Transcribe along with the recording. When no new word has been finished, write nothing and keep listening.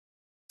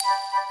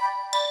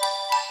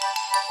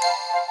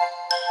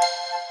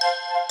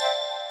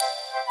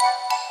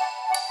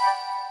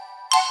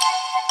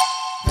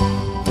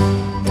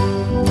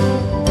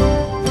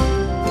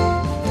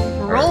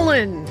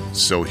Rolling.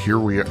 So here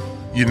we are.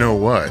 You know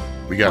what?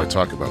 We got to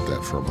talk about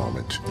that for a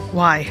moment.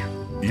 Why?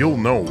 You'll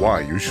know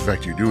why. In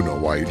fact, you do know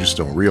why. You just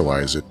don't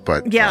realize it.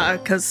 But Yeah,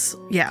 because,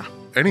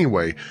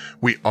 anyway,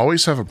 we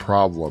always have a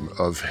problem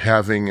of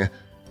having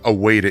a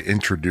way to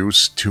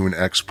introduce Tune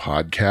X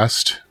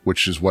podcast,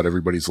 which is what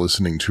everybody's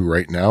listening to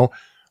right now.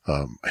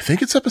 I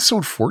think it's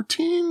episode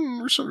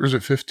 14 or so, or is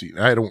it 15?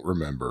 I don't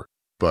remember.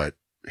 But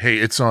hey,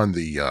 it's on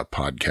the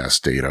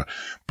podcast data.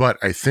 But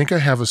I think I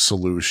have a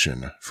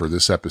solution for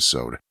this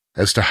episode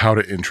as to how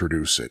to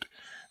introduce it.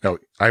 Now,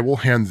 I will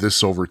hand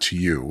this over to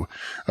you.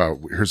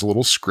 Here's a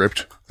little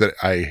script that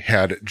I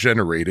had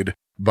generated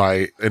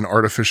by an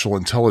artificial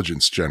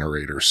intelligence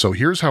generator. So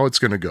here's how it's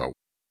going to go.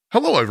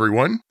 Hello,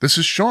 everyone. This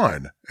is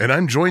Sean, and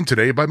I'm joined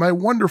today by my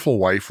wonderful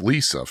wife,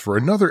 Lisa, for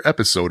another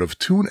episode of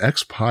Tune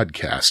X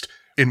Podcast,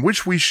 in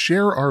which we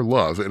share our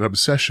love and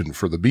obsession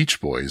for the Beach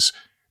Boys.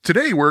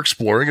 Today, we're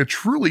exploring a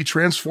truly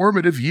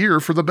transformative year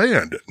for the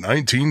band,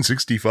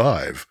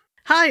 1965.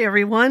 Hi,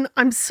 everyone.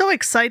 I'm so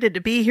excited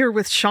to be here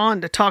with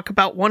Sean to talk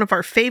about one of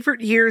our favorite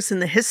years in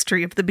the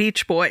history of the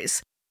Beach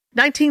Boys.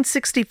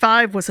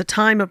 1965 was a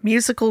time of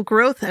musical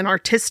growth and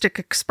artistic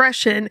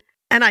expression,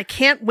 and I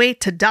can't wait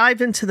to dive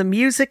into the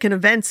music and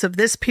events of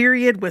this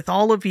period with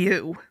all of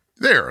you.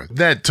 There,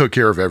 that took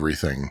care of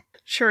everything.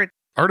 Sure.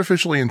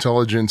 Artificially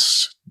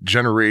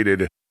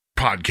intelligence-generated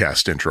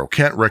podcast intro.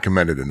 Can't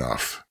recommend it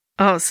enough.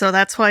 Oh, so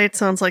that's why it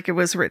sounds like it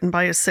was written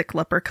by a sick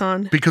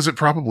leprechaun? Because it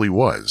probably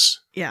was.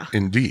 Yeah.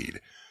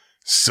 Indeed.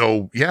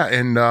 So, yeah,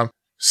 and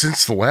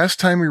since the last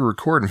time we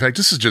recorded, in fact,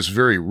 this is just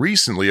very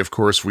recently, of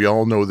course, we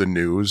all know the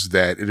news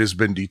that it has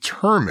been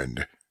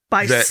determined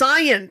By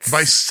science,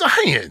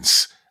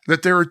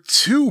 that there are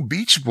two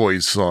Beach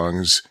Boys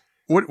songs.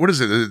 What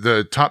is it?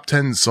 The top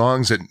 10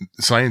 songs that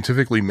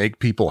scientifically make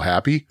people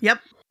happy? Yep.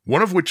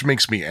 One of which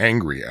makes me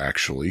angry,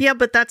 actually. Yeah,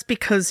 but that's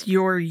because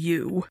you're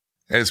you.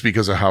 And it's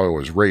because of how I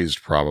was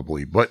raised,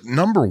 probably. But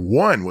number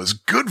one was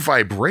Good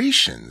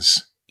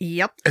Vibrations.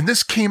 Yep. And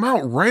this came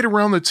out right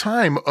around the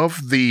time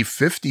of the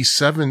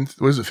 57th,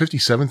 was it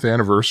 57th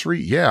anniversary?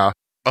 Yeah.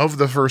 Of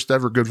the first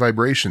ever Good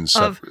Vibrations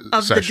of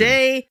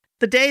session.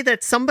 the day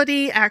that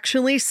somebody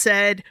actually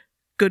said,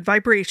 Good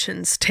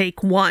Vibrations,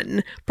 take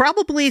one.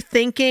 Probably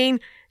thinking,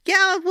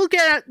 yeah, we'll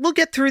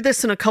get through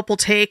this in a couple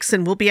takes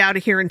and we'll be out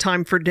of here in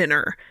time for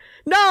dinner.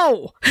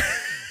 No!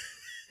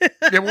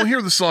 Yeah, we'll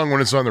hear the song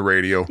when it's on the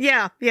radio.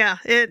 Yeah.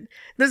 This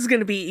is going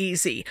to be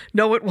easy.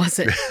 No, it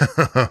wasn't.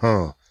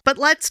 But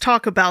let's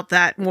talk about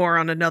that more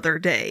on another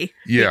day.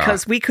 Yeah.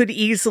 Because we could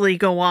easily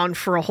go on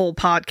for a whole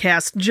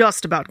podcast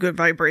just about Good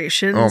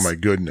Vibrations. Oh, my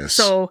goodness.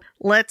 So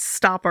let's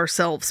stop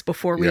ourselves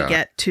before we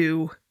get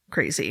too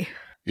crazy.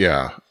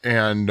 Yeah.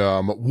 And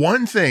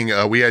one thing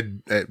we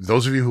had,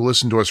 those of you who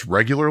listen to us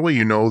regularly,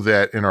 you know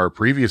that in our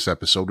previous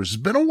episode, which has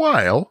been a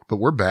while, but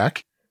we're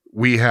back,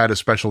 we had a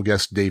special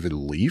guest, David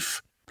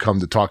Leaf, come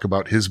to talk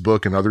about his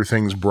book and other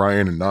things,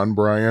 Brian and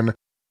non-Brian.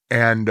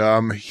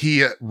 And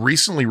he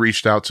recently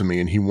reached out to me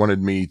and he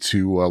wanted me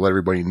to let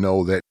everybody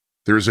know that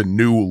there's a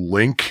new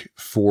link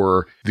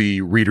for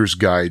the Reader's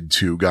Guide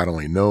to God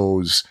Only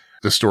Knows,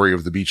 the story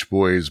of the Beach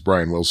Boys,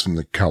 Brian Wilson,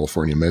 the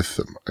California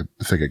Myth. I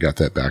think I got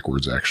that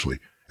backwards, actually.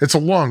 It's a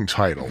long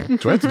title.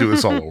 Do I have to do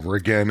this all over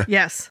again?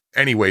 Yes.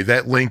 Anyway,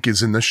 that link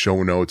is in the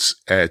show notes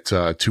at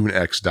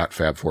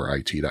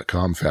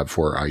tunex.fab4it.com,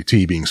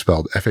 Fab4IT being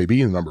spelled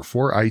F-A-B and the number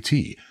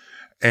 4-I-T.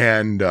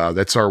 And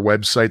that's our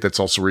website. That's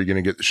also where you're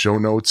going to get the show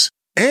notes.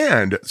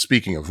 And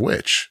speaking of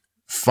which,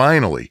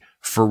 finally,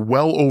 for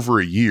well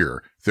over a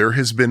year, there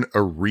has been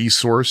a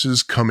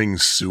resources coming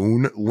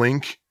soon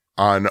link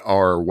on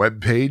our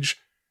webpage.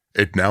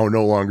 It now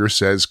no longer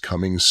says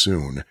coming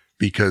soon,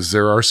 because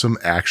there are some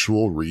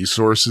actual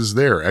resources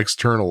there,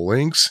 external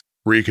links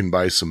where you can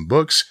buy some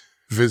books,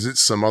 visit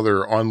some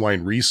other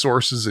online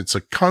resources. It's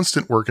a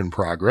constant work in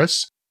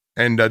progress.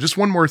 And just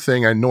one more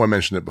thing. I know I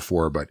mentioned it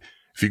before, but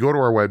if you go to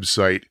our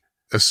website,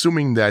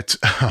 assuming that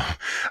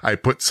I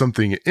put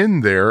something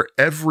in there,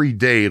 every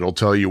day it'll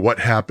tell you what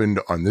happened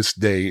on this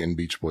day in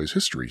Beach Boys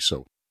history.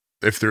 So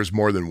if there's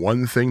more than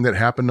one thing that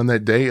happened on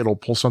that day, it'll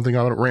pull something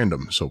out at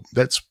random. So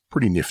that's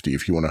pretty nifty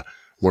if you want to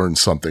learn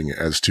something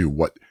as to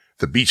what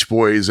the Beach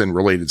Boys and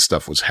related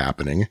stuff was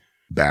happening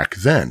back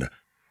then.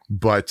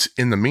 But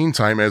in the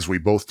meantime, as we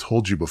both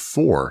told you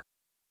before,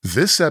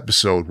 this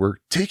episode, we're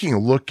taking a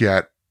look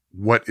at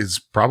what is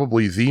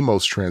probably the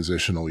most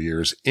transitional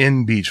years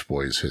in Beach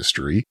Boys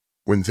history,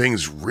 when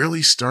things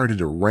really started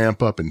to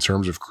ramp up in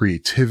terms of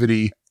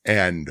creativity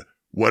and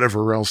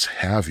whatever else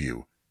have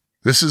you.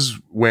 This is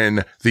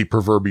when the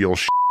proverbial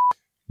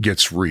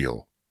gets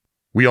real.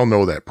 We all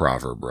know that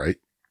proverb, right?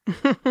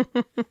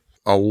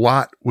 A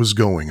lot was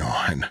going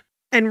on.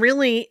 And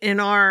really,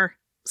 in our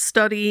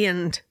study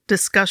and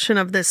discussion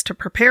of this to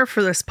prepare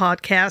for this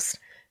podcast,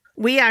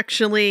 we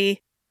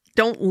actually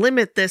don't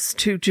limit this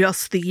to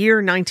just the year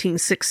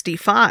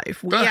 1965.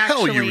 The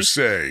hell you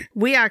say?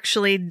 We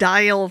actually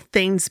dial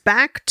things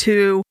back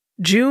to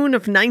June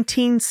of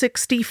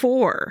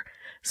 1964.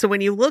 So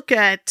when you look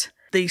at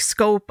the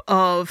scope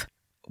of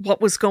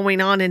what was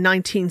going on in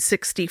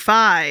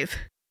 1965,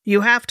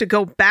 you have to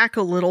go back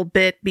a little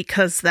bit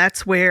because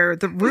that's where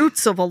the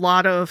roots of a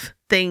lot of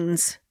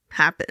things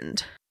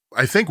happened.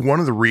 I think one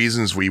of the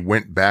reasons we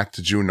went back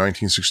to June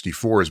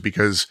 1964 is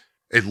because,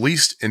 at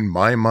least in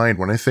my mind,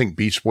 when I think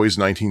Beach Boys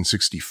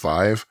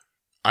 1965,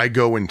 I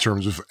go in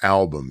terms of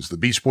albums. The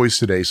Beach Boys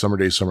Today, Summer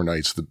Days, Summer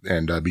Nights,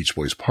 and Beach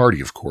Boys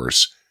Party, of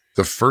course.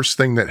 The first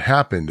thing that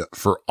happened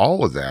for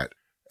all of that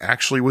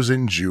actually was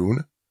in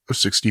June of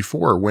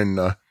 64 when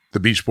the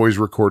Beach Boys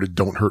recorded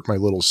Don't Hurt My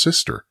Little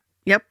Sister.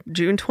 Yep,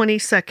 June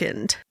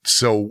 22nd.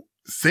 So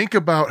think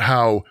about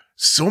how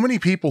so many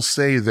people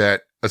say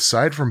that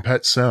aside from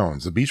Pet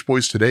Sounds, the Beach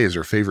Boys Today is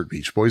their favorite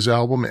Beach Boys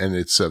album, and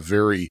it's a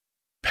very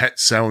Pet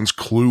Sounds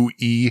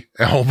Clue-y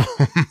album,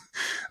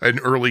 an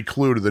early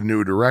clue to the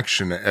new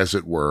direction, as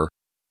it were.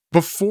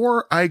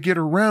 Before I Get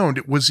Around,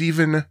 it was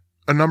even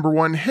a number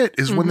one hit,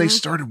 is when they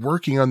started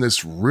working on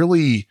this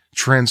really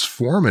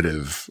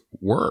transformative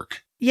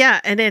work.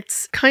 Yeah, and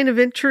it's kind of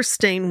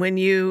interesting when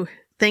you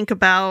think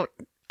about,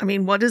 I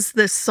mean, what is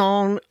this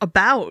song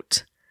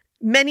about?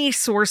 Many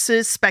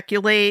sources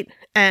speculate,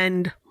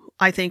 and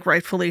I think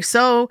rightfully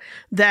so,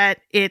 that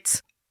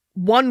it's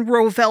one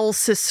Rovell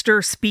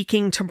sister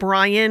speaking to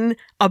Brian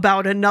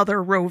about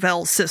another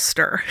Rovell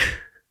sister.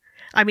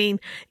 I mean,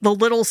 the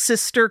little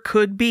sister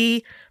could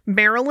be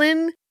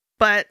Marilyn,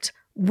 but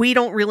we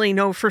don't really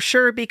know for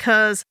sure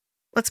because,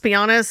 let's be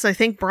honest, I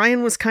think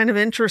Brian was kind of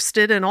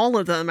interested in all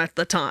of them at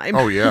the time.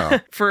 Oh, yeah.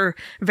 For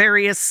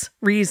various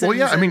reasons. Well,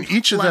 yeah, I mean,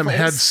 each of them had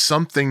levels.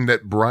 something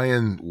that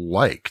Brian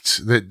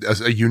liked, that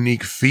as a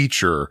unique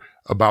feature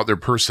about their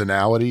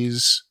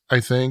personalities, I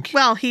think.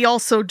 Well, he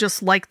also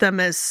just liked them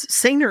as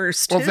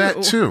singers, too.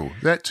 Well,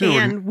 that too.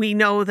 And we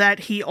know that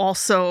he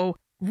also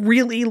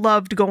really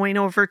loved going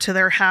over to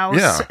their house,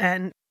 Yeah.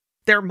 and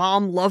their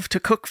mom loved to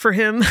cook for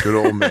him. Good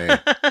old May.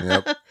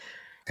 Yep.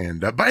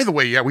 And by the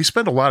way, yeah, we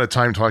spent a lot of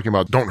time talking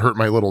about Don't Hurt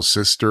My Little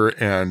Sister.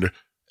 And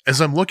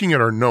as I'm looking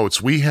at our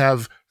notes, we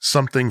have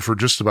something for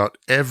just about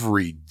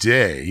every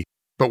day,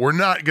 but we're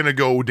not going to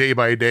go day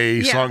by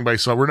day, song by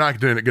song. We're not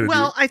going to do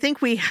Well, I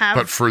think we have.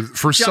 But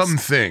for some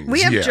things,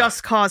 we have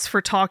just cause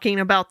for talking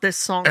about this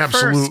song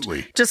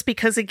Absolutely. first. Just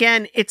because,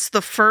 again, it's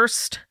the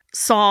first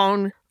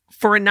song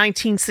for a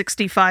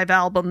 1965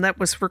 album that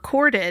was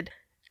recorded.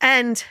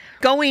 And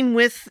going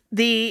with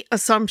the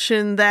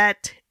assumption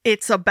that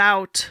it's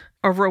about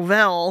a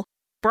Rovell,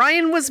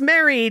 Brian was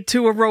married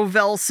to a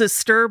Rovell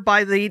sister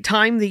by the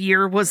time the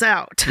year was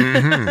out.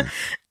 Mm-hmm.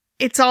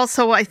 It's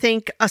also, I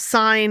think, a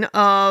sign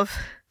of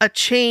a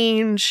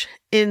change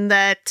in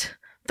that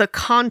the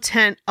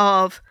content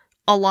of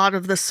a lot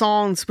of the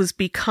songs was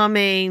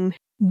becoming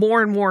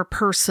more and more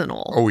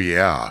personal. Oh,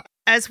 yeah.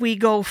 As we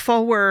go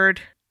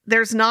forward,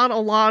 there's not a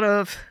lot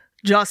of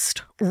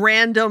just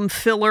random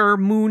filler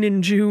Moon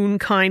and June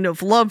kind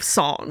of love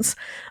songs.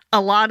 A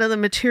lot of the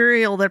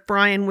material that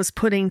Brian was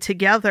putting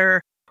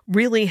together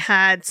really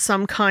had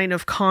some kind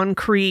of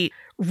concrete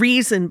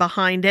reason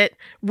behind it,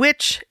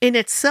 which in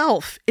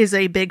itself is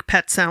a big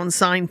Pet Sounds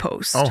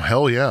signpost. Oh,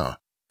 hell yeah.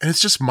 And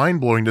it's just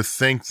mind-blowing to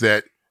think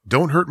that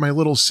Don't Hurt My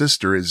Little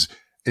Sister, as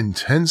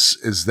intense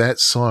as that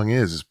song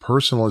is, as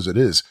personal as it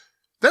is,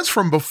 that's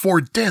from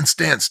before Dance,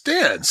 Dance,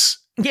 Dance.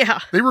 Yeah.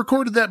 They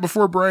recorded that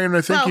before Brian,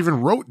 I think,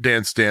 even wrote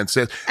Dance, Dance,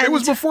 Dance. It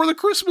was before the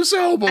Christmas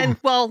album. And,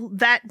 well,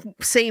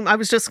 I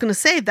was just going to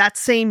say, that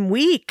same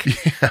week,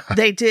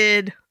 they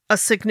did a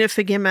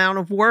significant amount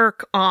of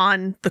work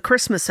on the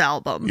Christmas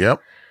album.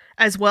 Yep.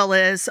 As well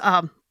as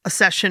a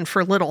session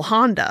for Little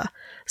Honda.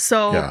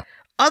 So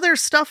other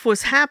stuff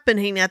was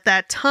happening at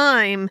that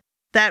time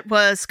that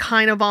was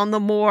kind of on the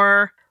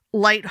more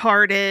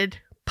lighthearted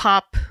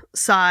pop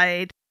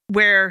side,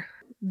 where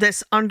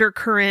this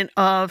undercurrent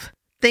of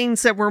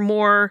things that were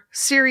more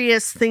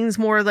serious, things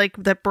more like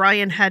that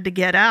Brian had to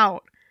get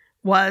out,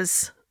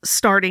 was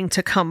starting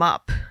to come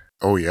up.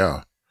 Oh,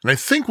 yeah. And I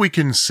think we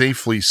can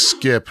safely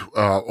skip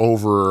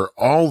over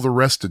all the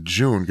rest of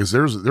June, because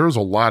there's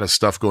a lot of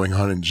stuff going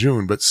on in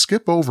June, but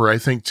skip over, I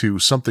think, to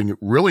something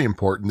really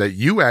important that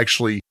you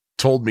actually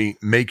told me,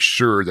 make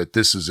sure that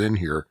this is in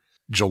here.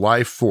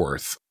 July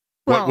 4th.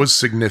 What was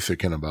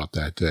significant about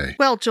that day?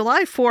 Well,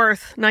 July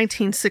 4th,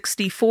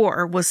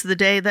 1964 was the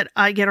day that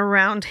I Get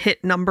Around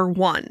hit number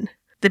one.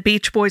 The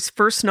Beach Boys'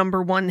 first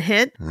number one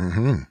hit.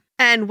 Mm-hmm.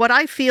 And what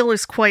I feel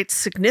is quite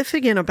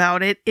significant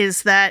about it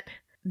is that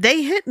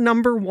they hit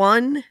number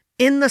one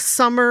in the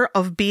summer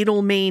of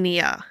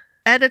Beatlemania,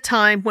 at a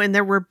time when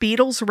there were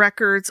Beatles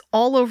records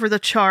all over the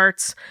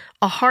charts.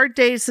 A Hard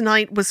Day's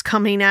Night was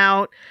coming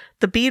out.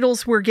 The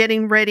Beatles were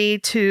getting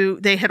ready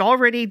they had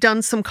already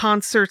done some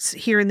concerts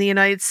here in the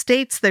United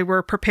States. They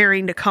were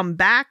preparing to come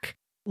back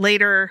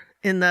later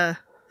in the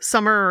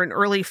summer or in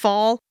early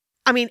fall.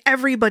 I mean,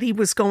 everybody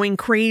was going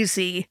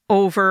crazy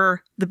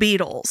over the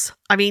Beatles.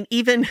 I mean,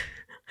 even,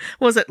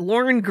 was it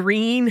Lauren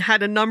Green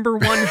had a number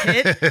one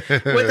hit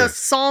with a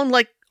song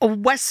like a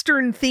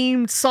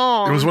Western-themed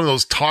song. It was one of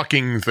those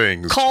talking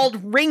things.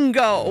 Called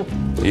Ringo.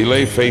 He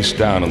lay face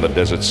down on the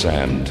desert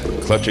sand,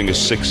 clutching a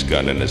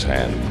 6-gun in his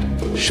hand.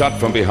 Shot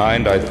from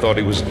behind, I thought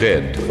he was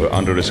dead, for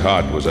under his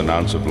heart was an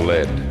ounce of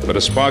lead. But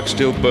a spark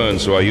still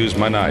burned, so I used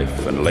my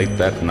knife, and late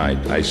that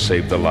night I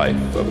saved the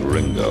life of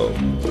Ringo.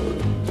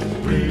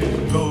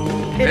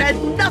 It had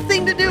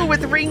nothing to do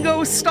with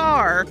Ringo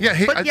Starr,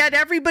 but yet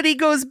everybody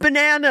goes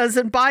bananas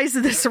and buys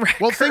this record.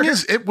 Well, the thing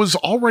is, it was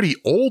already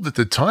old at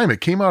the time.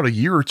 It came out a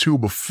year or two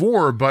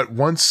before, but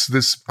once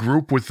this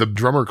group with the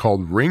drummer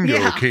called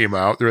Ringo came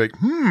out, they're like,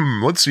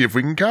 let's see if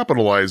we can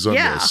capitalize on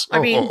this.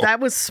 I mean, that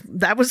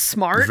was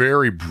smart.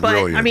 Very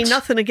brilliant. But, I mean,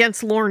 nothing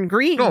against Lorne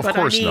Greene, but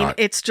I mean, not.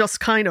 It's just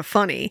kind of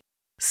funny.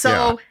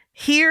 So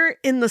here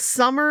in the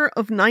summer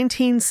of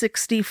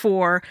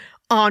 1964,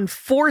 on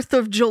 4th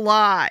of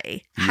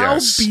July. How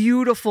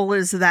beautiful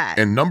is that?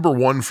 And number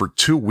one for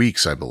 2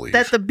 weeks, I believe.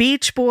 That the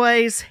Beach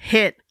Boys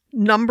hit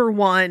number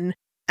one.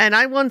 And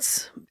I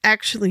once,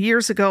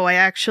 years ago, I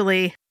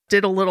actually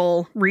did a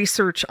little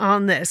research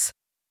on this.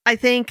 I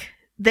think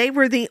they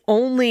were the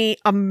only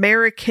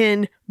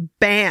American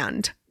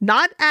band,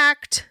 not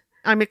act.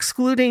 I'm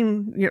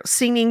excluding,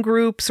 singing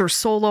groups or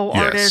solo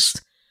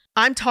artists.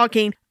 I'm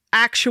talking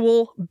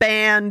actual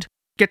band,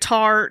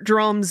 guitar,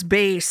 drums,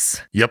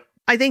 bass. Yep.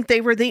 I think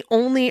they were the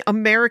only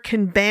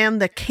American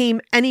band that came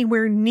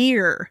anywhere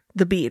near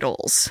the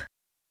Beatles.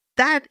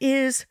 That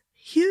is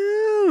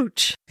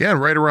huge. Yeah,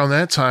 and right around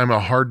that time, A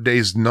Hard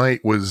Day's Night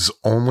was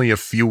only a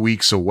few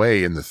weeks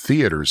away in the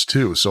theaters,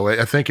 too. So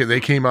I think they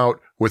came out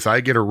with I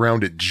Get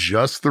Around at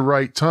just the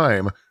right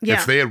time. Yeah.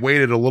 If they had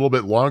waited a little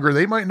bit longer,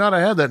 they might not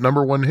have had that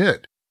number one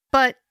hit.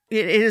 But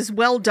it is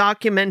well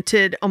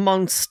documented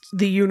amongst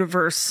the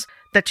universe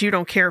that you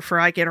don't care for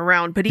I Get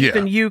Around, but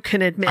even you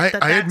can admit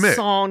that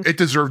song... it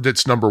deserved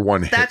its number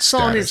one hit That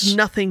song status. is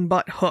nothing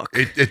but Hook.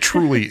 It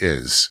truly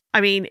is.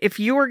 I mean, if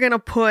you were going to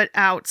put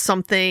out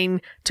something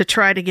to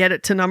try to get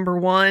it to number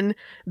one,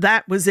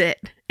 that was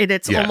it.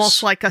 It's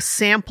almost like a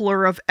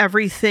sampler of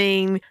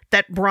everything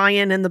that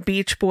Brian and the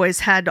Beach Boys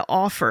had to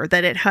offer,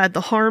 that it had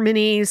the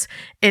harmonies,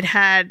 it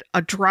had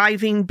a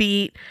driving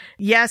beat.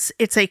 Yes,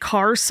 it's a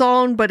car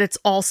song, but it's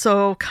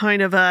also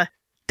kind of a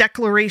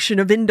declaration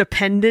of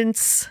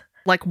independence,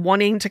 like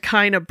wanting to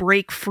kind of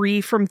break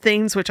free from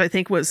things, which I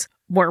think was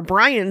where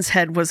Brian's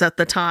head was at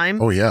the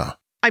time. Oh, yeah.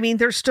 I mean,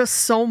 there's just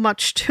so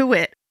much to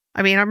it.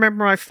 I mean, I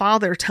remember my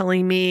father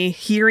telling me,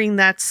 hearing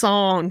that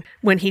song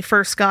when he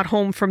first got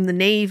home from the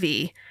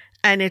Navy,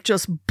 and it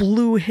just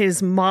blew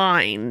his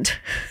mind.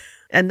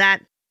 And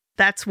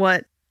that's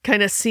what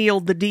kind of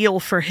sealed the deal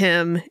for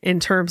him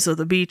in terms of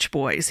the Beach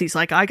Boys. He's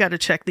like, I got to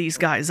check these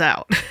guys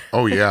out.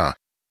 Oh, yeah.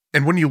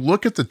 And when you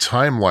look at the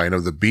timeline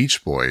of the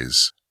Beach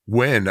Boys,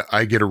 when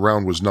I Get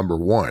Around was number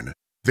one,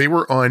 they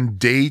were on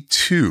day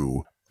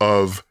 2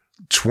 of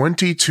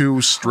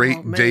 22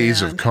 straight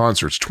days of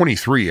concerts,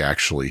 23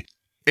 actually.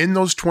 In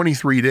those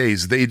 23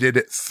 days, they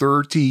did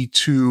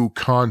 32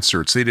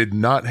 concerts. They did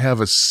not have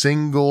a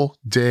single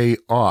day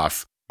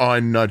off.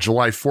 On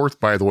July 4th,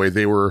 by the way,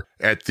 they were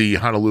at the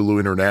Honolulu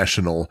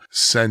International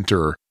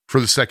Center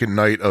for the second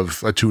night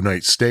of a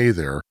 2-night stay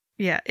there.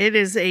 Yeah, it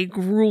is a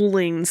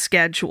grueling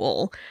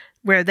schedule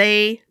where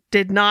they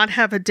did not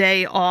have a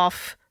day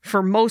off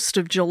for most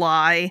of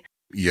July.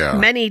 Yeah.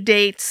 Many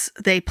dates,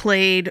 they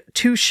played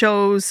 2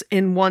 shows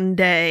in one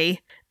day.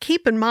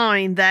 Keep in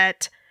mind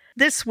that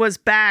this was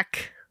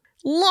back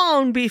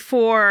long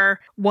before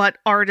what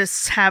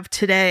artists have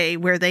today,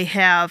 where they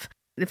have,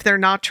 if they're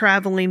not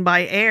traveling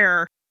by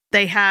air,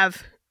 they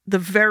have the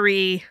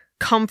very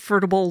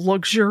comfortable,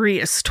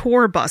 luxurious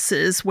tour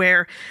buses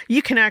where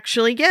you can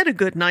actually get a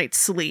good night's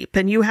sleep,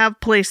 and you have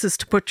places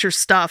to put your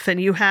stuff, and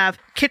you have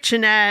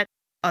kitchenette,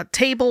 a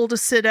table to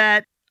sit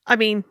at. I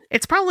mean,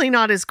 it's probably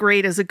not as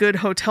great as a good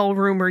hotel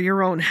room or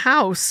your own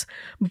house,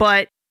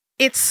 but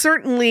it's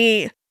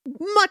certainly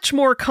much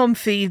more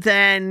comfy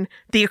than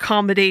the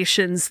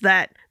accommodations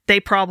that they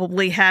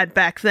probably had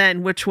back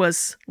then, which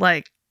was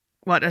like,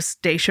 what, a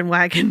station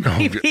wagon,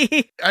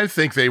 maybe? I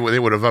think they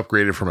would have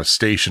upgraded from a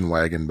station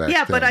wagon back then.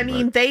 Yeah, but I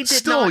mean, they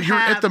did not have... Still, you're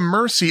at the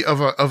mercy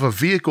of a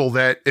vehicle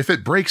that, if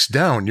it breaks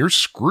down, you're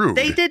screwed.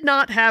 They did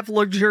not have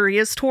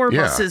luxurious tour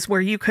buses where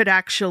you could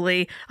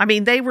actually... I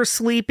mean, they were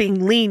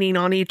sleeping, leaning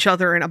on each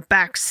other in a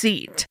back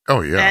seat.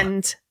 Oh, yeah.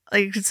 And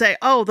you could say,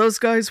 oh, those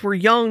guys were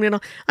young. And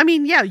I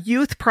mean, yeah,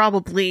 youth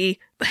probably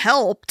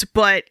helped,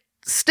 but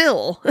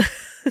still...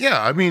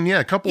 Yeah, I mean,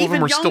 a couple of them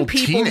were still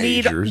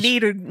teenagers.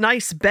 Need a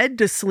nice bed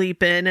to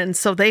sleep in, and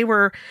so they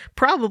were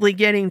probably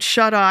getting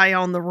shut-eye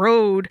on the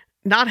road,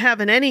 not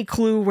having any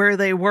clue where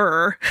they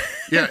were.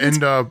 Yeah,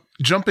 and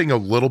jumping a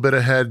little bit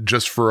ahead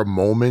just for a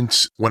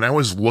moment, when I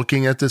was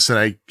looking at this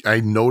and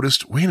I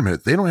noticed, wait a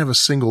minute, they don't have a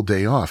single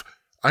day off.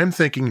 I'm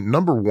thinking,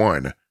 number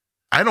one,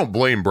 I don't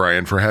blame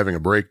Brian for having a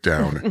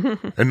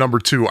breakdown. And number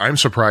two, I'm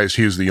surprised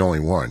he's the only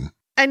one.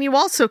 And you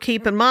also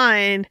keep in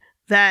mind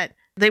that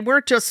they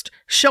weren't just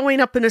showing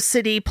up in a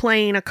city,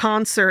 playing a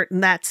concert,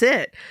 and that's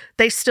it.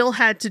 They still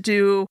had to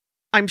do,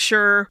 I'm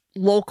sure,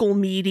 local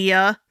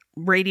media,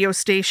 radio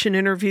station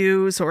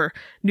interviews or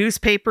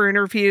newspaper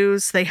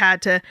interviews. They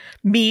had to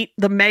meet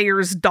the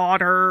mayor's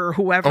daughter or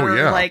whoever. Oh,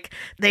 yeah. Like,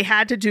 they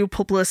had to do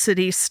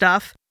publicity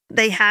stuff.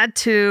 They had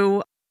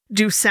to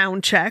do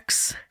sound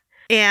checks,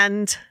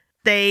 and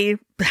they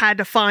had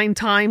to find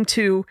time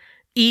to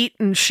eat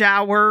and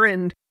shower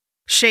and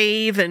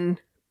shave and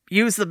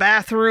use the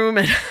bathroom.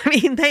 And I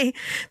mean,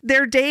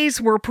 their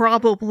days were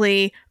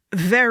probably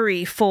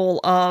very full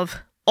of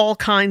all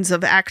kinds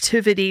of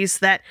activities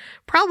that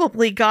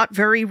probably got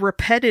very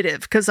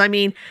repetitive. Because, I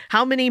mean,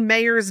 how many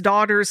mayor's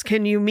daughters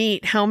can you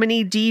meet? How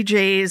many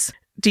DJs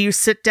do you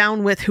sit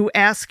down with who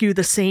ask you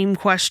the same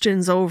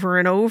questions over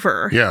and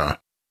over? Yeah.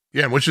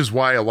 Yeah, which is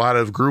why a lot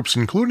of groups,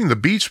 including the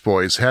Beach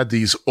Boys, had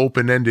these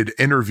open-ended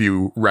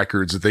interview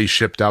records that they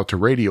shipped out to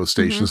radio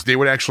stations. They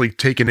would actually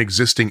take an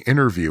existing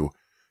interview,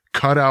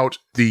 cut out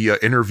the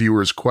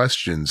interviewer's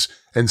questions,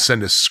 and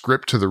send a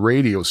script to the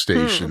radio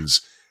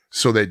stations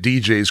so that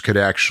DJs could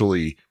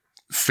actually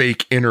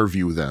fake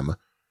interview them.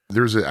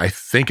 There's, I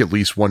think, at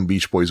least one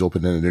Beach Boys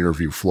open-ended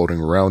interview floating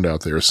around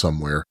out there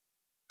somewhere.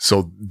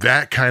 So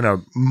that kind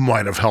of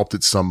might have helped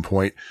at some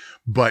point.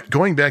 But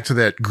going back to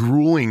that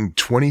grueling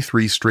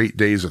 23 straight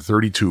days of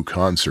 32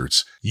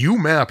 concerts, you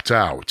mapped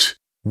out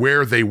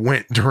where they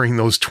went during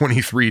those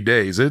 23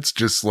 days. It's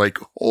just like,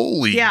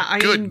 holy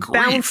good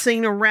grief.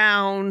 Bouncing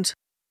around.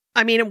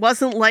 I mean, it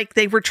wasn't like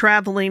they were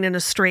traveling in a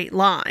straight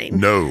line.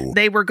 No.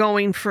 They were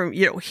going from,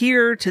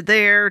 here to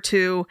there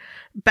to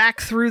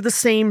back through the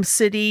same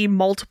city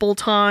multiple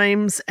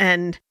times.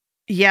 And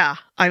yeah,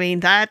 I mean,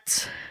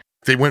 that's...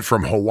 They went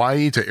from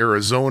Hawaii to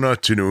Arizona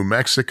to New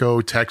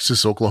Mexico,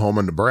 Texas,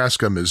 Oklahoma,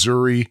 Nebraska,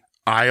 Missouri,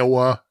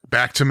 Iowa,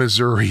 back to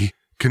Missouri,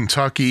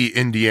 Kentucky,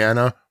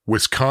 Indiana,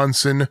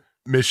 Wisconsin,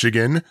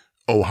 Michigan,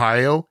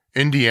 Ohio,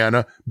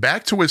 Indiana,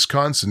 back to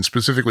Wisconsin,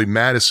 specifically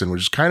Madison,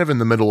 which is kind of in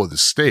the middle of the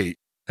state.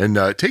 And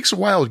it takes a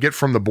while to get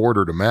from the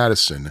border to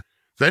Madison,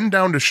 then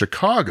down to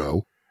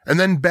Chicago, and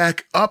then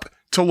back up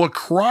to La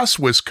Crosse,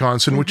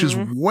 Wisconsin, which is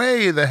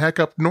way the heck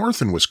up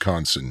north in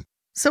Wisconsin.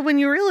 So when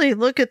you really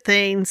look at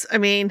things, I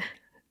mean,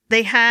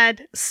 they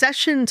had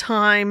session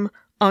time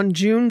on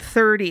June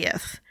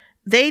 30th.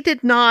 They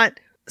did not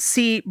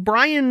see,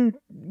 Brian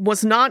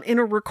was not in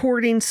a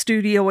recording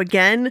studio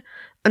again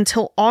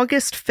until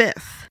August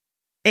 5th.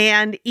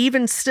 And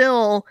even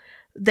still,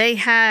 they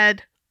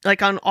had,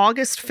 like on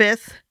August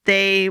 5th,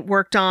 they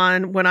worked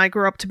on When I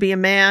Grew Up to Be a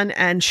Man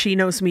and She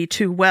Knows Me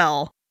Too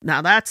Well.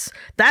 Now that's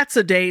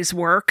a day's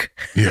work.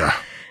 Yeah.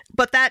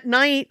 But that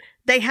night,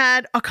 they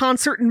had a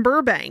concert in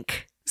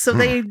Burbank. So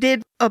they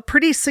did a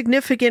pretty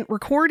significant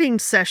recording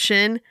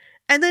session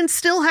and then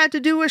still had to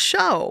do a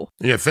show.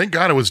 Yeah, thank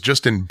God it was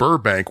just in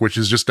Burbank, which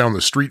is just down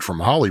the street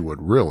from Hollywood,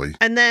 really.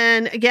 And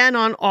then again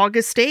on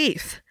August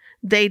 8th,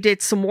 they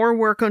did some more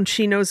work on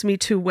She Knows Me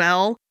Too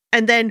Well.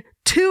 And then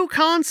 2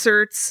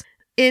 concerts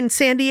in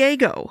San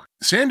Diego.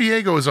 San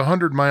Diego is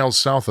 100 miles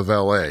south of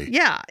LA.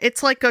 Yeah,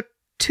 it's like a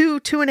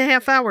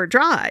 2.5 hour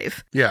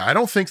drive. Yeah, I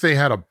don't think they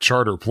had a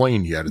charter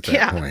plane yet at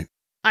that point.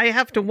 I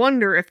have to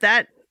wonder if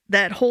that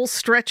whole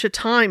stretch of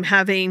time,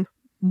 having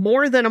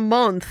more than a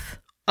month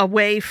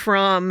away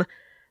from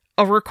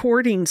a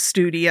recording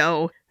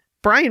studio,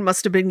 Brian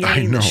must have been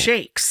getting the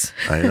shakes.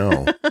 I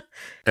know.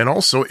 And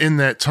also in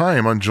that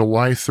time, on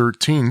July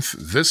 13th,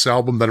 this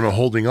album that I'm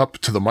holding up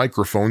to the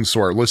microphone so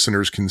our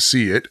listeners can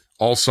see it,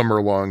 All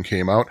Summer Long,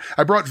 came out.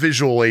 I brought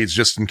visual aids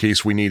just in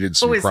case we needed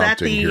some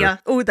prompting here.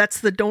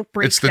 That's the Don't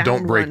Break Down. It's the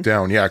Don't Break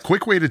Down. Yeah, a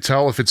quick way to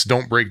tell if it's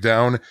Don't Break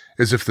Down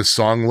is if the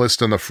song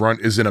list on the front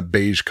is in a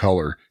beige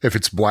color. If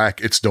it's black,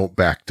 it's Don't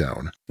Back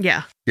Down.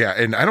 Yeah. Yeah,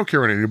 and I don't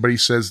care what anybody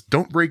says,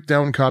 Don't Break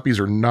Down copies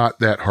are not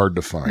that hard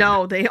to find.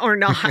 No, they are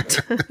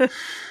not.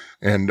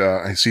 And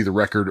I see the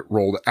record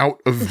rolled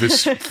out of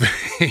this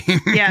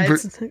thing.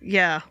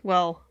 Yeah,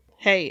 well,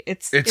 hey,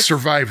 it's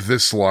survived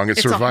this long.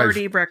 It's survived, a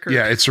hardy record.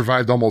 Yeah, it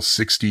survived almost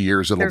 60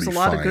 years. There's a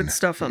lot of good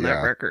stuff on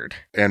that record.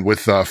 And with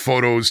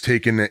photos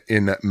taken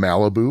in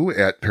Malibu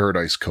at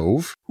Paradise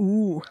Cove.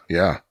 Ooh.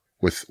 Yeah,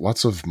 with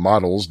lots of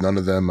models. None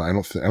of them, I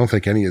don't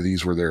think any of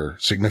these were their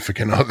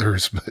significant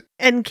others. But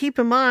and keep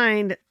in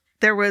mind,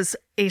 there was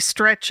a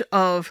stretch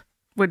of,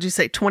 what'd you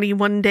say,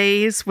 21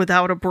 days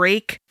without a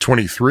break?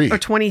 23. Or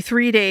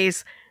 23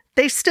 days.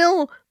 They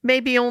still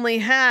maybe only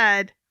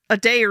had a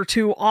day or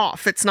two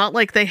off. It's not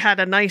like they had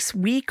a nice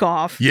week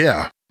off.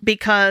 Yeah.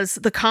 Because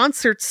the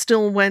concerts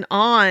still went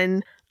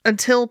on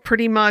until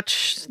pretty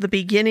much the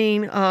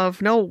beginning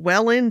of,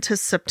 well into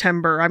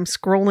September. I'm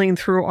scrolling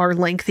through our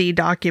lengthy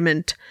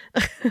document.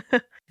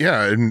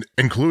 Yeah, and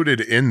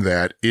included in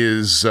that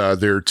is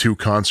their 2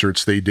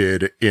 concerts they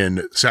did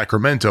in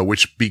Sacramento,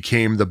 which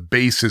became the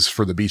basis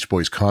for the Beach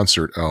Boys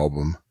concert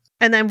album.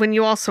 And then when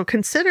you also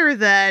consider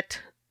that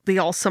the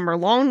All Summer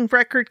Long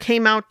record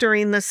came out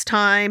during this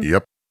time.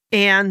 Yep.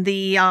 And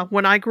the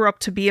When I Grew Up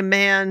to Be a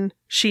Man,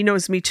 She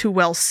Knows Me Too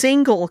Well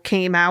single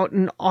came out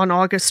on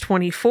August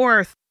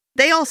 24th.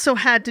 They also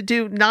had to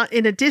do, not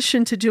in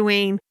addition to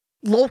doing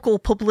local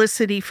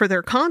publicity for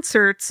their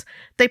concerts,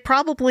 they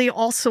probably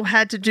also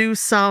had to do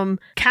some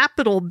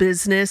Capitol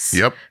business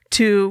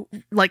to,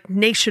 like,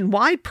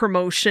 nationwide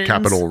promotions.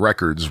 Capitol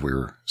Records, we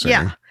were saying.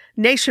 Yeah,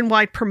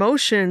 nationwide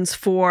promotions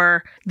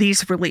for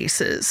these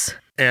releases.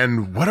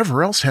 And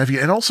whatever else have you,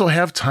 and also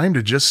have time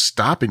to just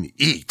stop and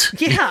eat.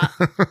 Yeah.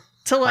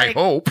 to I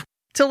hope.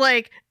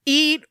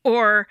 eat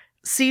or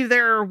see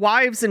their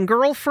wives and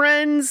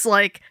girlfriends,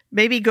 like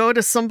maybe go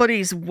to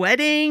somebody's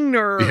wedding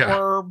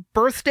or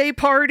birthday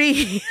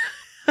party.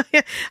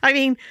 I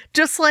mean,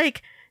 just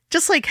like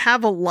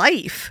have a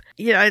life.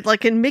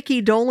 Like in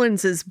Mickey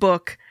Dolenz's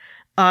book,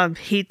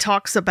 he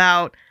talks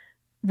about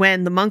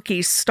when the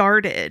Monkees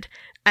started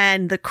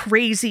and the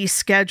crazy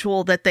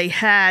schedule that they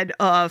had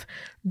of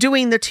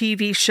doing the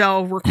TV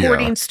show,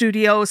 recording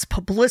studios,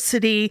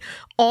 publicity,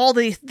 all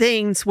the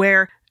things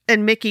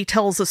and Mickey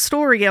tells a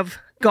story of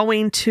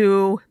going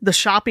to the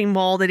shopping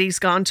mall that he's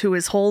gone to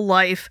his whole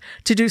life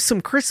to do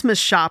some Christmas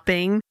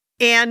shopping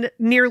and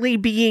nearly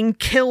being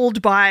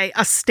killed by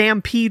a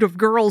stampede of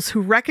girls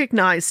who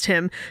recognized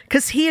him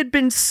because he had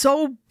been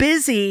so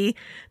busy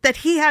that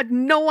he had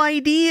no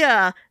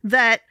idea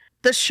that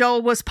the show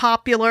was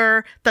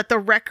popular, that the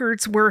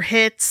records were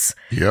hits.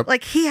 Yep.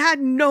 Like, he had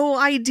no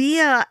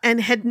idea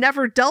and had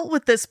never dealt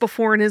with this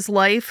before in his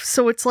life.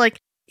 So it's like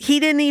he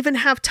didn't even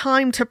have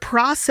time to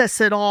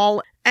process it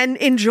all and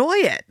enjoy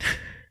it.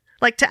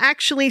 Like, to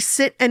actually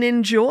sit and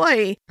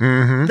enjoy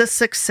the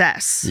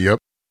success. Yep.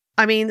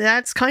 I mean,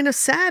 that's kind of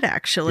sad,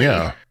 actually.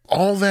 Yeah.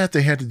 All that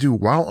they had to do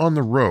while on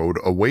the road,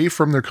 away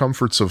from their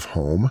comforts of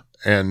home,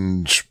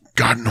 and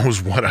God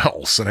knows what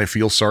else. And I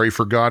feel sorry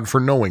for God for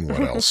knowing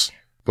what else.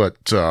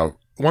 But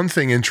one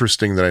thing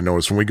interesting that I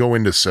noticed when we go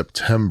into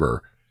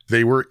September,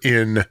 they were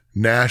in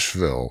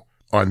Nashville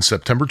on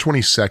September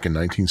 22nd,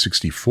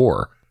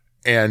 1964.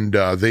 And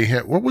they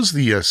had, what was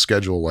the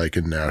schedule like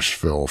in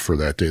Nashville for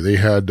that day? They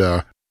had...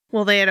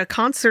 Well, they had a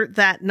concert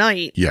that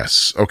night.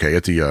 Yes. Okay.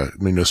 At the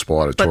Municipal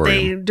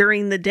Auditorium. But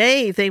during the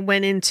day, they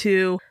went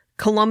into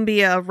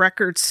Columbia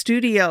Records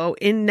studio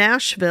in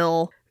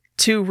Nashville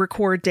to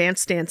record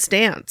Dance, Dance,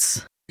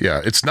 Dance.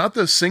 Yeah. It's not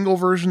the single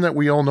version that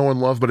we all know and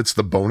love, but it's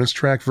the bonus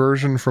track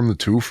version from the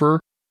twofer.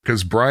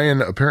 Because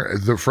Brian,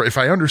 apparently, if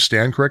I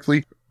understand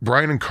correctly,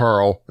 Brian and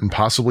Carl and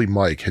possibly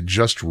Mike had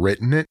just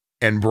written it.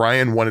 And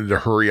Brian wanted to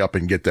hurry up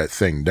and get that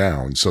thing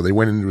down. So they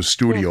went into a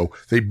studio. Well,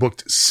 they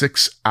booked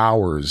 6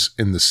 hours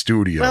in the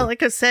studio. Well,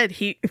 like I said,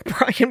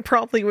 Brian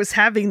probably was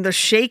having the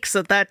shakes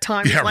at that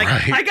time. Yeah, like,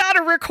 right. I got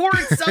to record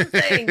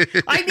something.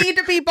 I need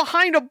to be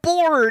behind a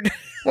board.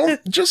 Well,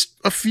 just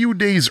a few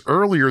days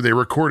earlier, they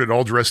recorded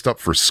All Dressed Up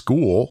for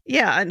School.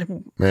 Yeah.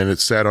 And it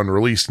sat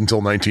unreleased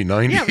until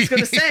 1990. Yeah, I was going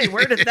to say,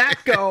 where did that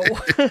go?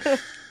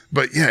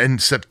 But yeah, in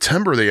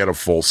September, they had a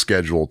full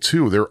schedule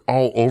too. They're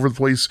all over the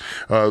place.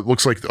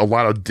 Looks like a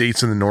lot of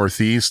dates in the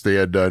Northeast. They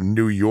had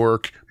New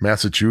York,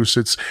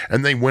 Massachusetts,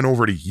 and they went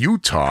over to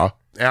Utah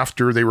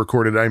after they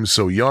recorded I'm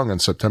So Young on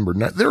September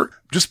 9th. They're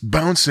just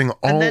bouncing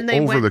all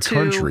over the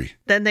country.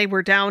 Then they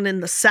were down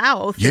in the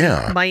South.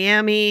 Yeah.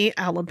 Miami,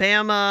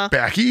 Alabama.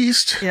 Back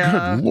east?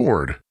 Yeah. Good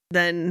Lord.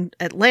 Then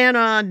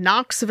Atlanta,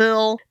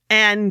 Knoxville,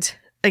 and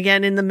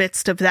again, in the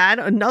midst of that,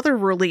 another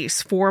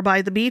release, 4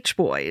 by the Beach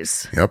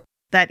Boys. Yep.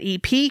 That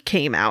EP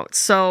came out,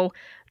 so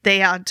they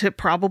had to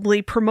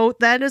probably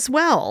promote that as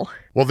well.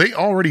 Well, they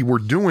already were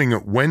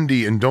doing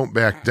Wendy and Don't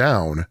Back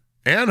Down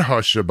and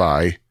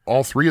Hushabye.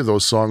 All 3 of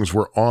those songs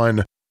were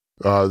on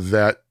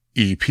that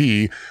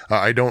EP.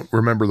 I don't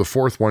remember the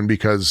 4th one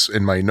because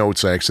in my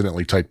notes I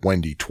accidentally typed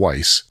Wendy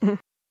twice.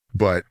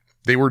 But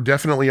they were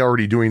definitely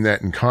already doing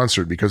that in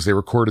concert because they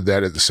recorded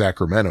that at the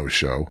Sacramento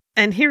show.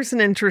 And here's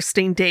an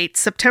interesting date,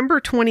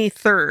 September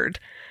 23rd.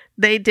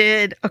 They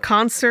did a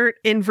concert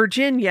in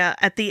Virginia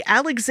at the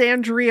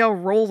Alexandria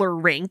Roller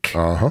Rink.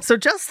 So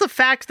just the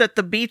fact that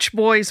the Beach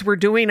Boys were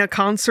doing a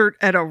concert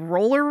at a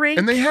roller rink.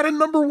 And they had a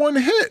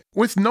 #1 hit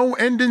with no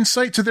end in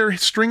sight to their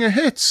string of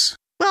hits.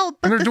 Well,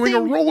 but and they're doing a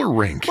roller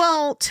rink.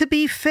 Well, to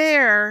be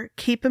fair,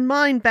 keep in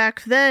mind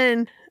back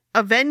then,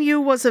 a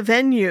venue was a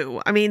venue.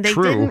 I mean, they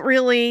didn't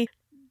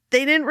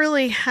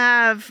really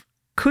have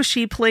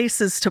cushy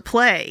places to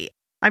play.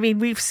 I mean,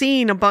 we've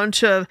seen a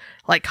bunch of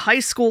like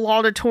high school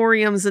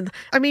auditoriums and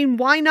I mean,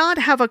 why not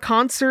have a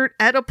concert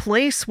at a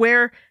place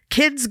where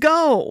kids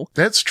go?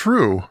 That's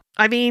true.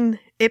 I mean,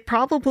 it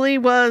probably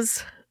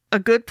was a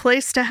good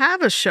place to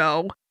have a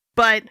show,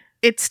 but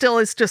it still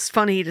is just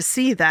funny to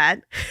see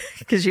that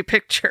because you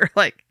picture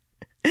like...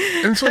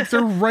 And it's like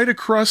they're right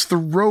across the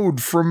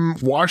road from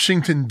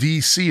Washington,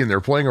 D.C. and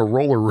they're playing a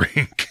roller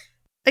rink.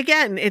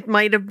 Again, it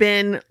might have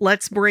been,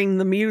 let's bring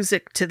the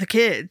music to the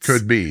kids.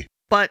 Could be.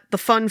 But the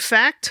fun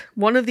fact,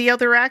 one of the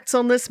other acts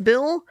on this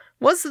bill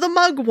was the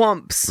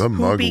Mugwumps. The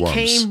Mugwumps. Who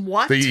became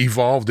what? They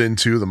evolved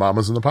into the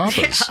Mamas and the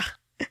Papas.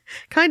 Yeah.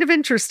 Kind of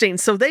interesting.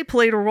 So they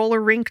played a roller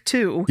rink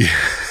too.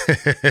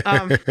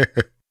 Yeah.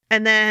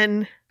 And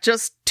then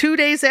just 2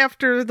 days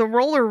after the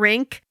roller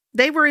rink,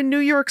 they were in New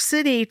York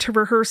City to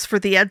rehearse for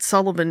the Ed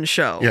Sullivan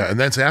Show. Yeah, and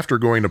that's after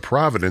going to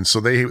Providence. So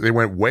they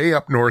went way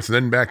up north and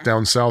then back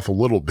down south a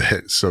little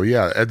bit. So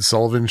yeah, Ed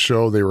Sullivan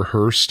Show, they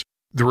rehearsed.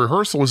 The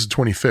rehearsal was the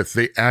 25th.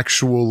 They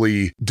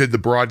actually did the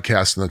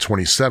broadcast on the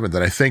 27th.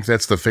 And I think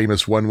that's the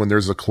famous one when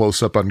there's a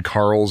close-up on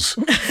Carl's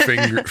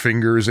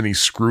fingers and he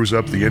screws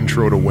up the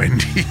intro to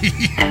Wendy.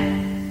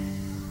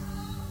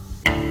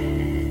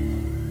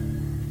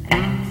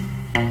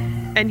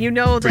 And you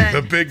know that...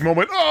 The big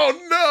moment. Oh,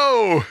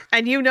 no!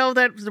 And you know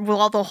that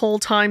while the whole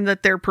time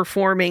that they're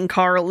performing,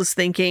 Carl is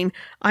thinking,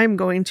 I'm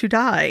going to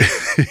die.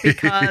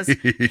 Because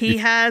he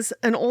has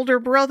an older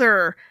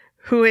brother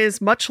who is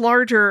much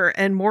larger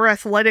and more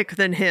athletic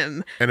than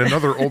him. And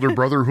another older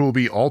brother who will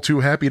be all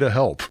too happy to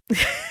help.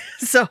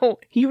 So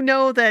you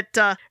know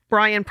that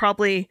Brian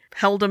probably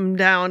held him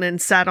down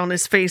and sat on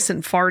his face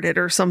and farted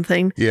or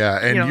something. Yeah,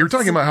 and you're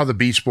talking about how the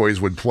Beach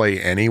Boys would play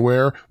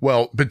anywhere.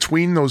 Well,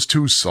 between those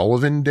two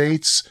Sullivan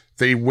dates,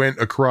 they went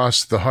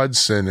across the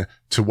Hudson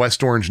to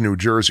West Orange, New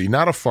Jersey.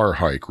 Not a far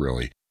hike,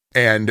 really.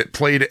 And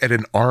played at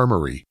an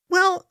armory.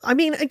 Well, I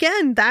mean,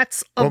 again,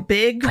 that's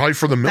big... Probably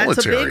for the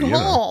military. That's a big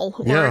haul.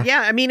 Or,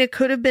 yeah, I mean, it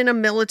could have been a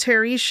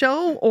military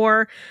show,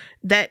 or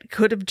that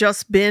could have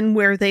just been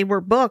where they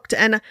were booked.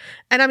 And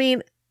I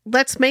mean,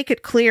 let's make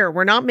it clear.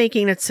 We're not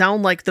making it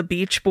sound like the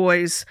Beach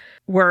Boys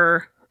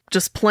were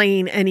just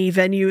playing any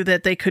venue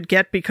that they could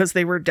get because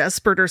they were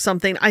desperate or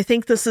something. I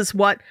think this is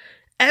what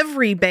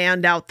every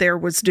band out there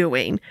was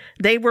doing.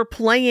 They were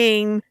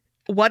playing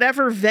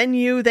whatever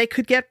venue they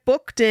could get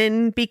booked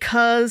in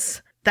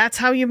because that's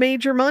how you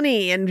made your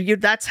money, and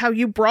that's how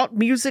you brought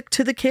music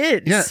to the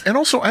kids. Yeah, and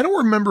also, I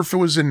don't remember if it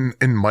was in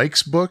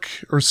Mike's book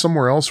or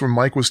somewhere else when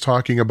Mike was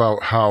talking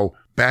about how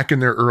back in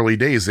their early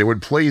days, they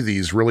would play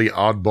these really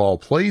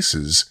oddball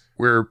places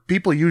where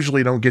people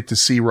usually don't get to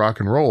see rock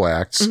and roll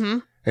acts. Mm-hmm.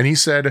 And he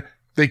said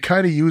they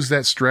kind of use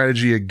that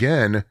strategy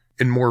again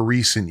in more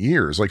recent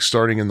years, like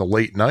starting in the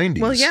late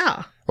 90s. Well,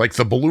 yeah. Like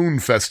the Balloon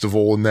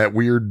Festival in that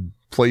weird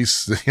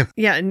place.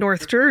 Yeah, in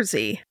North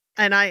Jersey.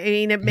 And I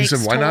mean, it makes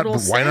total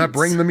sense. Why not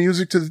bring the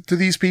music to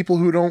these people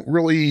who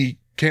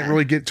can't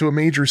really get to a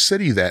major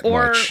city that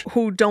much? Or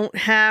who don't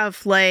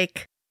have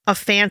like a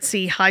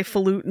fancy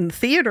highfalutin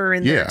theater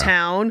in their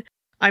town.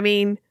 I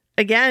mean,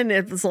 again,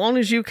 as long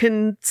as you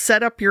can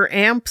set up your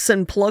amps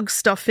and plug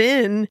stuff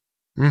in,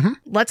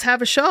 let's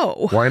have a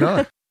show. Why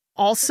not?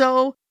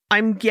 Also,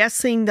 I'm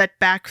guessing that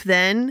back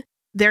then,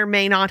 there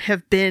may not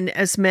have been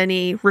as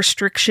many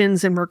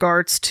restrictions in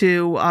regards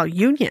to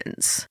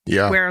unions.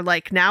 Yeah. Where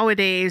like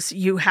nowadays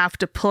you have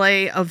to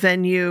play a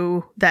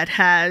venue that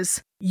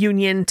has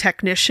union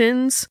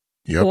technicians,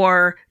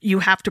 or you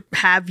have to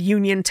have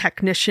union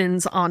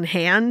technicians on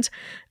hand.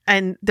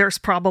 And there's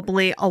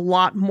probably a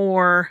lot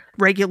more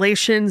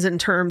regulations in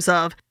terms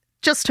of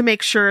just to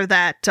make sure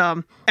that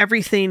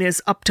everything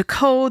is up to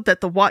code,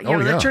 that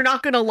that you're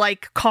not going to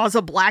like cause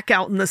a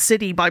blackout in the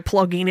city by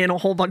plugging in a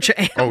whole bunch of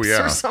amps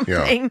or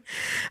something. Yeah.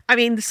 I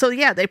mean, so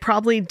yeah, they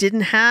probably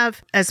didn't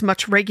have as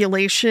much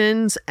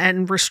regulations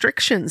and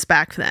restrictions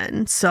back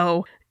then.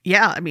 So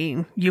yeah, I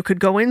mean, you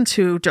could go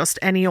into just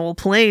any old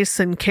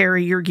place and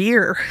carry your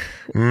gear.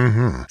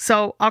 Mm-hmm.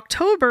 So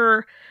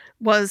October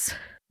was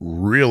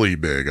really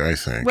big, I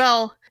think.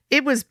 Well,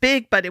 it was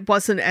big, but it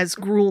wasn't as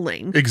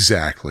grueling.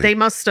 Exactly.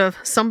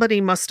 Somebody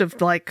must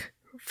have like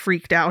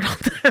freaked out on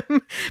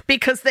them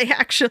because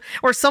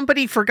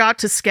somebody forgot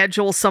to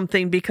schedule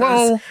something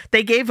because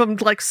they gave them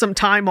like some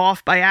time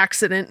off by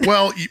accident.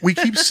 Well, we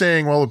keep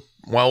saying,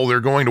 while they're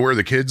going to where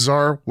the kids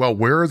are,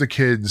 where are the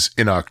kids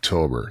in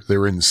October?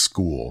 They're in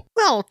school.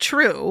 Well,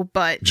 true,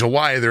 but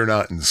July, they're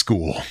not in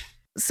school.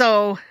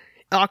 So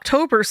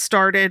October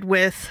started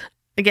with,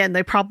 again,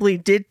 they probably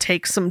did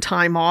take some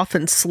time off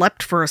and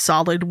slept for a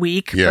solid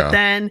week, but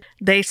then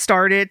they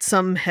started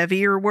some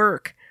heavier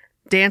work.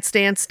 Dance,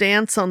 Dance,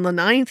 Dance on the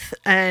 9th,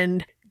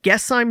 and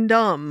Guess I'm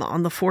Dumb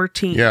on the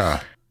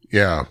 14th.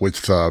 Yeah,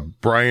 with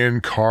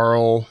Brian,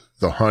 Carl,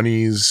 the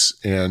Honeys,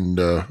 and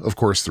of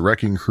course the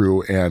Wrecking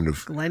Crew, and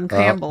Glenn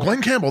Campbell.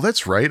 Glenn Campbell,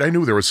 that's right. I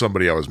knew there was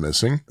somebody I was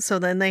missing. So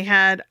then they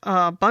had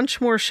a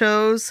bunch more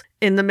shows.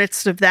 In the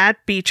midst of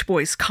that, Beach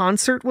Boys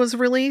concert was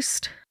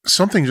released.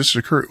 Something just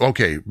occurred.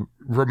 Okay,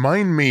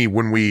 remind me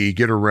when we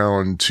get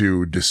around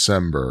to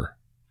December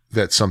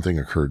that something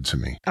occurred to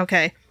me.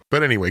 Okay.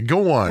 But anyway,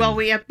 go on. Well,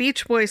 we have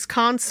Beach Boys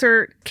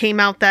concert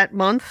came out that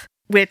month,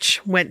 which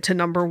went to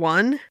number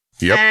 1.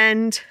 Yep.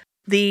 And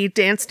the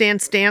Dance,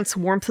 Dance, Dance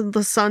Warmth of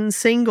the Sun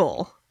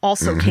single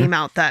also came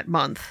out that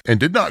month. And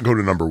did not go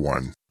to number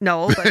 1.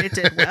 No, but it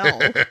did well.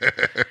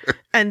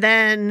 And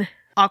then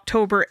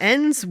October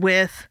ends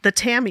with The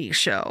Tammy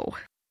Show.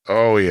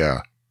 Oh,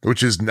 yeah.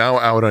 Which is now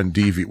out on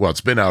DVD. Well, it's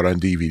been out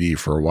on DVD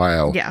for a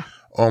while. Yeah.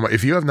 Oh my!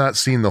 If you have not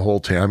seen the whole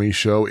Tammy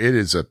Show,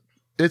 it's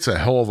a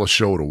hell of a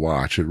show to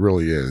watch. It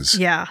really is.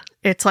 Yeah.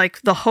 It's like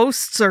the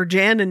hosts are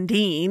Jan and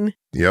Dean.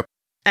 Yep.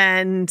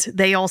 And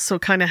they also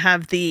kind of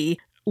have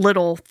the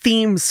little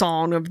theme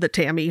song of the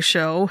Tammy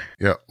Show.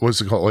 Yeah.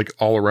 What's it called? Like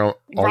all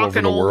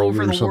over the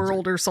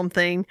world or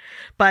something.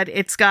 But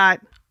it's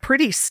got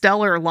pretty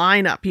stellar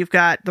lineup. You've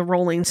got the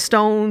Rolling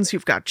Stones.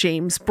 You've got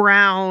James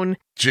Brown.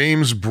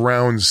 James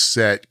Brown's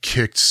set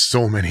kicked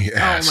so many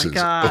asses. Oh my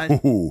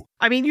God. Ooh.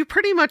 I mean, you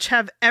pretty much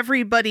have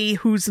everybody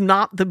who's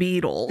not the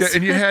Beatles. Yeah,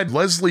 and you had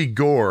Leslie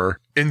Gore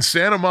in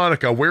Santa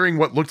Monica wearing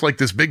what looked like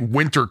this big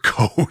winter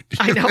coat.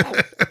 I know,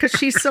 because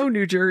she's so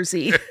New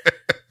Jersey.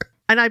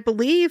 And I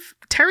believe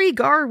Terry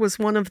Garr was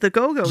one of the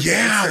go-go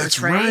dancers, that's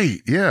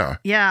right. Yeah.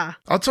 Yeah.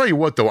 I'll tell you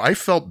what, though, I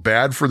felt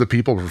bad for the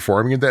people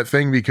performing at that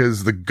thing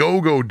because the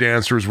go-go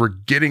dancers were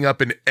getting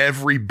up in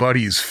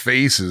everybody's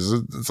faces.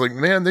 It's like,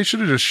 man, they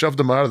should have just shoved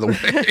them out of the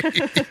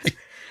way.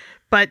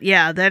 But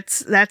yeah,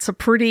 that's a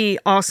pretty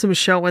awesome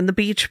show. And the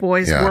Beach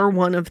Boys were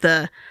one of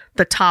the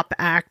top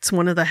acts,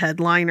 one of the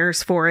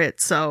headliners for it.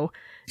 So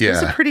it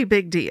was a pretty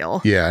big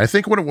deal. Yeah, I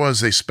think what it was,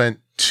 they spent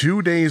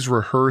 2 days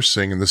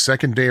rehearsing, and the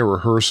second day of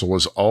rehearsal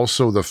was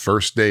also the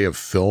first day of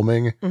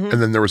filming, and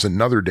then there was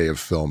another day of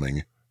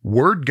filming.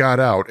 Word got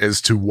out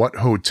as to what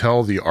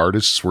hotel the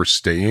artists were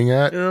staying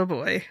at. Oh,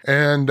 boy.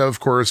 And,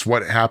 of course,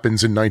 what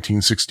happens in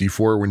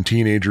 1964 when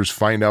teenagers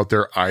find out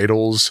their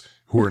idols,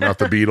 who are not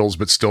the Beatles,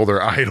 but still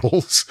their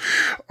idols,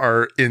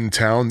 are in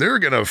town. They're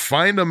going to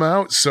find them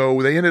out,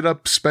 so they ended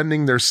up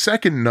spending their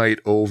second night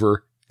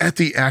over at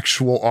the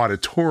actual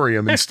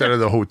auditorium instead of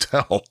the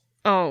hotel.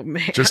 Oh,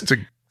 man. Just to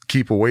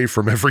keep away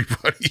from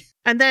everybody.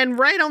 And then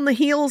right on the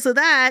heels of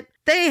that,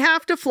 they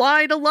have to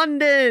fly to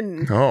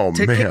London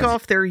to kick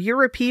off their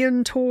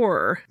European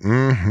tour.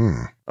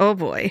 Mm-hmm. Oh,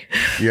 boy.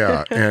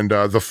 Yeah, and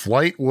the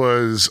flight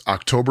was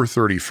October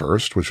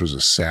 31st, which was a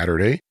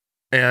Saturday.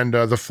 And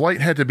the flight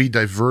had to be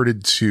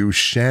diverted to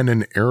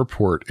Shannon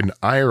Airport in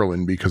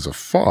Ireland because of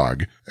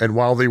fog. And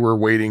while they were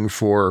waiting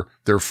for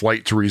their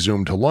flight to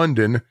resume to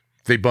London,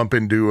 they bump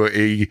into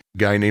a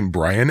guy named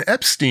Brian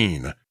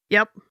Epstein.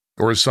 Yep.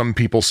 Or as some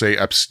people say,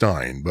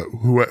 Epstein, but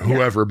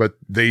whoever, but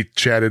they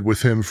chatted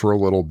with him for a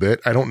little bit.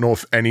 I don't know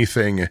if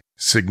anything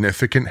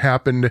significant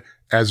happened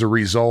as a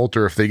result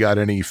or if they got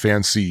any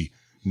fancy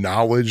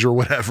knowledge or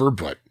whatever,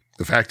 but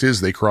the fact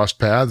is they crossed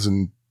paths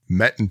and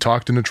met and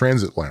talked in a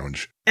transit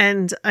lounge.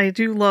 And I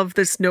do love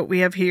this note we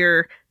have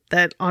here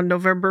that on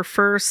November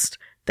 1st,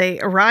 they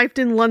arrived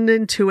in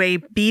London to a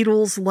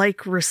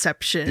Beatles-like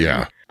reception.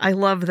 Yeah. I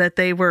love that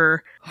they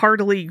were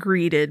heartily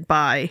greeted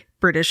by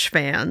British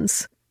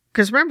fans.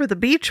 Because remember, the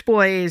Beach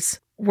Boys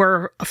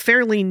were a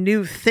fairly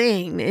new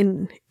thing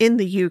in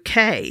the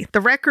UK.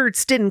 The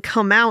records didn't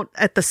come out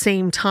at the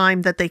same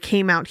time that they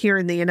came out here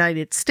in the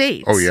United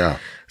States. Oh, yeah.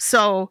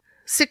 So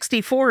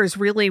 64 is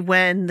really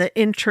when the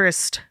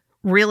interest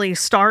really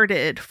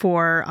started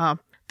for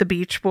the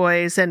Beach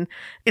Boys. And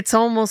it's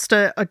almost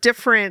a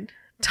different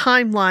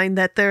timeline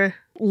that the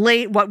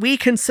what we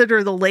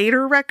consider the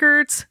later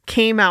records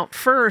came out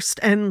first,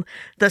 and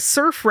the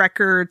surf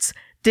records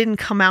didn't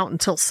come out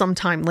until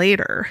sometime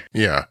later.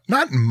 Yeah.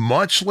 Not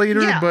much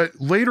later, but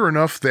later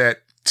enough that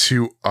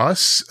to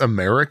us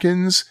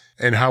Americans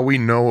and how we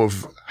know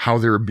of how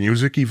their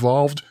music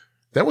evolved,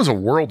 that was a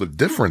world of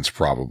difference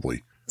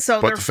probably.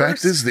 But the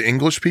fact is the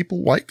English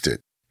people liked it.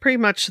 Pretty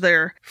much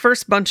their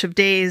first bunch of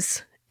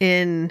days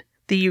in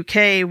the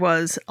UK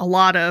was a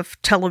lot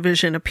of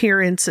television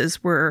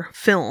appearances were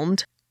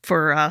filmed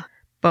for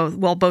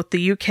both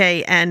the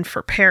UK and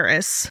for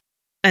Paris.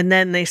 And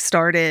then they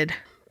started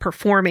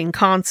performing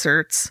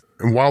concerts.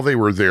 And while they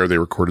were there, they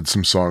recorded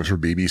some songs for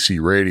BBC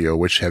Radio,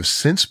 which have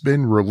since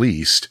been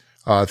released.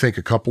 I think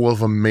a couple of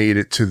them made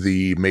it to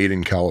the Made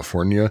in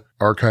California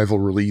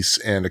archival release,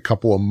 and a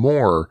couple of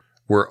more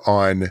were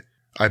on,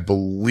 I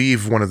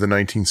believe, one of the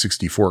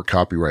 1964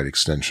 copyright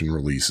extension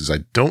releases.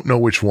 I don't know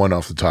which one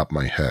off the top of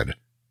my head.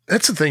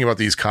 That's the thing about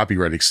these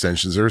copyright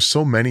extensions. There's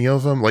so many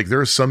of them. Like,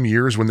 there are some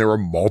years when there were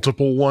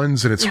multiple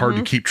ones, and it's hard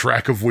to keep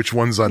track of which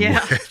one's on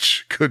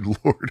which. Good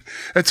Lord.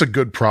 That's a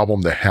good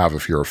problem to have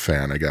if you're a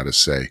fan, I gotta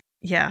say.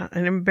 Yeah,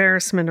 an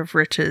embarrassment of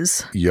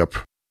riches. Yep.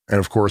 And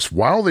of course,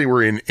 while they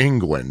were in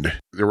England,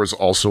 there was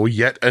also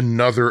yet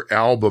another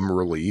album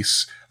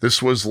release.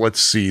 This was,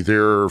 let's see,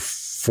 their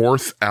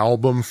fourth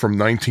album from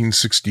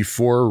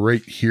 1964,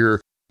 right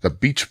here, the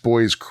Beach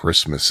Boys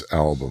Christmas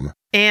album.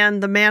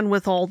 And the Man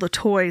with All the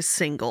Toys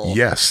single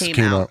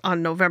came out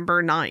on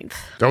November 9th.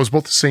 That was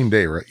both the same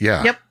day, right?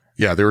 Yeah. Yep.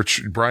 Yeah,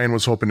 Brian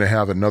was hoping to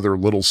have another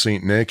Little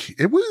Saint Nick.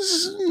 It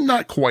was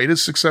not quite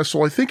as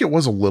successful. I think it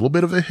was a little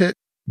bit of a hit.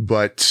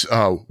 But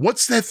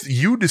what's that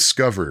you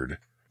discovered?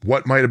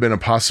 What might have been a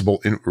possible,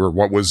 or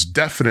what was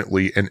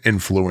definitely an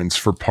influence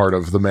for part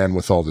of The Man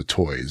with All the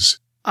Toys?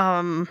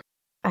 I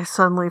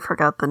suddenly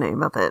forgot the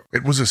name of it.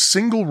 It was a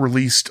single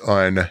released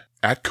on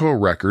Atco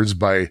Records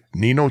by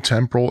Nino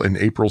Temporal and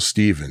April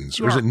Stevens.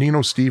 Yeah. Or is it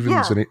Nino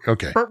Stevens? Yeah.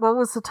 Okay. But what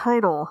was the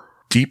title?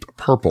 Deep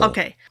Purple.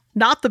 Okay.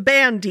 Not the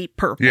band Deep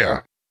Purple.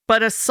 Yeah.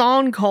 But a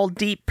song called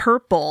Deep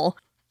Purple.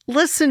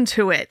 Listen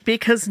to it,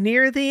 because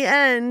near the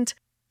end,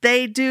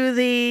 they do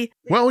the...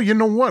 Well, you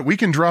know what? We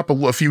can drop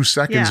a few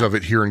seconds of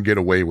it here and get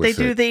away with it.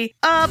 They do the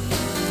up...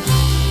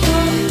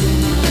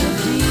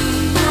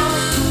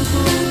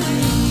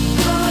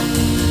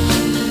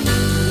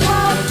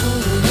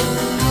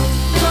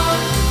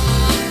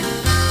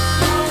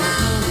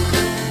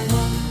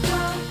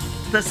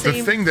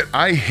 The thing that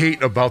I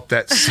hate about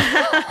that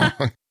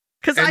song.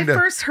 Because I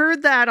first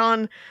heard that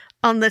on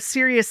the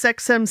Sirius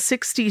XM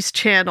 60s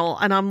channel,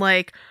 and I'm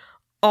like,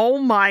 oh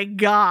my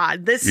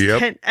God, this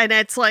can, and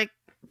it's like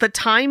the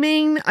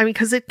timing, I mean,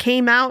 because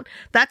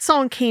that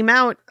song came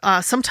out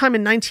sometime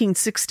in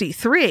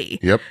 1963.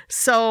 Yep.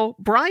 So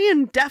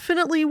Brian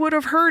definitely would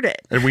have heard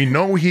it. And we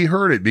know he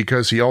heard it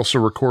because he also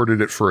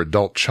recorded it for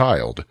Adult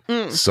Child.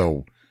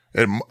 So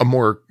a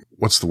more,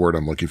 what's the word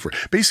I'm looking for?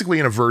 Basically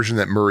in a version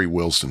that Murray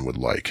Wilson would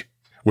like,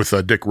 with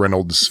Dick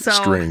Reynolds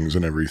strings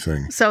and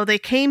everything. So they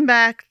came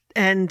back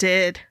and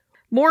did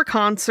more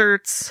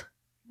concerts,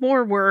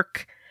 more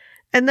work.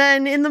 And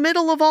then in the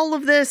middle of all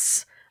of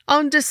this,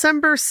 on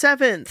December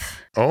 7th.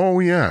 Oh,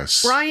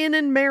 yes. Brian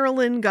and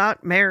Marilyn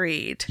got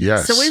married.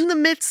 Yes. So in the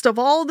midst of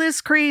all this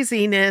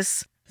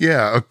craziness.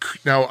 Yeah.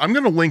 Now, I'm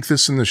going to link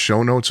this in the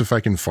show notes if I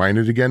can find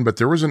it again, but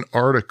there was an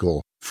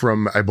article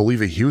from, I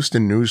believe, a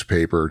Houston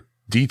newspaper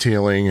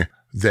detailing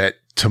that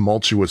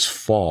tumultuous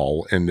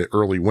fall and the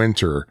early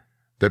winter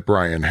that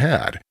Brian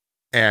had.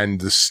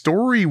 And the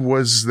story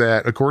was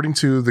that, according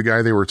to the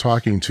guy they were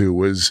talking to,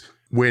 was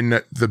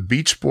when the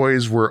Beach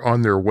Boys were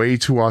on their way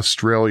to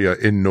Australia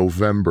in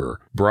November,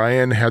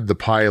 Brian had the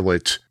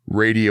pilot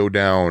radio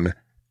down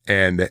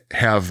and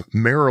have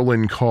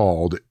Marilyn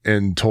called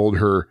and told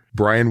her,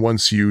 Brian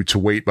wants you to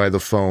wait by the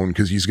phone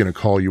because he's going to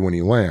call you when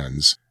he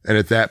lands. And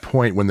at that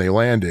point, when they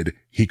landed,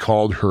 he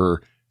called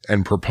her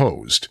and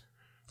proposed.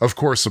 Of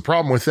course, the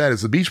problem with that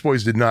is the Beach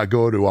Boys did not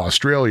go to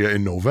Australia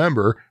in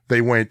November. They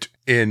went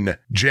in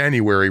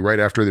January, right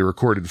after they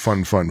recorded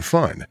Fun, Fun,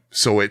 Fun.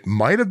 So it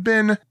might have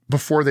been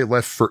before they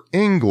left for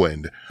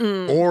England,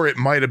 or it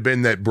might have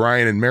been that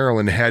Brian and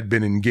Marilyn had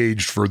been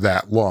engaged for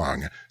that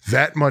long.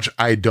 That much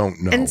I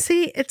don't know. And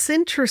see, it's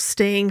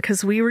interesting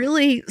because we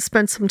really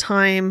spent some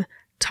time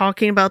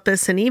talking about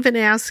this and even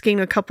asking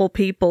a couple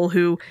people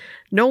who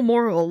know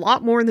a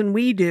lot more than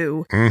we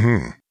do.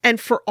 Mm-hmm. And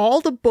for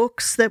all the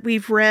books that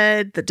we've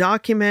read, the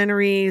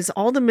documentaries,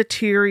 all the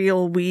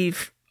material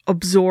we've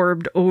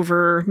absorbed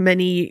over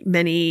many,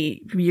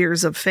 many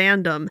years of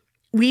fandom,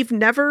 we've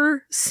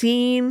never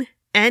seen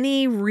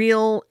any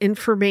real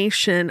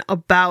information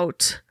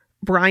about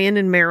Brian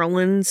and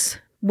Marilyn's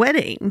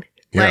wedding.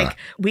 Yeah. Like,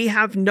 we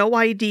have no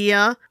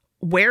idea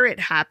where it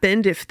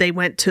happened, if they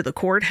went to the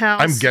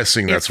courthouse. I'm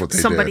guessing that's what they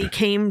did. Somebody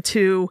came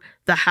to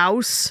the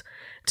house,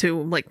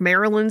 to like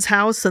Marilyn's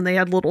house, and they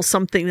had a little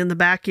something in the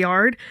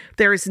backyard.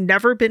 There has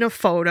never been a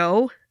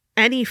photo,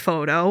 any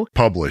photo.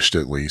 Published,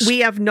 at least. We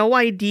have no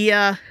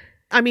idea.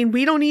 I mean,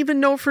 we don't even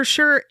know for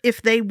sure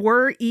if they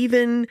were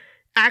even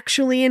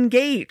actually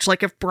engaged,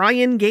 like if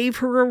Brian gave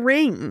her a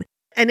ring.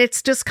 And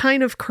it's just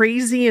kind of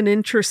crazy and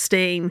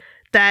interesting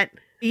that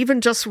even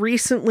just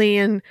recently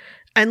in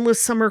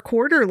Endless Summer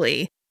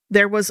Quarterly,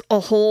 there was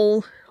a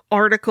whole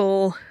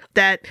article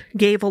that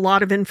gave a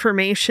lot of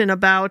information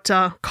about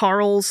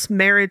Carl's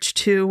marriage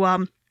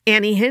to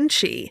Annie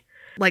Hinchy,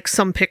 like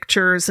some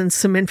pictures and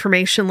some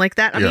information like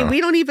that. I mean,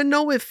 we don't even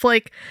know if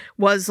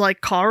was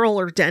Carl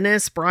or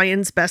Dennis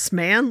Brian's best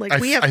man. Like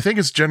I think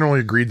it's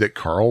generally agreed that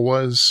Carl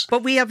was,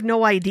 but we have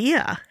no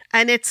idea.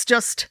 And it's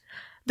just,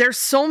 there's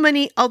so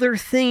many other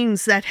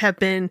things that have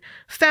been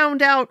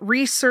found out,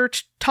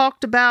 researched,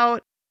 talked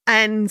about,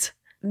 and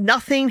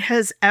nothing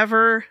has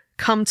ever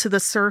come to the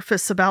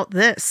surface about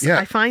this. Yeah.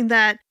 I find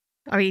that,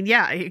 I mean,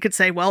 yeah, you could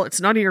say, well, it's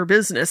none of your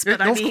business,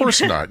 but of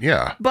course not.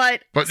 Yeah.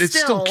 But it's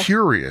still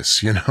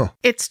curious, you know?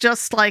 It's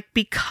just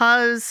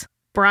because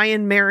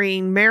Brian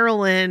marrying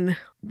Marilyn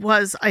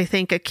was, I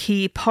think, a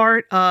key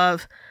part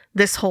of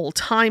this whole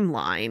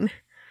timeline.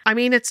 I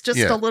mean, it's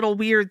just a little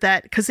weird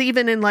that, because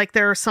even in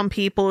there are some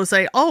people who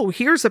say, oh,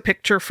 here's a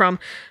picture from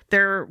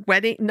their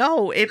wedding.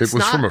 No, it was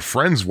from a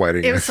friend's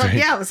wedding. It was I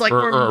think. it was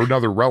or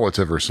another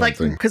relative or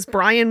something. Because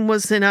Brian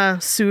was in a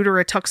suit or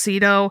a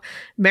tuxedo.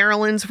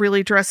 Marilyn's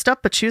really dressed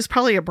up, but she was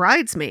probably a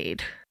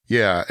bridesmaid.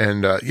 Yeah,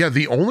 and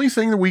the only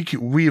thing that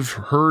we've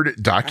heard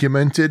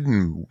documented,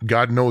 and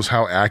God knows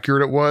how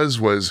accurate it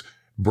was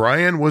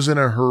Brian was in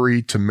a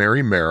hurry to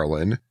marry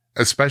Marilyn,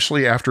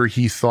 especially after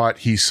he thought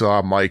he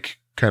saw Mike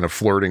kind of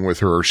flirting with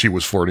her, or she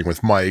was flirting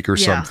with Mike or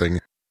something.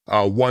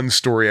 One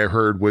story I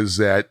heard was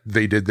that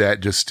they did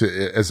that just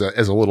as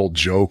a little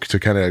joke to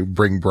kind of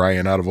bring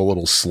Brian out of a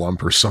little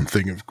slump or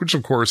something, which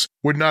of course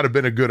would not have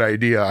been a good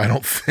idea, I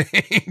don't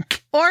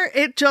think. Or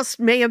it just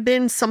may have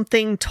been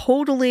something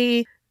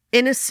totally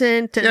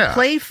innocent and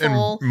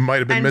playful, and might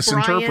have been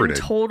misinterpreted. Brian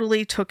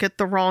totally took it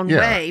the wrong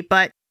way.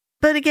 But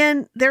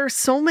again, there are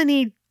so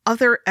many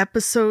other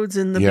episodes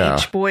in the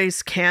Beach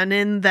Boys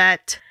canon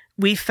that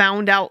we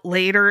found out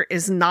later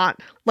is not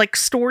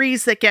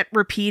stories that get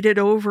repeated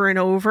over and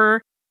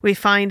over. We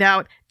find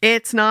out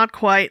it's not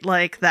quite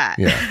like that.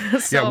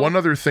 Yeah. One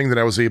other thing that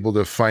I was able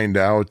to find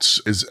out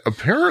is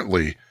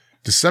apparently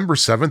December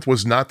 7th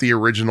was not the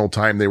original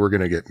time they were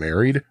going to get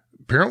married.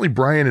 Apparently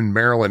Brian and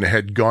Marilyn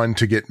had gone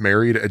to get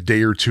married a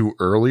day or two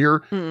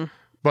earlier,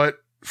 but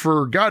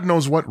for God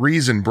knows what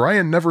reason,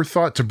 Brian never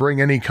thought to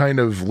bring any kind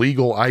of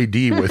legal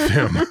ID with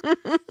him.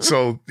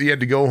 So he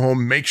had to go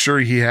home, make sure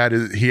he had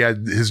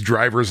his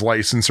driver's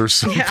license or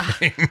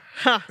something.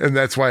 Yeah. And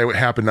that's why it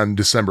happened on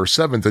December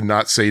 7th and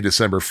not, say,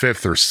 December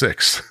 5th or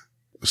 6th.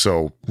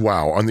 So,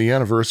 wow, on the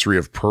anniversary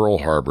of Pearl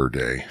Harbor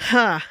Day.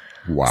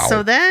 Wow.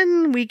 So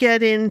then we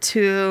get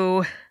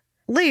into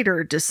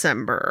later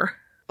December.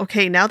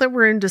 Okay, now that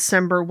we're in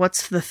December,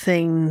 what's the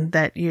thing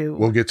that you...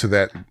 We'll get to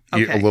that a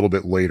little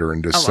bit later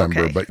in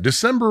December, but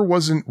December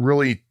wasn't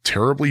really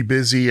terribly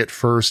busy at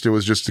first. It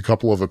was just a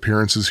couple of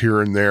appearances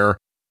here and there,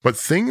 but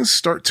things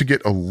start to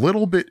get a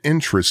little bit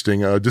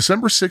interesting.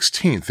 December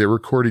 16th, they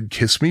recorded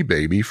Kiss Me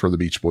Baby for the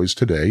Beach Boys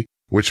Today,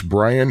 which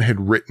Brian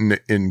had written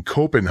in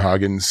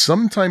Copenhagen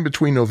sometime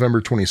between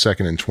November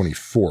 22nd and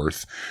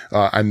 24th.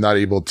 I'm not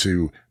able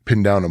to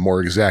pin down a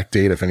more exact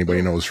date. If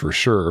anybody knows for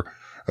sure,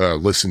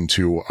 listen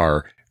to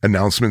our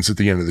announcements at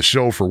the end of the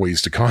show for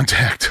ways to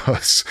contact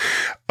us,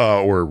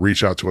 or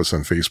reach out to us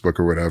on Facebook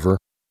or whatever.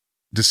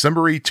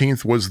 December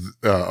 18th was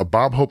a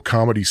Bob Hope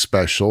comedy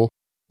special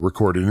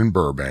recorded in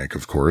Burbank,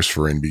 of course,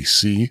 for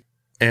NBC.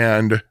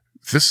 And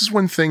this is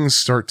when things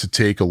start to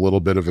take a little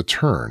bit of a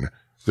turn.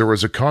 There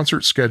was a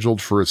concert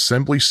scheduled for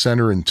Assembly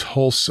Center in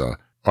Tulsa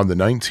on the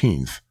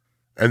 19th,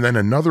 and then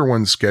another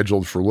one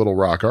scheduled for Little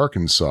Rock,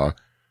 Arkansas.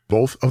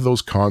 Both of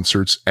those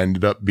concerts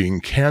ended up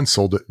being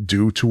canceled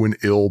due to an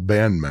ill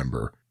band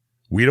member.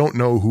 We don't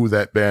know who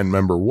that band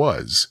member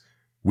was.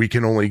 We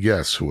can only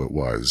guess who it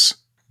was.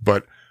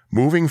 But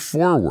moving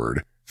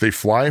forward, they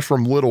fly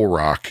from Little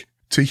Rock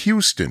to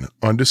Houston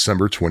on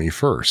December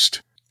 21st.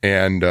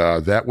 And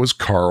that was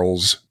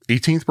Carl's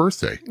 18th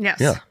birthday. Yes.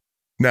 Yeah.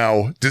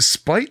 Now,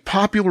 despite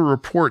popular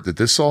report that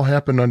this all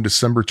happened on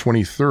December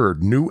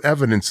 23rd, new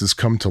evidence has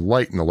come to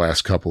light in the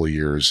last couple of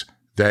years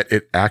that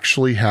it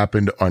actually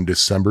happened on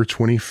December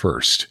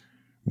 21st,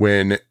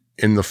 when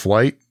in the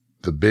flight,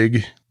 the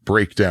big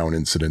breakdown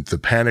incident, the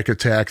panic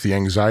attack, the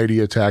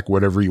anxiety attack,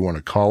 whatever you want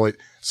to call it.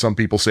 Some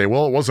people say,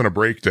 well, it wasn't a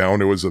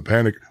breakdown, it was a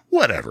panic,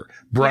 whatever.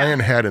 Brian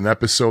had an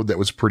episode that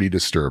was pretty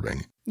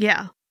disturbing.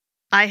 Yeah.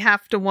 I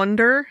have to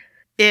wonder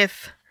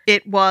if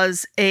it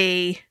was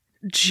a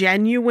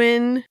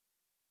genuine,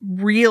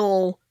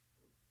 real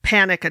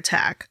panic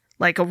attack,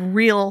 like a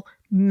real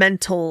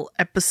mental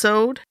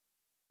episode,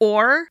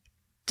 or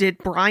did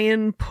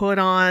Brian put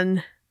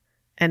on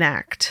an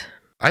act?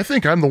 I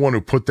think I'm the one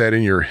who put that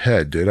in your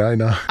head, did I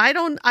not? I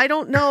don't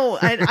know.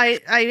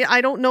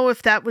 I don't know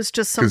if that was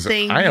just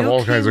something. I have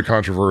all kinds of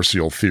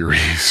controversial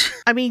theories.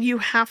 I mean, you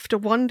have to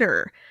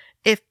wonder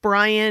if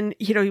Brian,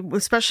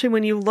 especially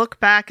when you look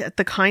back at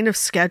the kind of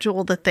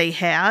schedule that they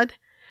had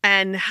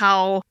and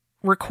how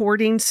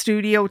recording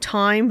studio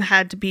time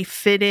had to be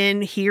fit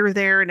in here,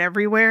 there, and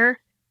everywhere.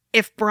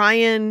 If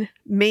Brian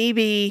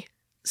maybe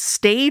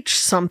staged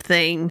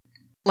something,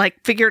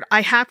 like figured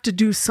I have to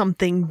do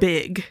something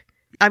big.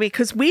 I mean,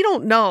 because we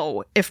don't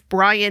know if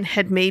Brian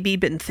had maybe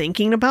been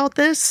thinking about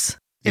this.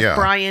 If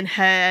Brian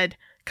had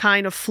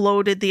kind of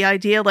floated the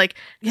idea like,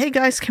 hey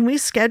guys, can we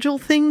schedule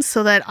things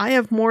so that I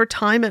have more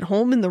time at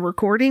home in the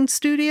recording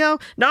studio?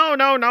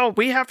 No,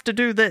 we have to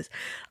do this.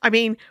 I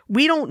mean,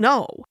 we don't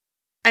know.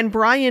 And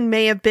Brian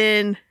may have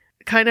been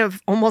kind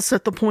of almost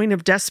at the point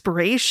of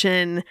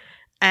desperation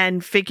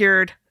and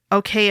figured,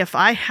 okay, if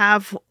I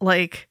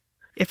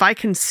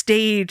can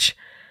stage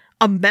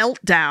a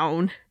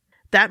meltdown,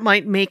 that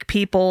might make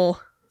people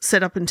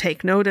sit up and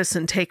take notice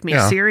and take me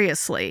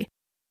seriously.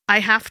 I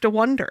have to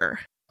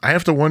wonder. I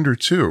have to wonder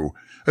too,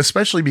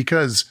 especially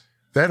because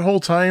that whole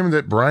time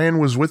that Brian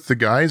was with the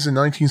guys in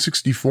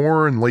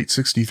 1964 and late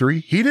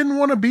 63, he didn't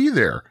want to be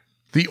there.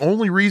 The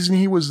only reason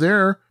he was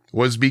there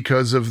was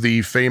because of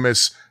the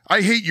famous, I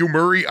hate you,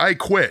 Murray, I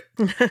quit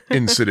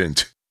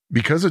incident.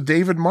 Because of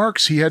David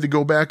Marks, he had to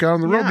go back out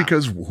on the road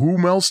because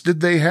whom else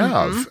did they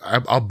have?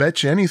 Mm-hmm. I'll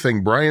bet you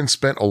anything. Brian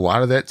spent a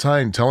lot of that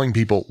time telling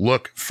people,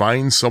 look,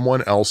 find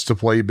someone else to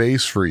play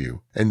bass for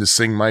you and to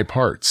sing my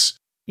parts.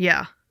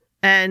 Yeah.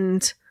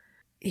 And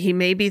he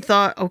maybe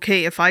thought,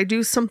 okay, if I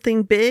do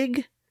something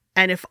big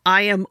and if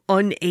I am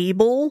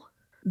unable,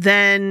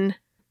 then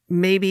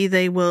maybe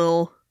they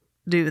will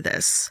do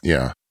this.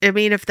 Yeah. I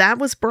mean, if that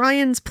was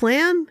Brian's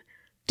plan,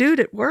 dude,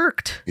 it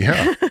worked.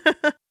 Yeah.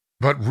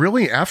 But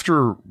really,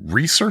 after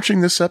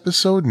researching this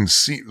episode and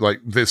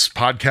this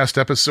podcast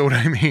episode,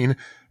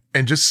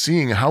 and just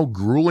seeing how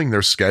grueling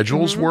their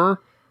schedules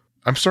were,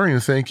 I'm starting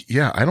to think,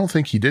 I don't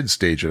think he did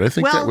stage it. I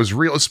think that was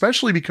real,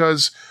 especially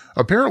because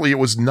apparently it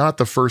was not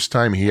the first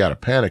time he had a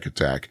panic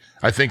attack.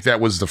 I think that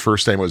was the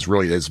first time it was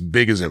really as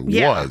big as it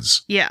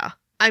was. Yeah.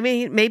 I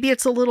mean, maybe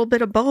it's a little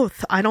bit of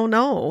both. I don't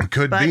know. It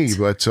could be,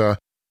 but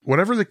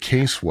whatever the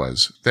case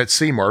was, that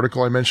same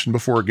article I mentioned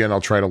before, again,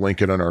 I'll try to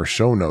link it on our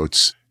show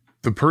notes.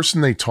 The person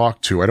they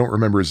talked to, I don't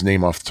remember his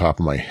name off the top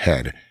of my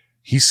head.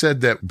 He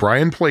said that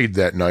Brian played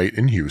that night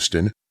in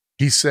Houston.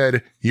 He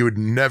said he would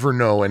never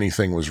know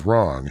anything was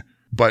wrong,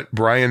 but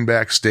Brian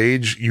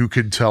backstage, you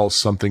could tell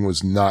something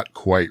was not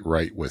quite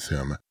right with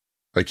him.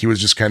 Like he was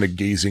just kind of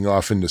gazing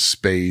off into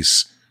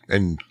space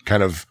and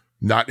kind of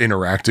not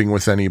interacting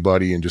with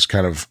anybody and just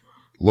kind of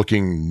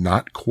looking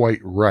not quite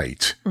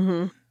right.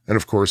 Mm-hmm. And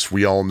of course,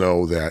 we all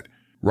know that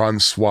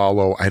Ron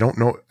Swallow, I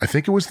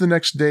think it was the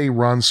next day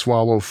Ron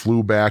Swallow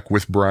flew back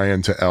with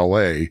Brian to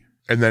LA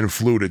and then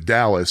flew to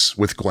Dallas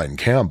with Glenn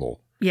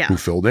Campbell, who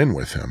filled in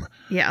with him.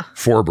 Yeah.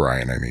 For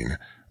Brian, I mean.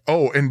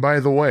 Oh, and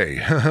by the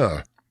way,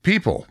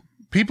 people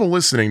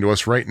listening to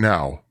us right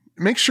now,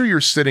 make sure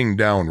you're sitting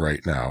down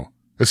right now,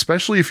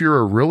 especially if you're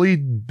a really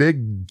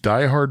big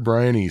diehard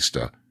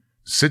Brianista.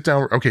 Sit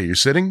down. Okay, you're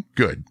sitting?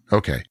 Good.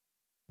 Okay.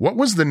 What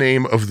was the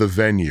name of the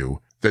venue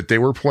that they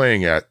were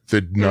playing at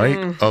the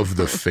night of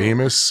the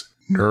famous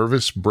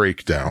Nervous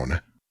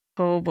Breakdown?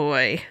 Oh,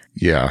 boy.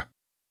 Yeah.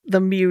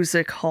 The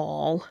Music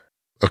Hall.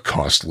 A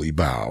Costly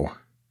Bow.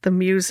 The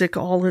music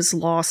all is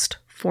lost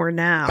for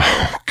now.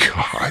 Oh,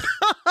 God.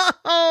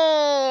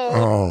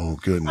 Oh,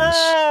 goodness.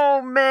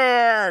 Oh,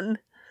 man.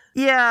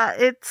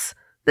 Yeah,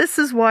 this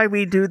is why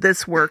we do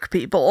this work,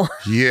 people.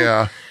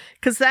 Yeah.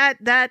 Because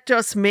that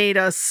just made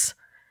us,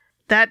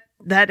 that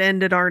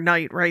ended our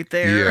night right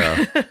there.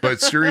 Yeah.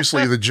 But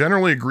seriously, the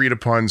generally agreed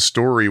upon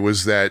story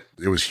was that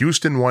it was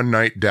Houston one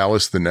night,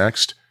 Dallas the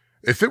next.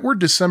 If it were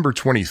December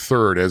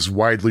 23rd, as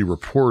widely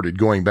reported,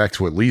 going back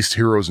to at least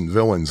Heroes and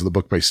Villains, the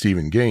book by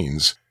Stephen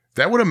Gaines,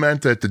 that would have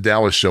meant that the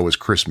Dallas show was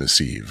Christmas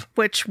Eve.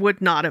 Which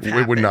would not have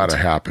happened. It would not have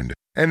happened.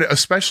 And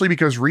especially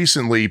because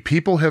recently,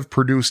 people have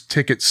produced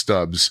ticket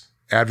stubs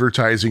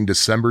advertising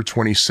December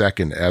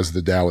 22nd as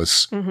the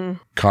Dallas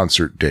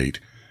concert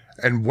date.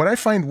 And what I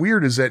find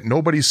weird is that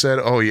nobody said,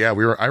 oh yeah,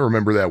 I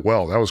remember that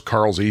well. That was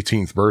Carl's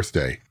 18th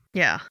birthday.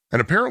 Yeah.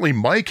 And apparently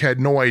Mike had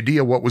no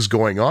idea what was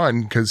going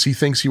on because he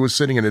thinks he was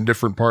sitting in a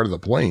different part of the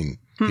plane.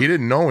 He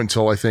didn't know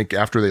until I think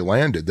after they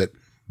landed that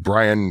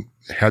Brian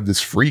had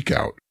this freak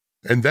out.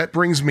 And that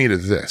brings me to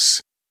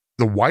this.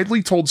 The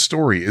widely told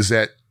story is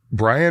that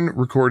Brian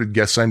recorded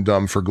Guess I'm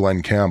Dumb for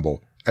Glenn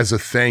Campbell as a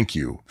thank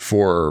you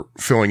for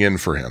filling in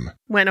for him.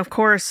 When, of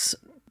course,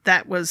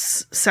 that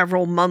was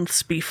several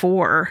months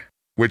before.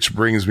 Which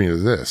brings me to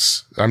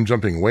this. I'm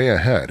jumping way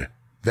ahead.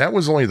 That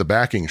was only the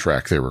backing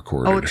track they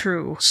recorded. Oh,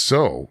 true.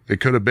 So it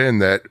could have been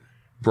that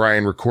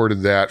Brian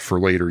recorded that for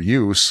later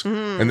use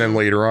and then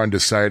later on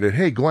decided,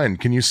 hey, Glenn,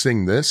 can you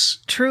sing this?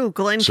 True.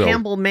 Glenn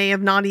Campbell may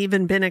have not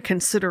even been a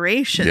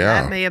consideration.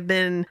 Yeah. That may have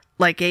been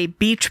like a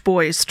Beach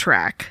Boys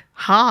track.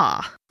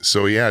 Ha.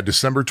 So yeah,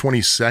 December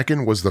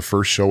 22nd was the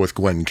first show with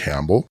Glenn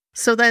Campbell.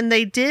 So then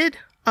they did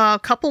a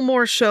couple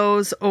more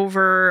shows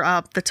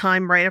over the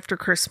time right after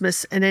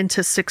Christmas and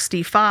into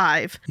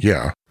 65.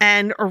 Yeah.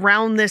 And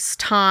around this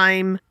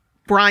time,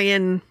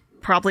 Brian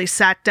probably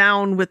sat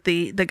down with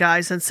the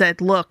guys and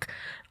said, look,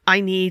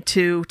 I need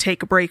to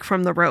take a break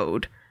from the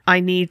road. I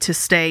need to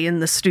stay in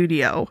the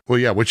studio. Well,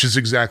 yeah, which is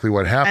exactly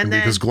what happened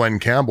because Glenn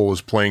Campbell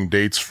was playing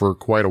dates for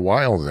quite a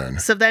while then.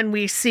 So then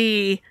we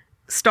see,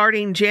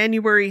 starting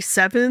January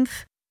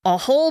 7th, a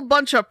whole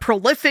bunch of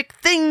prolific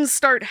things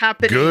start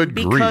happening. Good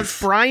because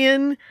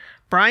grief.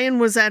 Brian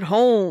was at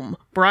home.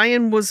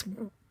 Brian was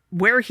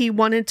where he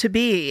wanted to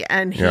be.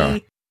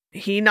 And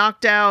he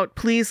knocked out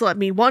Please Let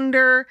Me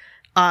Wonder,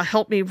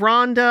 Help Me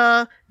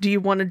Rhonda, Do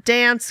You Want to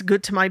Dance,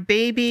 Good to My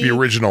Baby. The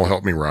original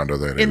Help Me Rhonda,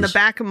 that is. In the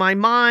Back of My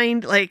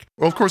Mind.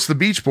 Well, of course, the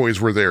Beach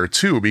Boys were there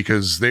too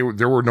because there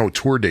were no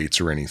tour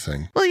dates or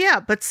anything. Well, yeah,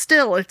 but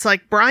still, it's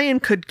like Brian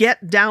could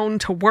get down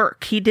to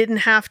work. He didn't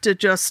have to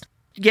just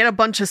get a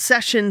bunch of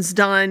sessions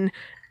done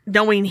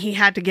knowing he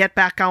had to get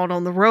back out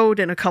on the road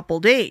in a couple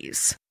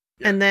days.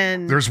 And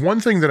then there's one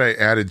thing that I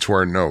added to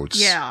our notes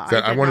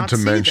that I wanted to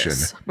mention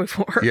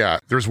before. Yeah,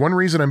 there's one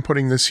reason I'm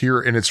putting this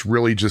here, and it's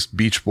really just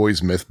Beach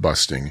Boys myth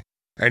busting.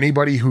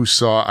 Anybody who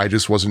saw I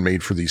Just Wasn't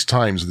Made for These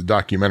Times, the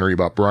documentary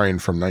about Brian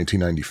from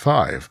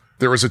 1995,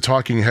 there was a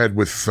talking head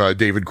with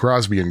David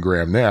Crosby and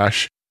Graham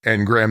Nash,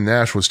 and Graham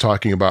Nash was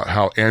talking about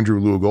how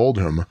Andrew Loog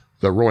Oldham,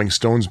 the Rolling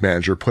Stones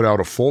manager, put out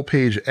a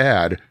full-page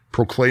ad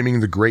proclaiming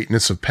the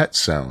greatness of Pet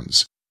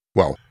Sounds.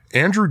 Well,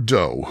 Andrew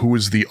Doe, who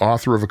is the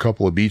author of a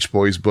couple of Beach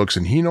Boys books,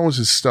 and he knows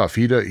his stuff.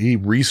 He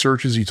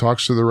researches, he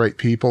talks to the right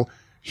people.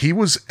 He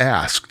was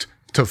asked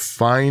to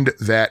find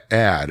that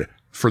ad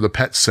for the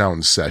Pet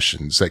Sounds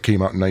sessions that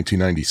came out in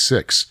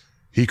 1996.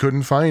 He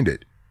couldn't find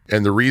it.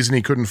 And the reason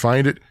he couldn't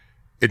find it,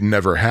 it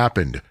never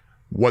happened.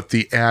 What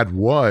the ad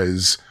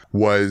was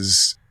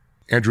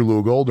Andrew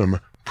Loog Oldham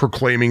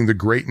proclaiming the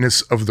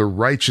greatness of the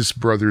Righteous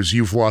Brothers,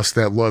 You've Lost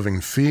That Loving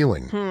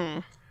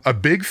Feeling. A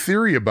big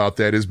theory about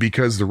that is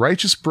because the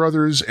Righteous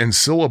Brothers and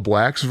Cilla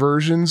Black's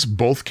versions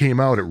both came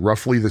out at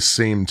roughly the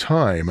same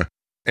time,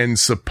 and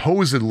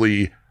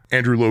supposedly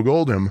Andrew Loog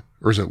Oldham,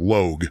 or is it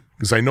Logue?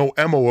 Because I know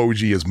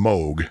M-O-O-G is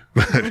Moog.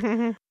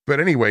 But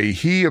anyway,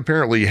 he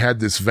apparently had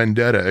this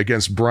vendetta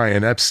against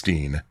Brian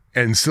Epstein,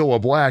 and Cilla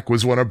Black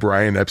was one of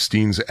Brian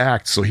Epstein's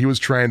acts, so he was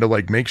trying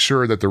to make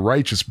sure that the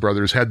Righteous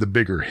Brothers had the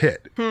bigger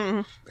hit.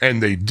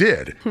 And they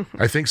did.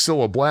 I think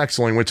Cilla Black's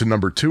only went to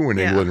number 2 in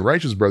England.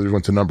 Righteous Brothers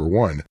went to number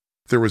 1.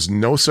 There was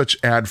no such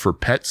ad for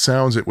Pet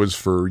Sounds. It was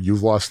for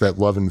You've Lost That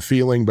Lovin'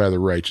 Feeling by the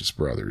Righteous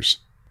Brothers.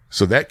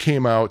 So that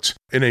came out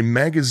in a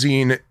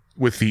magazine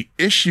with the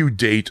issue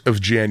date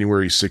of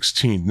January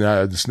 16th.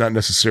 Now, it's not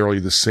necessarily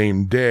the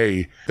same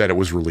day that it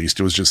was released.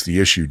 It was just the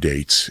issue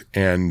date.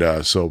 And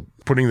so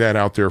putting that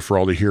out there for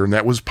all to hear. And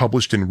that was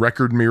published in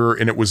Record Mirror,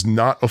 and it was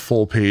not a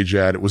full page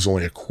ad. It was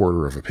only a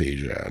quarter of a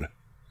page ad.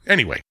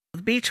 Anyway.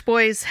 The Beach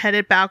Boys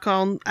headed back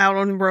out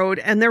on the road,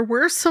 and there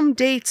were some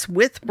dates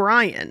with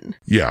Brian.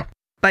 Yeah.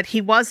 But he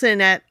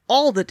wasn't at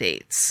all the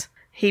dates.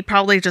 He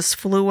probably just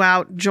flew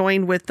out,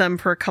 joined with them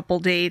for a couple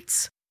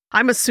dates.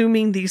 I'm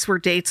assuming these were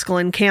dates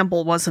Glenn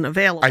Campbell wasn't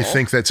available. I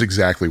think that's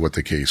exactly what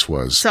the case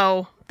was.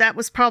 So that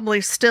was probably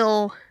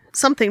still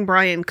something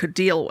Brian could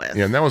deal with.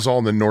 Yeah, and that was all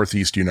in the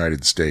Northeast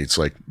United States,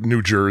 like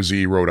New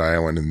Jersey, Rhode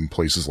Island, and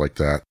places like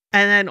that.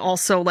 And then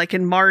also, like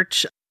in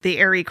March, the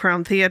Erie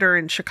Crown Theater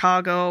in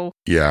Chicago.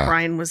 Yeah.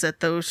 Brian was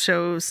at those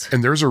shows.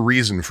 And there's a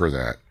reason for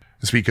that.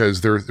 It's because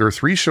there are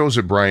 3 shows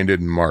that Brian did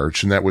in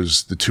March, and that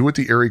was the 2 at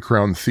the Erie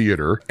Crown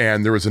Theater,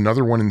 and there was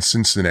another one in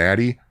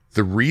Cincinnati.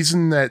 The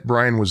reason that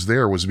Brian was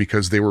there was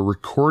because they were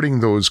recording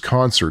those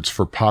concerts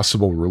for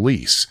possible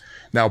release.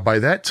 Now, by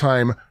that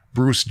time,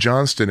 Bruce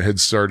Johnston had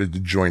started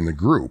to join the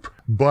group,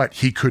 but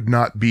he could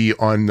not be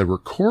on the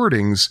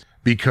recordings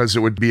because it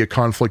would be a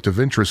conflict of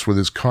interest with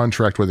his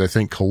contract with, I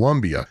think,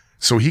 Columbia.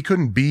 So he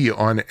couldn't be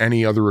on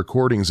any other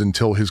recordings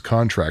until his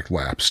contract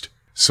lapsed.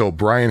 So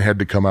Brian had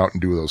to come out and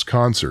do those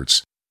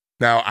concerts.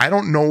 Now, I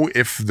don't know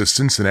if the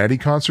Cincinnati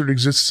concert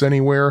exists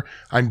anywhere.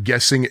 I'm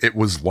guessing it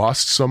was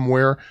lost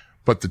somewhere.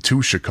 But the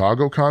 2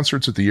 Chicago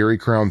concerts at the Erie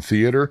Crown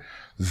Theater,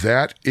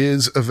 that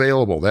is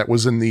available. That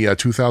was in the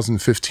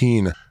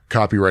 2015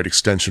 copyright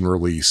extension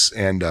release.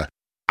 And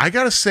I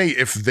gotta say,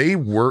 if they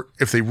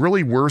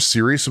really were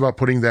serious about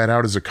putting that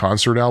out as a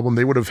concert album,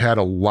 they would have had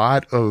a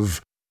lot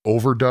of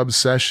overdub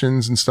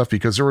sessions and stuff,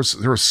 because there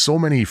were so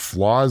many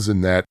flaws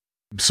in that.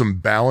 Some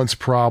balance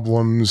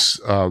problems.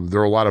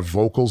 There are a lot of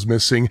vocals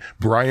missing.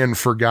 Brian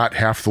forgot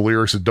half the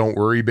lyrics of Don't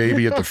Worry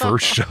Baby at the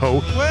first show.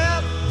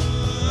 Well,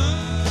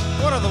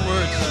 what are the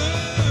words?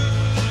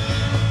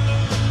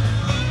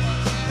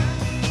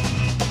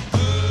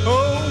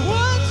 Oh,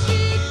 what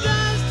she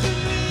does to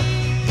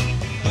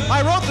me.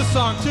 I wrote the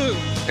song too.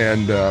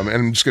 And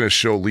I'm just going to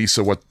show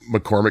Lisa what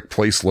McCormick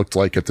Place looked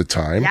like at the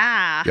time.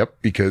 Yeah. Yep,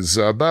 because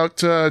about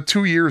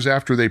 2 years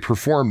after they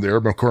performed there,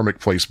 McCormick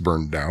Place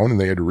burned down, and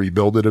they had to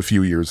rebuild it a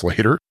few years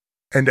later.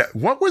 And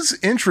what was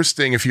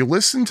interesting, if you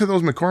listen to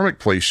those McCormick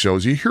Place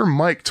shows, you hear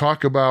Mike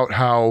talk about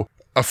how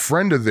a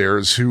friend of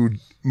theirs who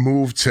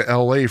moved to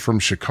L.A. from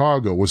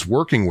Chicago was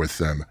working with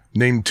them,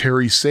 named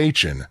Terry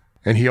Sachin.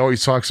 And he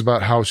always talks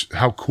about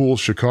how cool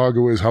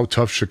Chicago is, how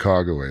tough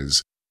Chicago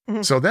is.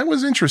 Mm-hmm. So that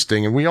was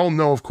interesting. And we all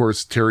know, of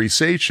course, Terry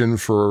Sachin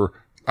for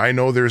I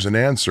Know There's an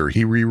Answer.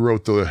 He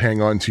rewrote the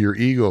Hang On to Your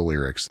Ego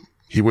lyrics.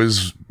 He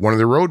was one of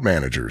the road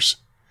managers.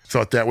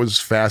 Thought that was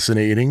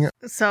fascinating.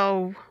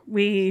 So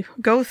we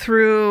go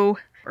through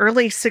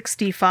early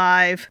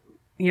 65.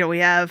 We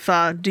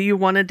have Do You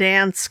Want to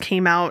Dance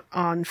came out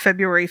on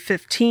February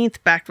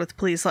 15th, backed with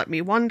Please Let Me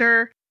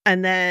Wonder.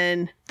 And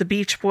then the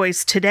Beach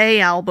Boys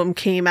Today album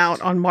came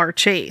out on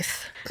March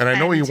 8th. And I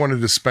know you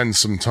wanted to spend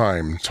some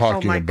time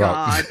talking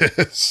about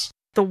this.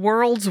 The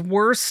world's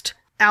worst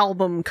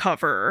album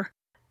cover.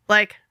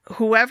 Like,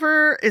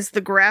 whoever is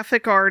the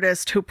graphic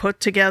artist who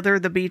put together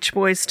the Beach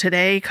Boys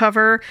Today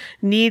cover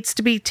needs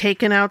to be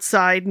taken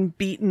outside and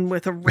beaten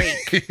with a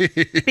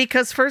rake.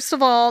 Because, first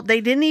of all, they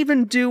didn't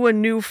even do a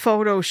new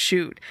photo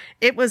shoot.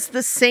 It was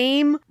the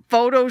same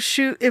photo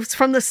shoot. It was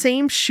from the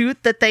same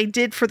shoot that they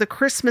did for the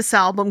Christmas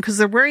album, because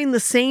they're wearing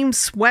the same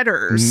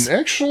sweaters.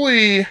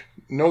 Actually,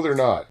 no, they're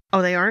not.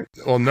 Oh, they aren't?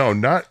 Well, no,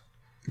 not.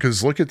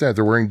 Because look at that.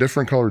 They're wearing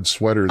different colored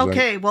sweaters.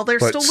 Okay, well, they're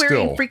still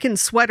wearing freaking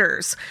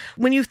sweaters.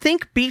 When you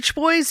think Beach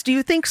Boys, do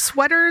you think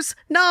sweaters?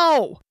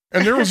 No.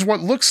 And there was what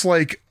looks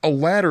like a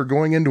ladder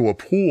going into a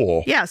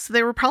pool. Yes,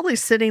 they were probably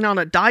sitting on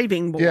a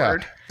diving board. Yeah.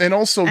 And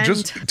also,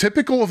 just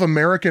typical of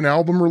American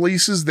album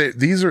releases,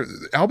 these are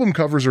album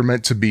covers are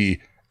meant to be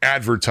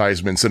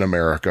advertisements in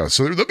America.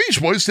 So they're the Beach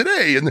Boys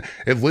Today, and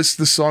it lists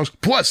the songs,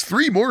 plus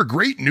 3 more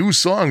great new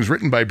songs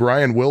written by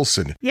Brian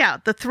Wilson. Yeah,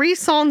 the 3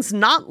 songs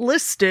not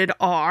listed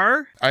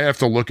are... I have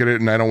to look at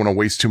it, and I don't want to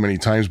waste too many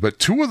times, but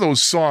 2 of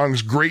those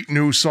songs, great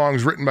new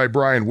songs written by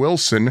Brian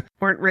Wilson,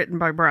 weren't written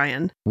by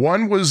Brian.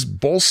 One was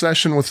Bull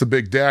Session with the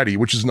Big Daddy,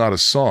 which is not a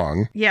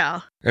song.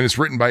 Yeah. And it's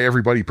written by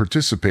everybody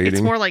participating.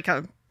 It's more like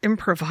a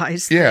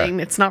improvised thing.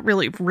 It's not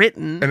really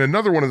written. And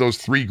another one of those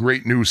 3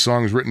 great new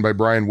songs written by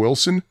Brian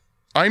Wilson,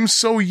 I'm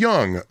So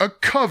Young, a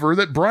cover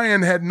that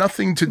Brian had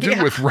nothing to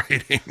do with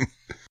writing.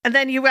 And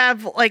then you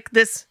have like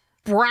this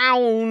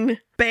brown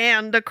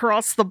band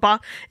across the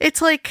bottom.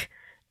 It's like,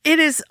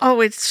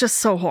 it's just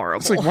so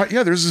horrible. It's like, what?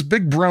 Yeah, there's this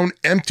big brown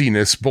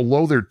emptiness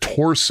below their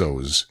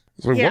torsos.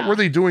 Like, what were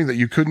they doing that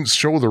you couldn't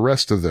show the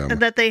rest of them?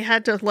 And that they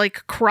had to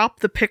like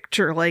crop the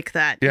picture like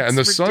that. Yeah, and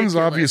the sun's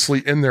obviously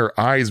in their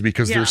eyes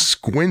because they're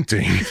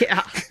squinting.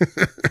 Yeah.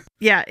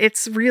 Yeah,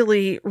 it's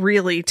really,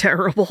 really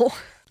terrible.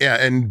 Yeah,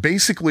 and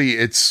basically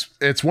it's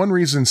one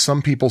reason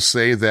some people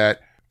say that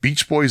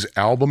Beach Boys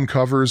album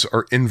covers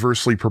are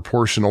inversely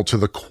proportional to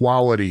the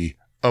quality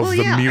of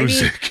the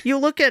music. I mean, you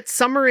look at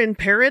Summer in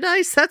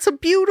Paradise, that's a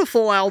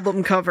beautiful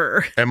album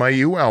cover.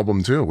 MIU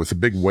album too, with a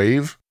big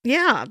wave.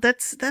 Yeah,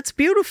 that's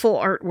beautiful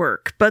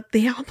artwork, but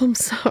the album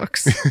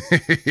sucks.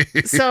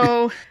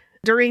 So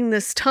during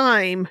this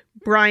time,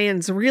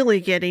 Brian's really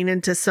getting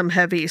into some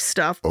heavy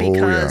stuff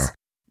because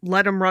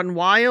Let 'Em Run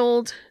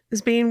Wild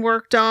is being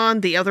worked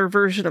on, the other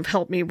version of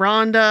Help Me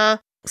Rhonda,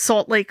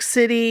 Salt Lake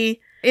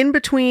City, in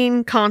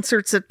between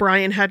concerts that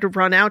Brian had to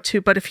run out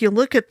to. But if you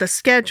look at the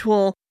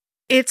schedule,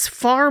 it's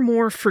far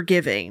more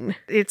forgiving.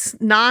 It's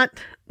not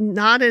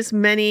as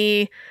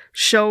many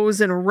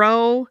shows in a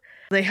row.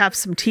 They have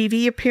some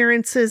TV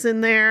appearances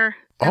in there.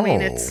 I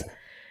mean,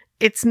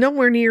 it's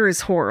nowhere near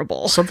as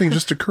horrible. Something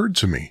just occurred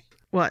to me.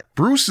 What?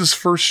 Bruce's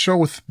first show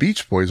with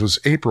Beach Boys was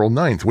April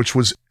 9th, which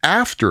was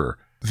after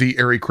the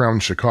Airy Crown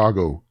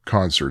Chicago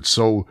concert.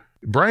 So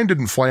Brian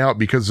didn't fly out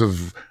because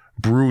of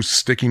Bruce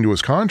sticking to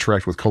his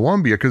contract with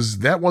Columbia, because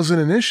that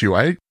wasn't an issue.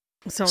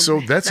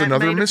 So that's that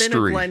another might have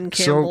mystery. been a Glenn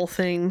Campbell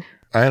thing.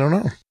 I don't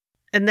know.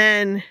 And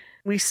then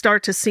we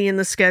start to see in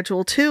the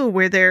schedule too,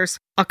 where there's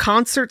a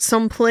concert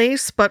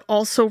someplace, but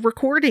also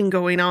recording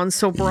going on.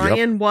 So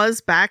Brian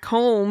was back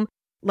home,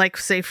 like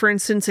say, for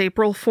instance,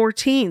 April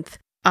 14th.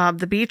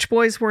 The Beach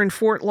Boys were in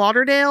Fort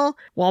Lauderdale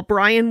while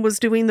Brian was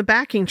doing the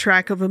backing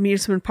track of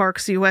Amusement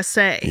Parks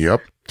USA.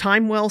 Yep.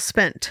 Time well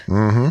spent.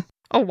 Mm-hmm.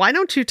 Oh, why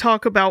don't you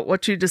talk about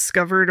what you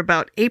discovered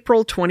about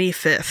April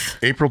 25th?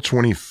 April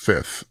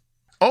 25th.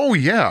 Oh,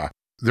 yeah.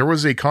 There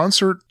was a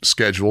concert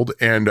scheduled,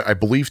 and I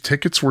believe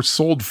tickets were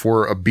sold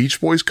for a Beach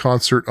Boys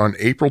concert on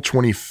April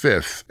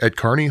 25th at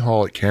Carney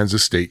Hall at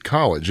Kansas State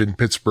College in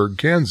Pittsburgh,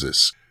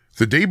 Kansas.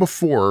 The day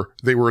before,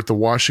 they were at the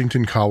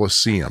Washington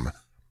Coliseum.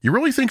 You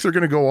really think they're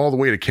going to go all the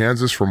way to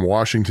Kansas from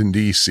Washington,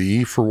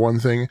 D.C., for one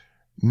thing?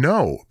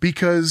 No,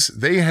 because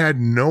they had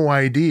no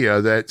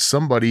idea that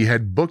somebody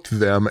had booked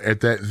them at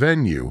that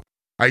venue.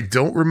 I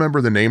don't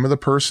remember the name of the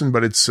person,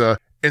 but it's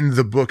in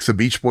the book, The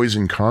Beach Boys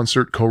in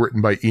Concert,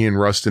 co-written by Ian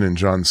Rustin and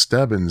John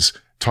Stebbins,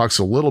 talks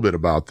a little bit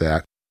about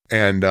that.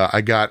 And I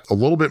got a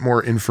little bit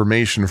more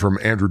information from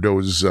Andrew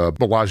Doe's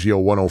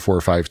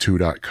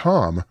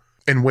Bellagio10452.com,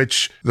 in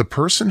which the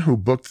person who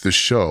booked the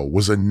show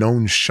was a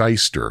known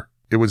shyster.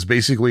 It was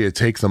basically a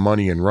take the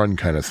money and run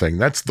kind of thing.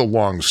 That's the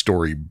long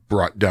story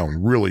brought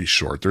down really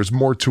short. There's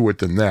more to it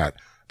than that.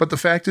 But the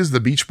fact is the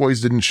Beach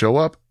Boys didn't show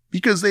up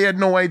because they had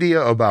no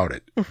idea about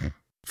it.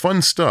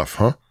 Fun stuff,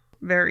 huh?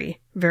 Very,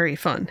 very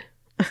fun.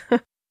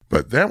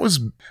 But that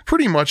was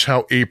pretty much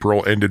how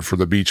April ended for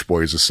the Beach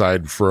Boys,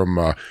 aside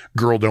from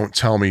Girl Don't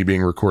Tell Me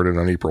being recorded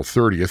on April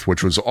 30th,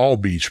 which was all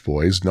Beach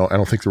Boys. No, I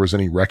don't think there was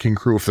any Wrecking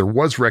Crew. If there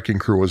was Wrecking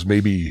Crew, it was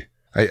maybe...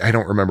 I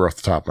don't remember off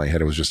the top of my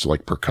head. It was just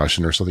like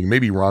percussion or something.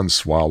 Maybe Ron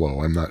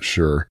Swallow. I'm not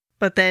sure.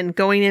 But then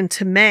going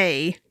into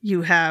May,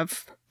 you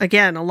have,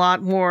 again, a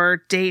lot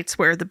more dates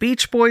where the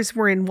Beach Boys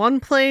were in one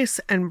place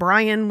and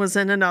Brian was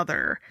in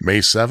another.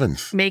 May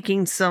 7th.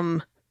 Making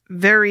some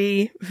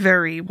very,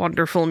 very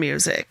wonderful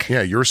music.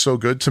 Yeah, You're So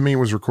Good to Me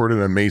was recorded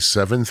on May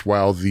 7th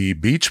while the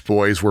Beach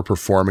Boys were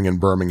performing in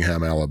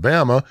Birmingham,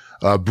 Alabama.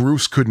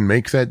 Bruce couldn't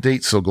make that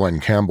date, so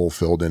Glenn Campbell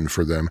filled in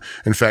for them.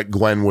 In fact,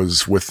 Glenn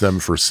was with them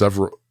for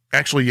several...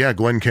 Actually, yeah,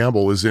 Glenn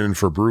Campbell is in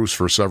for Bruce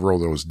for several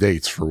of those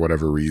dates for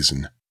whatever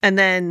reason. And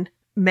then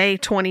May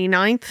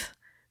 29th,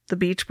 the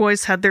Beach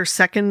Boys had their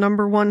second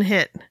number one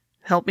hit,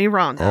 Help Me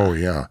Rhonda. Oh,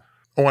 yeah.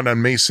 Oh, and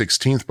on May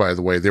 16th, by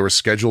the way, they were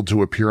scheduled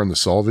to appear on The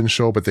Sullivan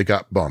Show, but they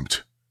got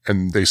bumped.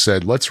 And they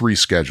said, let's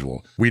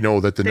reschedule. We know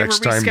that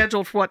next time... They were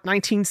rescheduled for,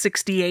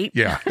 1968?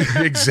 Yeah,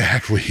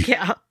 exactly.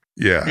 Yeah.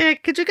 Yeah.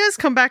 Could you guys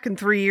come back in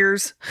 3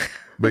 years?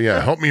 But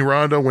yeah, Help Me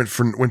Rhonda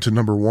went to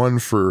number one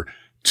for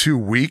 2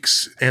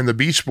 weeks, and the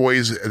Beach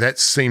Boys, that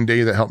same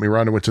day that Help Me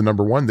Rhonda went to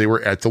number one, they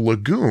were at the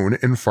Lagoon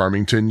in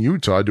Farmington,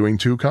 Utah, doing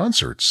 2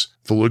 concerts.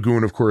 The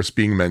Lagoon, of course,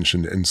 being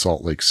mentioned in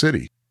Salt Lake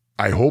City.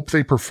 I hope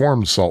they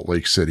performed Salt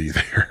Lake City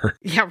there.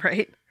 Yeah,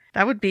 right.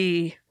 That would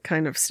be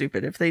kind of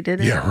stupid if they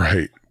didn't. Yeah,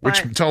 right.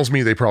 Which tells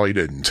me they probably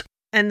didn't.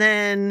 And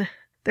then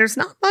there's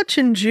not much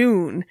in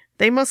June.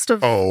 They must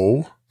have...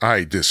 Oh,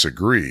 I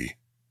disagree.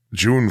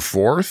 June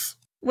 4th?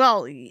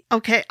 Well,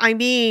 okay, I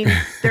mean,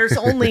 there's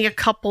only a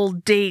couple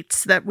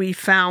dates that we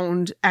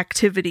found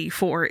activity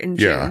for in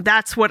June. Yeah.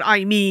 That's what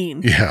I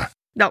mean. Yeah.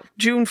 No,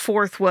 June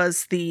 4th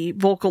was the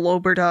vocal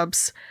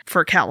overdubs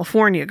for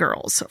California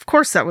Girls. Of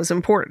course, that was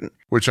important.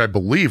 Which I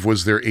believe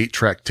was their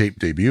 8-track tape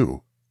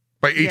debut.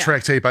 By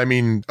 8-track tape, I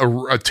mean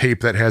a tape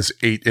that has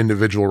 8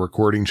 individual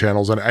recording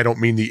channels, and I don't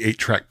mean the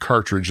 8-track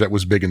cartridge that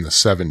was big in the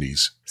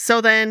 70s.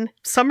 So then,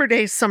 Summer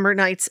Days, Summer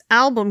Nights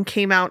album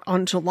came out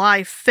on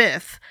July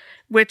 5th,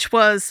 which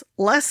was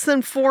less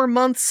than 4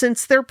 months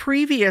since their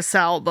previous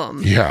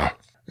album. Yeah.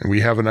 And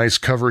we have a nice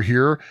cover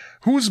here.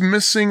 Who's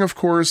missing, of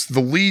course,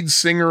 the lead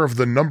singer of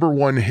the number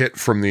one hit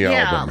from the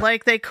album. Yeah,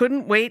 like they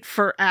couldn't wait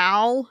for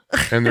Al.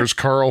 And there's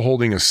Carl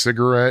holding a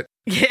cigarette.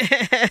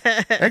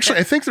 Yeah. Actually,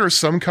 I think there are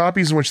some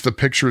copies in which the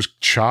picture's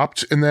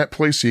chopped in that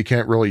place, so you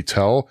can't really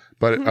tell.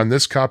 But on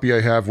this copy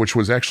I have, which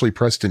was actually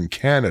pressed in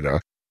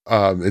Canada,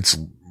 it's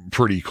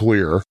pretty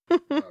clear.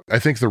 I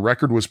think the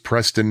record was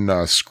pressed in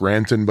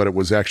Scranton, but it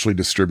was actually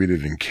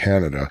distributed in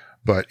Canada.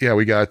 But yeah,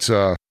 we got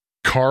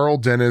Carl,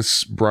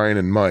 Dennis, Brian,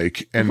 and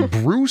Mike. And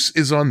Bruce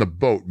is on the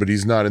boat, but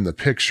he's not in the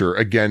picture,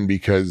 again,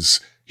 because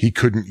he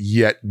couldn't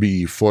yet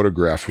be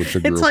photographed with the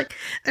group. It's like,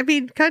 I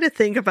mean, kind of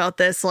think about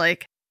this,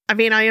 like, I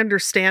mean, I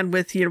understand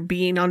with,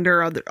 being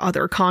under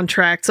other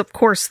contracts, of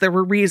course, there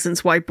were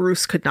reasons why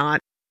Bruce could not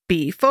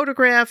be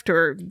photographed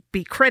or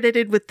be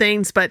credited with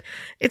things, but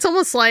it's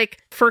almost like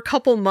for a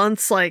couple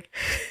months, like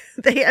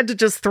they had to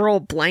just throw a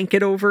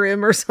blanket over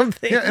him or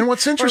something. Yeah, and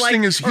what's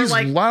interesting is he's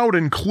loud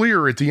and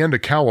clear at the end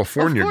of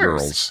California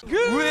Girls.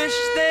 Wish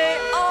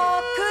they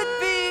all could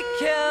be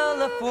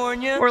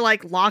California. Or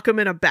like lock him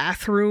in a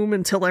bathroom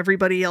until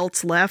everybody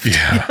else left.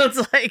 Yeah. You know,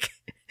 it's like,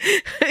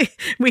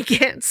 we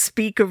can't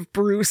speak of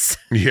Bruce.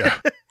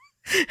 Yeah.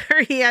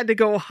 Or he had to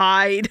go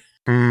hide.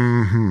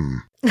 Mm-hmm.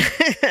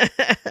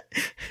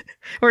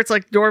 Or it's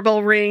like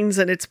doorbell rings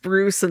and it's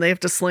Bruce and they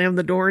have to slam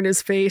the door in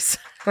his face.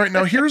 All right,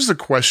 now here's the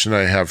question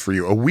I have for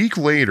you. A week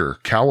later,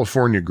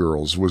 California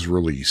Girls was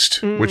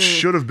released, which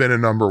should have been a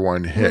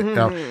 #1 hit.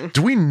 Now,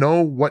 do we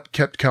know what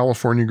kept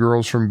California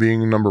Girls from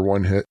being a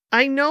 #1 hit?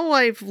 I know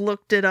I've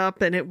looked it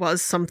up and it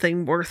was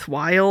something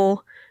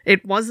worthwhile.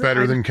 It wasn't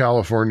better than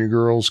California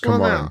Girls.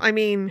 Come on. No, I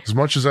mean, as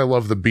much as I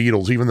love the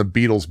Beatles, even the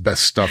Beatles'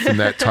 best stuff in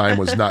that time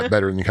was not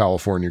better than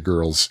California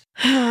Girls.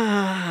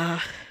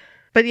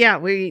 But yeah,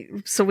 we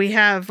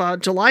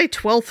have July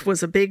 12th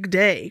was a big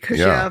day because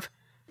you have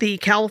the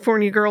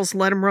California Girls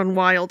Let 'Em Run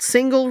Wild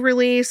single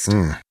released.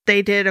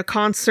 They did a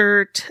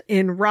concert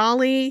in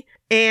Raleigh,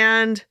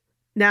 and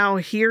now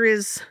here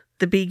is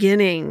the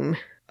beginning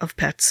of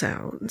Pet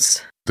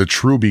Sounds. The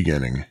true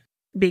beginning.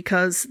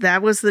 Because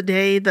that was the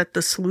day that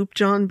the Sloop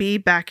John B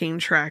backing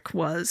track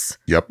was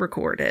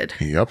recorded.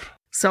 Yep.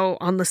 So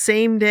on the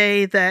same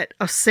day that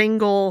a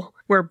single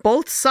where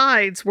both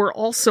sides were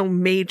also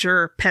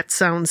major Pet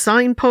Sound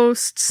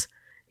signposts.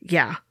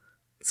 Yeah.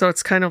 So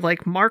it's kind of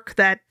like mark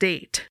that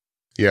date.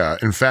 Yeah.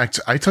 In fact,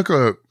 I took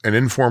an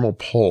informal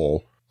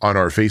poll on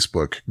our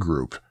Facebook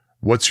group.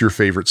 What's your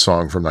favorite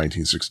song from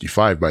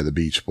 1965 by the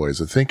Beach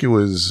Boys? I think it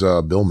was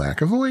Bill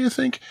McAvoy, I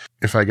think.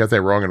 If I got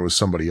that wrong and it was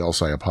somebody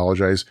else, I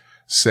apologize.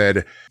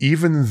 Said,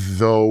 even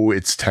though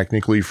it's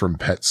technically from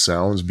Pet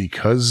Sounds,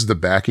 because the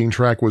backing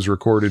track was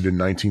recorded in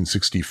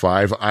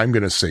 1965, I'm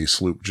going to say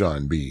Sloop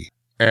John B.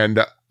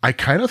 And I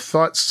kind of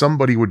thought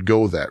somebody would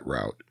go that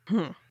route.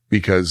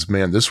 Because,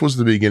 man, this was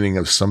the beginning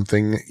of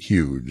something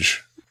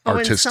huge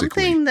artistically. And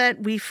something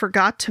that we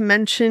forgot to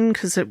mention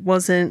because it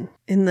wasn't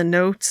in the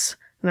notes,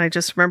 and I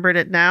just remembered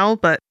it now,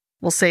 but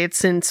we'll say it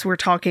since we're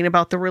talking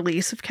about the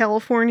release of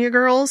California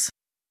Girls.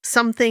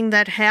 Something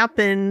that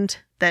happened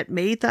that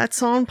made that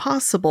song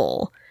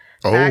possible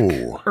back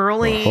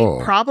early,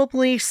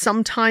 probably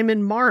sometime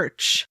in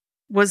March,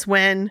 was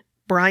when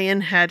Brian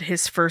had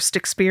his first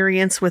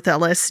experience with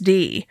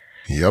LSD.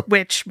 Yep.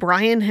 Which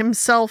Brian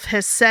himself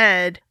has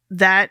said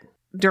that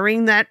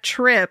during that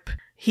trip,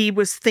 he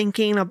was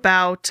thinking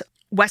about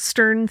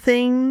Western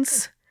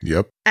things.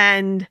 Yep.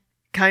 And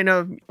kind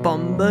of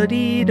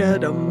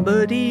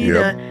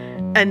bum-ba-dee-da-dum-ba-dee-da.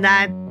 And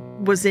that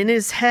was in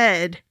his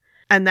head.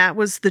 And that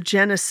was the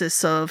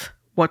genesis of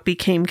what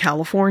became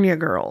California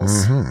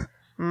Girls.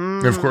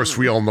 And of course,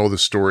 we all know the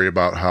story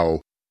about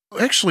how...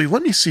 Actually,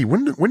 let me see.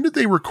 When did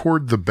they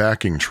record the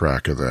backing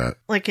track of that?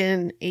 Like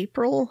in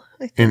April,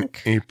 I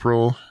think. In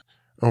April?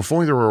 Oh, if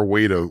only there were a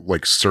way to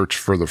like search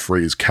for the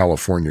phrase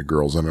California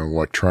Girls on an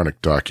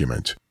electronic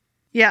document.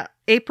 Yeah,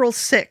 April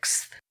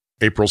 6th.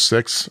 April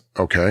 6th?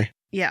 Okay.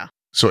 Yeah.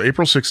 So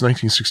April 6th,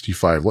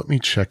 1965. Let me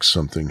check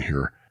something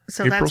here.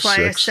 So April that's why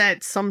 6th. I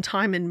said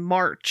sometime in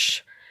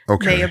March.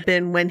 Okay. May have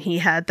been when he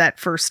had that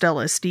first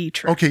LSD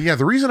trip. Okay, yeah.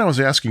 The reason I was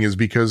asking is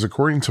because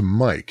according to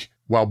Mike,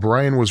 while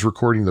Brian was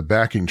recording the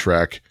backing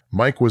track,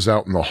 Mike was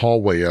out in the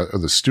hallway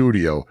of the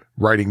studio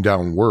writing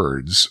down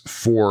words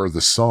for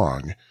the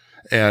song.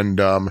 And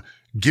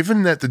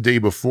given that the day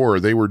before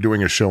they were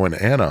doing a show in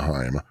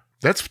Anaheim,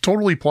 that's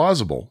totally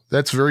plausible.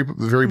 That's very,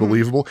 very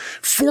believable.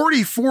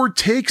 44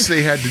 takes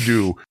they had to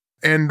do.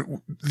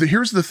 And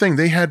here's the thing.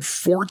 They had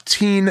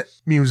 14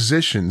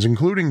 musicians,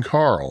 including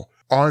Carl,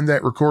 on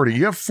that recording.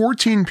 You have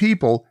 14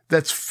 people.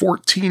 That's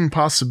 14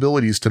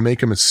 possibilities to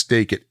make a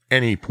mistake at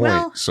any point.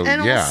 Well, so,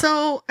 and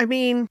also, I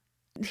mean,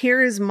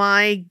 here is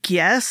my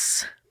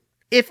guess.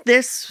 If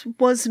this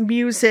was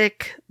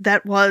music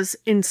that was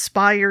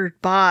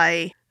inspired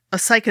by a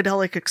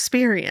psychedelic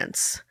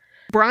experience,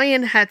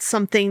 Brian had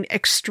something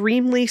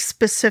extremely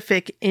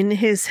specific in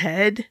his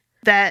head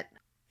that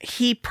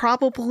he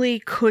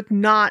probably could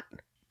not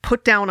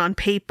put down on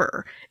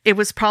paper. It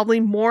was probably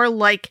more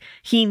like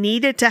he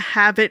needed to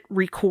have it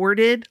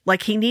recorded,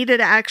 like he needed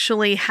to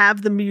actually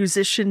have the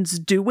musicians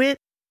do it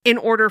in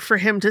order for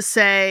him to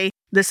say,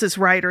 this is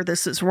right or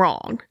this is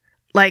wrong.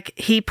 Like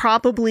he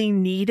probably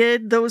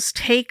needed those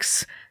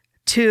takes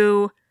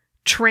to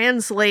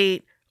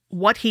translate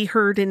what he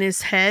heard in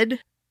his head.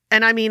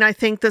 And I mean, I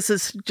think this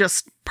is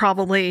just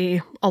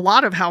probably a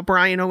lot of how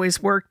Brian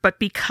always worked, but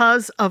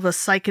because of the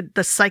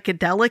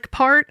psychedelic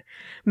part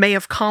may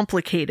have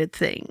complicated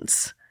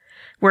things,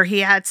 where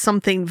he had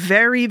something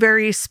very,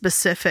 very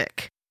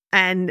specific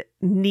and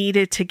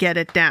needed to get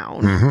it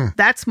down.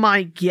 That's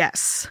my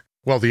guess.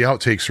 Well, the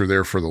outtakes are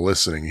there for the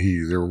listening.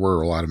 There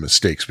were a lot of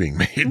mistakes being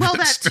made. Well,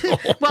 that too.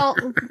 Well,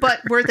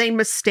 but were they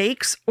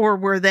mistakes or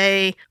were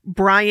they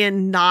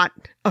Brian not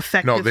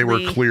effectively? No, they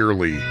were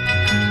clearly.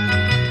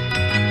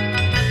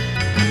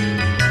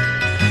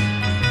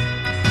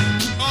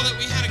 Oh, that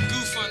we had a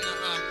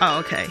Oh,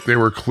 okay. They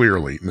were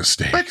clearly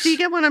mistakes. But do you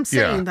get what I'm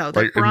saying, though?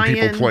 That like, and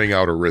people playing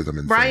out a rhythm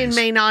and Brian things.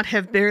 may not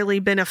have barely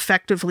been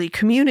effectively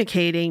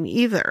communicating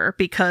either,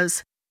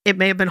 because it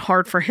may have been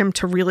hard for him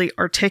to really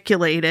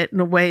articulate it in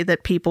a way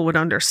that people would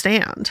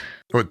understand.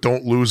 But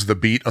don't lose the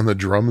beat on the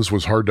drums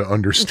was hard to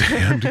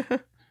understand.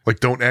 Like,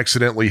 don't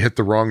accidentally hit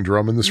the wrong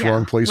drum in this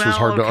wrong place was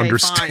hard to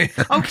understand.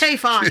 Fine. Okay,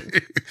 fine.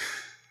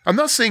 I'm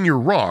not saying you're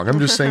wrong. I'm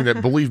just saying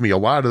that, believe me, a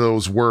lot of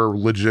those were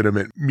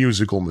legitimate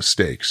musical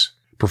mistakes,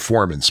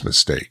 performance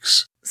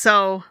mistakes.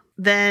 So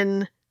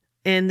then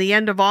in the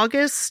end of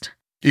August.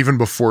 Even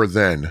before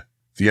then,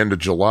 the end of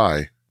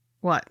July.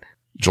 What?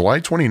 July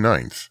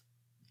 29th,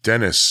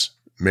 Dennis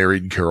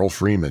married Carol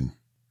Friedman,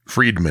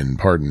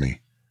 pardon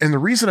me. And the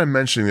reason I'm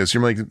mentioning this, you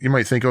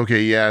might think,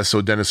 okay, yeah,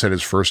 so Dennis had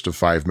his first of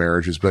 5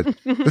 marriages. But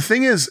the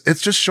thing is, it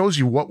just shows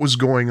you what was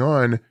going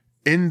on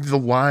in the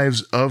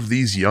lives of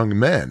these young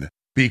men.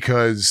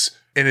 Because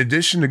in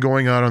addition to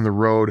going out on the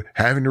road,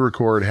 having to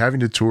record,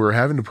 having to tour,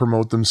 having to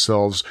promote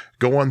themselves,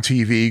 go on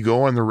TV,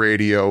 go on the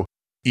radio,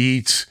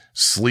 eat,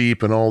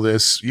 sleep, and all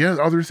this,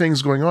 other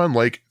things going on,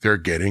 like they're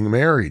getting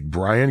married.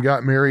 Brian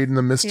got married in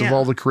the midst of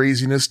all the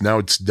craziness. Now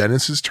it's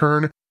Dennis's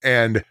turn.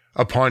 And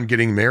upon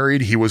getting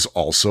married, he was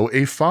also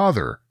a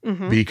father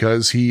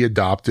because he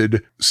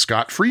adopted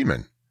Scott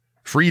Friedman.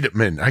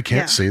 I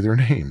can't say their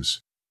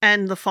names.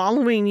 And the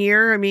following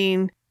year, I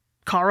mean,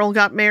 Carl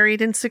got married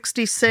in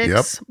 66.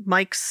 Yep.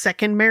 Mike's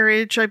second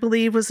marriage, I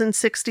believe, was in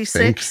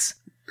 66.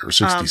 Or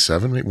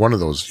 67, one of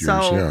those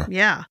years,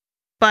 yeah.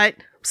 But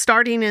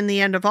starting in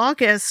the end of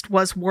August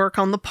was work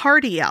on the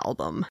Party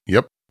album.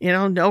 Yep.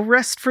 No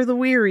rest for the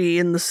weary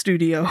in the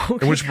studio.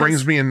 And which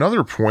brings me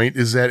another point,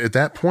 is that at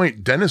that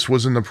point, Dennis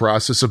was in the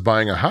process of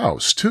buying a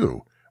house,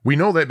 too. We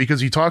know that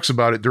because he talks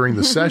about it during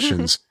the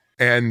sessions.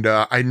 And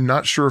I'm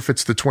not sure if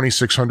it's the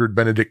 2600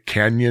 Benedict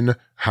Canyon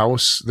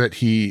house that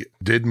he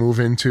did move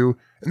into.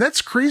 And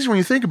that's crazy when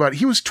you think about it.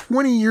 He was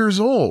 20 years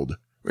old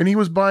and he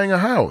was buying a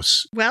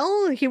house.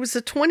 Well, he was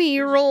a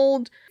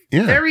 20-year-old,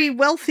 very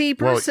wealthy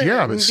person. Well,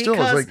 yeah, but still,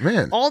 it's like,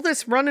 man. All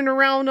this running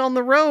around on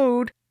the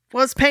road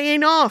was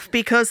paying off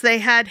because they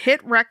had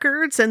hit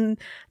records and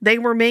they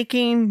were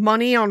making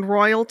money on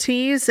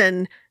royalties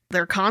and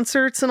their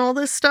concerts and all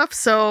this stuff.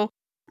 So,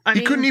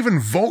 he couldn't even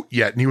vote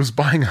yet, and he was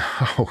buying a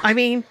house.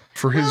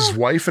 For his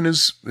wife and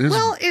his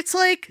it's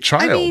like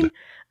child.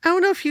 I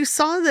don't know if you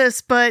saw this,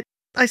 but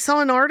I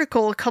saw an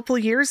article a couple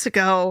of years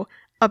ago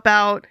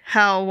about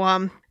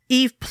how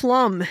Eve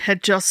Plum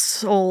had just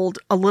sold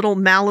a little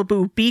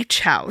Malibu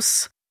beach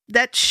house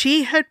that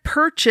she had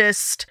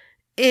purchased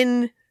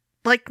in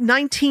like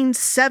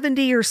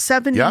 1970 or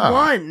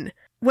 71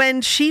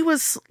 when she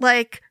was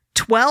like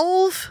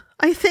 12,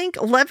 I think,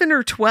 11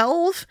 or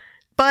 12.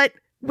 But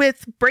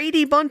with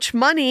Brady Bunch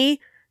money,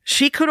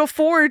 she could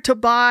afford to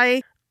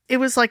buy, it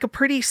was like a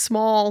pretty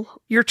small,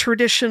 your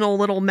traditional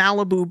little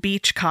Malibu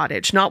beach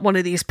cottage, not one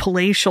of these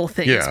palatial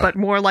things, but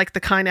more like the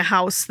kind of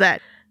house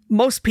that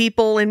most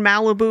people in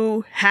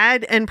Malibu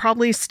had and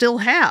probably still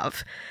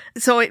have.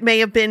 So it may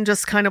have been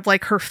just kind of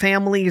like her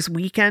family's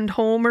weekend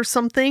home or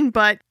something,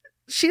 but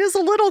she was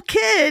a little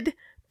kid,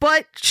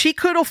 but she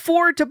could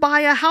afford to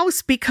buy a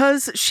house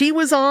because she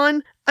was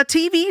on a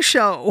TV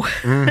show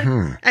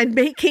and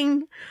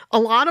making a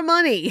lot of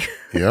money.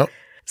 Yep.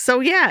 So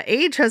yeah,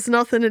 age has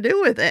nothing to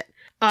do with it.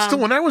 Still,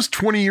 when I was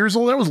 20 years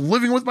old, I was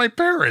living with my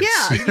parents.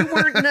 Yeah,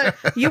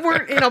 you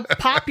weren't in a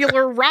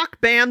popular rock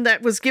band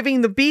that was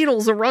giving the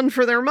Beatles a run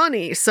for their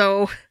money.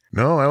 So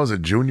no, I was a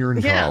junior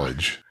in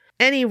college.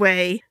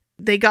 Anyway,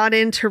 they got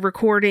into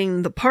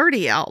recording the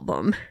Party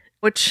album,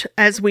 which,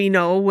 as we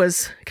know,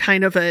 was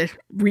kind of a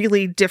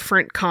really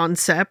different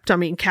concept. I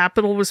mean,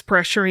 Capitol was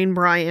pressuring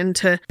Brian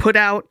to put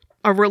out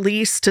a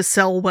release to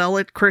sell well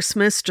at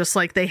Christmas, just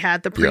like they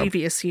had the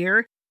previous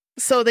year.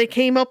 So they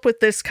came up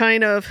with this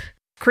kind of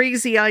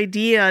crazy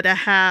idea to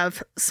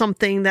have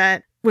something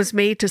that was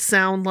made to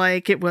sound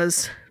like it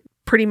was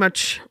pretty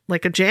much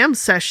like a jam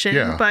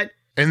session, but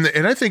and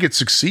I think it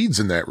succeeds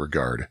in that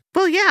regard.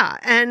 Well, yeah,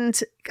 and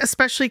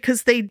especially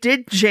because they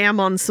did jam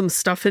on some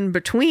stuff in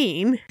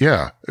between.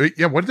 Yeah.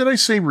 What did I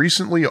say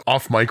recently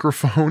off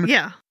microphone?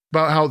 Yeah.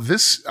 About how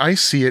I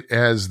see it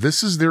as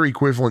this is their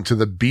equivalent to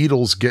the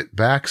Beatles Get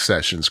Back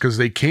sessions, because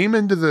they came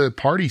into the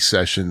party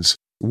sessions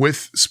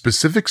with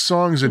specific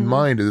songs in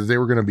mind that they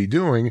were going to be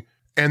doing.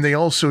 And they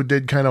also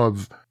did kind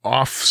of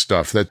off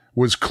stuff that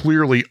was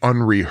clearly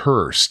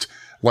unrehearsed,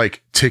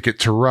 like Ticket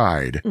to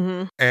Ride.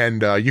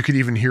 And you could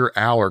even hear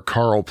Al or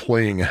Carl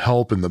playing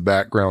Help in the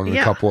background in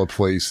a couple of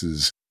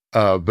places.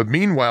 But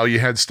meanwhile, you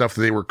had stuff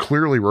that they were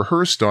clearly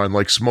rehearsed on,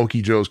 like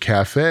Smokey Joe's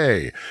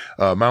Cafe,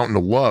 Mountain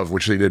of Love,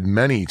 which they did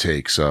many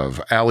takes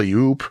of, Alley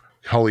Oop,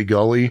 Hully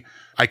Gully.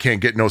 I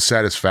Can't Get No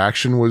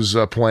Satisfaction was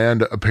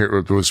planned.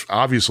 It was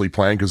obviously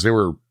planned because they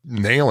were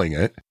nailing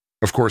it.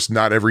 Of course,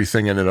 not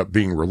everything ended up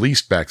being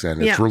released back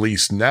then. It's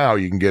released now.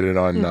 You can get it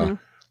on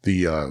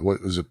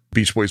what was it,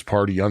 Beach Boys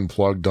Party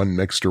Unplugged,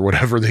 Unmixed, or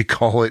whatever they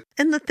call it.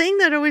 And the thing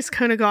that always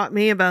kind of got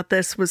me about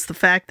this was the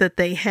fact that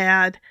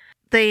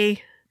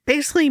they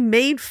basically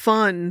made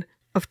fun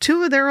of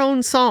two of their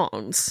own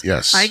songs.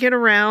 Yes. I Get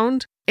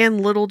Around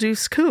and Little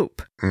Deuce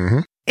Coupe. Mm-hmm.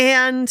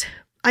 And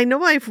I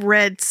know I've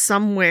read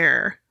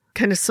somewhere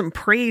kind of some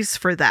praise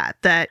for that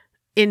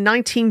in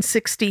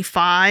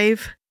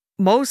 1965,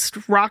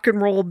 most rock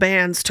and roll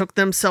bands took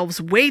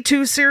themselves way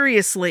too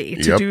seriously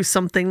to do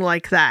something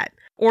like that.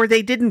 Or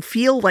they didn't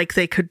feel like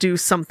they could do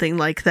something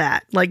like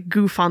that, like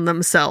goof on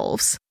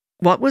themselves.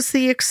 What was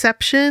the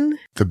exception?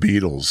 The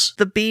Beatles.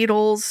 The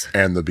Beatles.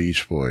 And the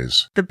Beach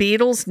Boys. The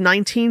Beatles'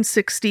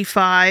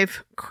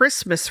 1965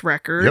 Christmas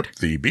record. Yep,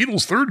 the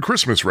Beatles' third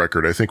Christmas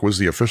record, I think, was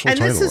the official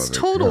title of it. And this is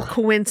total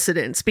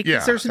coincidence,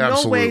 because there's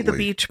no way the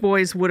Beach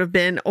Boys would have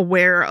been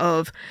aware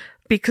of,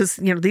 because,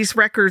 these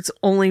records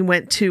only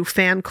went to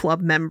fan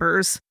club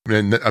members.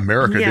 And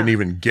America didn't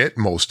even get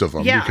most of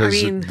them,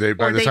 because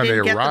by the time they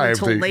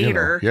arrived,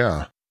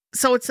 later.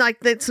 So it's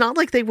not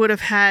like they would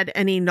have had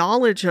any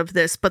knowledge of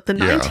this, but the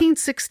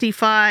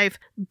 1965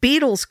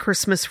 Beatles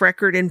Christmas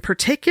record in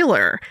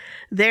particular,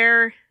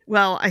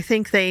 I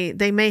think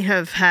they may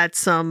have had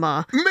some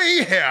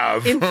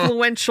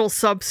influential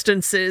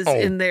substances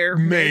in their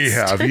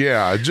midst.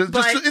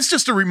 It's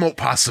just a remote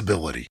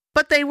possibility.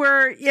 But they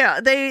were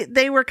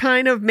they were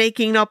kind of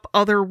making up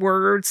other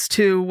words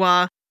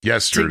to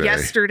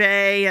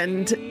yesterday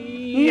and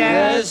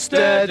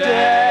yesterday.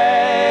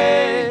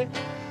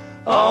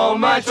 All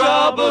my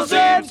troubles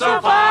seem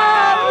so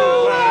far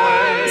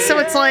away. So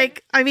it's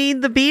like,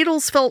 the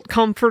Beatles felt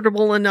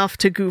comfortable enough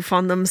to goof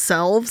on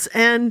themselves,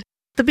 and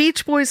the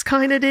Beach Boys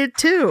kind of did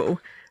too.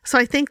 So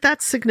I think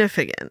that's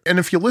significant. And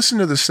if you listen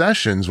to the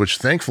sessions, which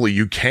thankfully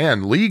you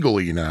can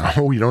legally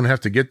now, you don't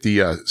have to get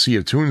the Sea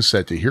of Tunes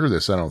set to hear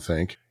this, I don't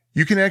think.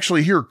 You can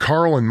actually hear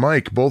Carl and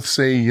Mike both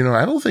say,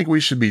 I don't think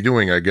we should be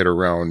doing I Get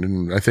Around.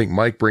 And I think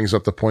Mike brings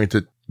up the point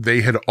that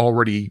they had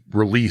already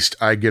released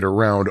I Get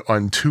Around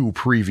on 2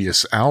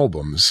 previous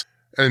albums.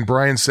 And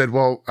Brian said,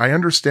 well, I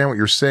understand what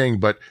you're saying,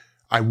 but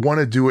I want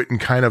to do it in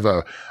kind of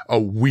a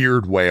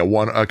weird way,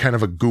 a kind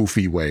of a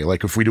goofy way.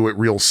 Like if we do it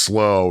real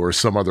slow or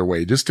some other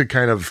way, just to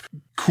kind of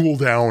cool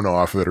down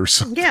off it or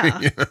something.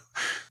 Yeah.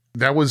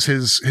 That was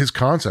his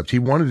concept. He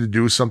wanted to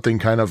do something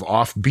kind of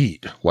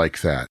offbeat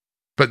like that.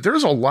 But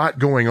there's a lot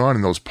going on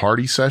in those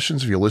party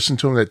sessions, if you listen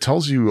to them, that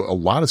tells you a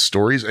lot of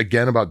stories,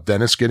 again, about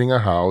Dennis getting a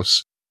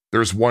house.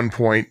 There's one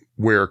point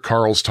where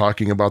Carl's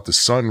talking about the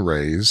sun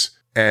rays,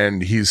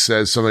 and he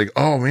says something like,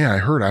 oh man, I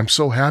heard, I'm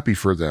so happy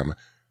for them.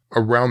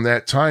 Around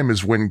that time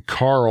is when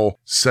Carl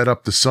set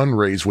up the sun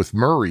rays with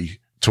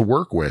Murray to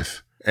work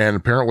with. And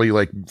apparently,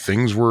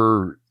 things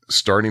were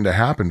starting to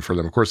happen for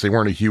them. Of course, they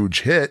weren't a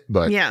huge hit,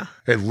 but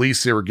at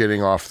least they were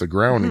getting off the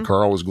ground. And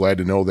Carl was glad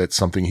to know that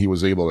something he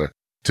was able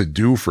to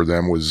do for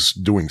them was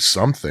doing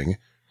something.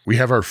 We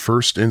have our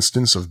first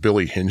instance of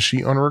Billy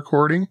Hinsche on a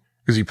recording,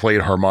 because he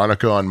played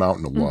harmonica on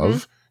Mountain of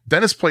Love.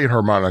 Dennis played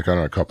harmonica on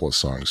a couple of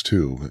songs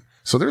too.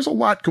 So there's a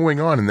lot going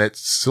on in that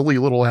silly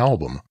little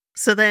album.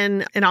 So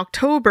then in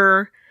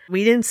October,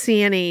 we didn't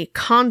see any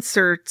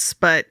concerts,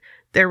 but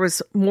there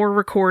was more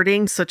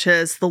recordings, such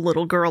as The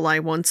Little Girl I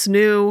Once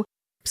Knew,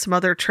 some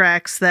other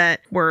tracks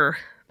that were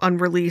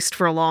unreleased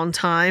for a long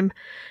time.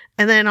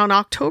 And then on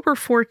October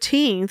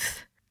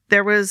 14th,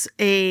 there was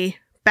a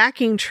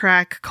backing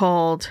track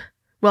called,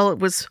 it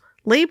was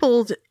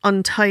labeled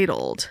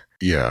Untitled.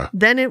 Yeah.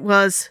 Then it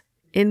was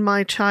In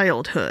My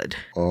Childhood.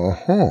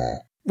 Uh-huh.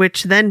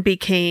 Which then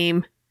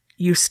became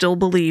You Still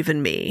Believe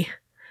in Me.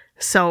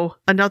 So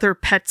another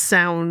Pet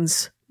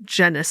Sounds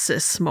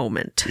Genesis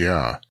moment.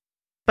 Yeah.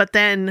 But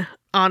then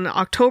on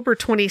October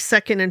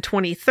 22nd and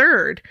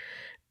 23rd,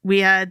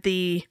 we had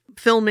the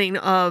filming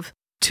of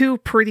 2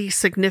 pretty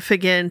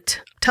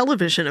significant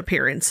television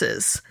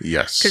appearances.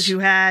 Yes. Because you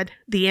had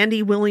the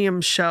Andy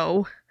Williams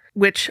Show,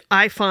 which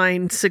I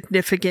find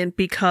significant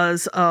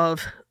because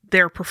of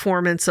their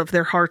performance of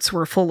Their Hearts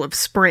Were Full of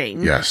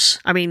Spring. Yes.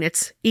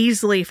 It's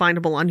easily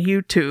findable on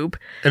YouTube.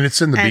 And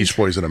it's in the Beach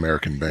Boys, an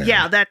American band.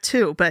 Yeah, that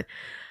too. But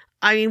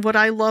what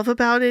I love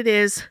about it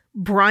is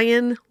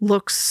Brian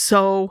looks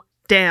so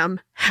damn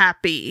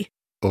happy.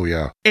 Oh,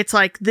 yeah. It's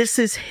like, this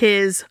is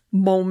his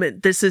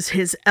moment. This is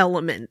his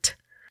element.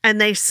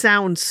 And they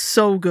sound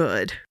so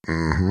good.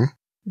 Mm-hmm.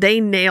 They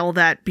nail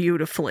that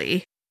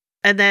beautifully.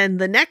 And then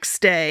the next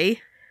day,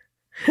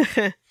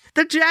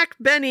 the Jack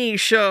Benny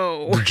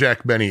Show. The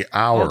Jack Benny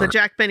Hour. Oh, the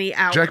Jack Benny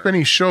Hour. Jack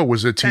Benny Show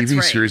was a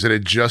TV series that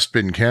had just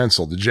been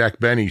canceled. The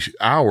Jack Benny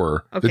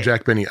Hour. Okay. The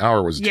Jack Benny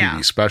Hour was a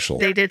TV special.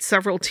 They did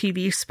several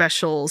TV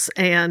specials,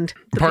 and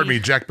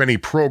Jack Benny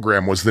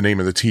Program was the name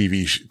of the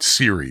TV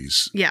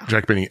series. Yeah.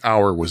 Jack Benny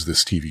Hour was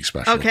this TV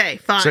special. Okay,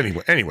 fine.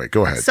 So anyway,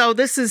 go ahead. So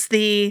this is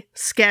the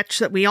sketch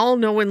that we all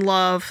know and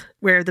love,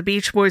 where the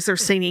Beach Boys are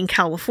singing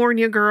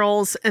California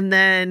Girls, and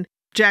then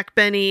Jack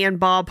Benny and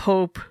Bob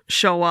Hope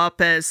show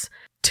up as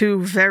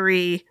 2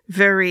 very,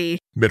 very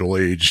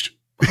middle-aged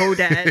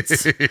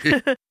ho-dads.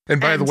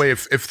 And by the way,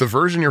 if the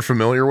version you're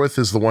familiar with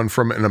is the one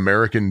from an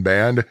American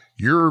band,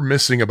 you're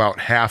missing about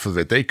half of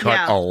it. They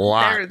cut a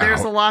lot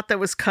There's out. a lot that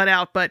was cut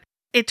out, but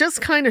it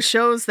just kind of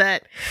shows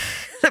that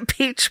the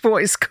Beach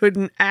Boys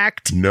couldn't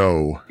act.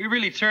 No. You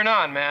really turn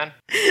on, man.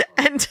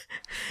 And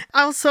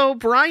also,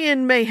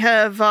 Brian may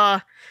have,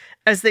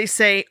 as they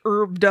say,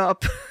 herbed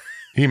up.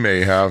 He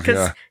may have,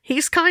 Because yeah.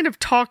 he's kind of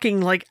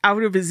talking like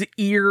out of his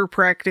ear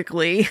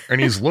practically. And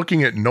he's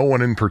looking at no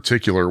one in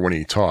particular when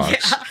he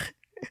talks.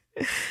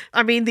 Yeah.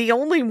 I mean, the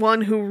only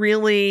one who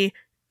really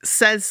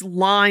says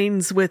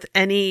lines with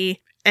anything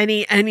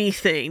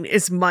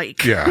is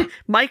Mike. Yeah.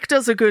 Mike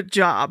does a good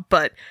job,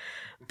 but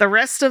the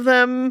rest of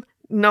them,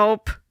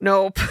 nope.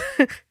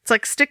 It's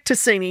like, stick to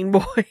singing,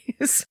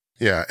 boys.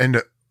 Yeah,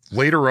 and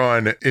later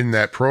on in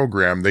that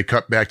program, they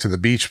cut back to the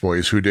Beach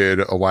Boys, who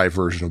did a live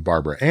version of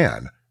Barbara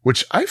Ann,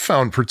 which I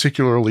found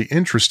particularly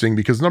interesting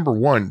because, number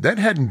one, that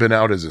hadn't been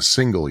out as a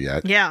single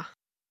yet. Yeah.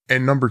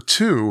 And number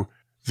two,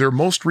 their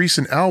most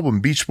recent album,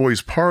 Beach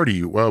Boys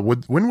Party,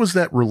 when was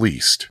that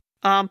released?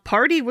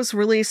 Party was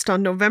released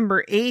on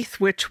November 8th,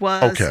 which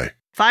was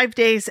 5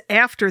 days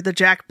after the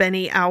Jack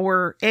Benny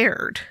Hour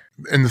aired.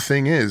 And the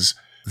thing is,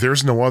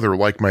 There's No Other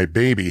Like My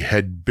Baby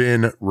had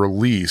been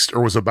released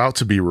or was about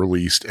to be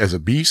released as a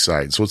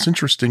B-side. So it's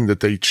interesting that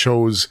they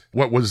chose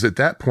what was at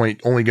that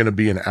point only going to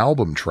be an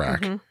album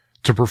track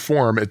to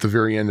perform at the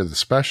very end of the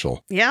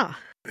special. Yeah.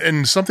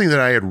 And something that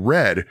I had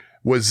read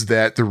was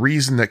that the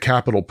reason that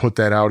Capitol put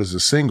that out as a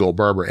single,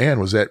 Barbara Ann,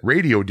 was that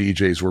radio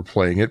DJs were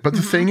playing it. But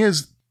the thing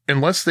is,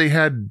 unless they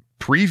had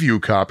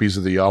preview copies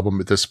of the album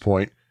at this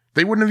point,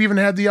 they wouldn't have even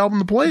had the album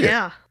to play it.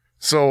 Yeah.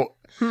 So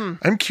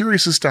I'm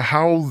curious as to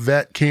how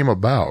that came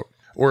about.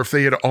 Or if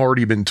they had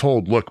already been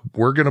told, look,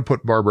 we're going to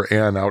put Barbara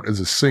Ann out as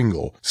a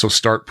single, so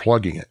start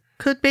plugging it.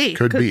 Could be.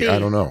 Could be. I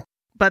don't know.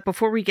 But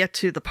before we get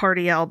to the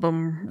Party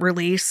album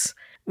release,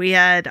 we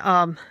had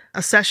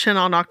a session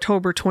on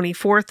October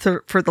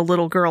 24th for The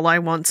Little Girl I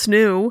Once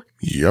Knew.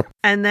 Yep.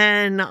 And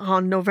then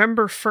on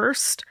November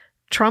 1st,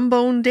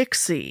 Trombone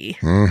Dixie.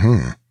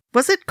 Mm-hmm.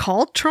 Was it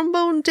called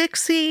Trombone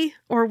Dixie,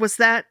 or was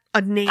that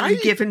a name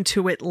given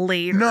to it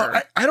later?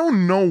 No, I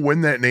don't know when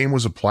that name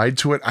was applied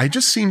to it. I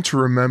just seem to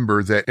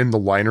remember that in the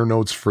liner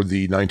notes for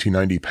the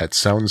 1990 Pet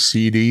Sounds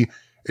CD,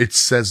 it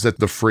says that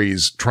the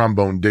phrase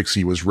Trombone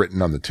Dixie was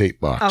written on the tape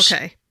box.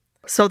 Okay.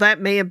 So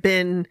that may have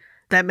been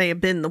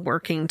the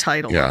working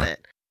title of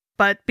it.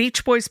 But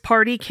Beach Boys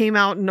Party came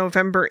out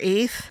November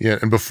 8th. Yeah,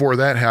 and before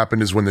that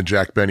happened is when the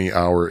Jack Benny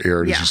Hour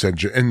aired, as you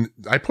said. And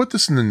I put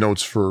this in the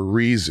notes for a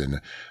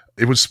reason.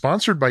 It was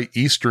sponsored by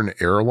Eastern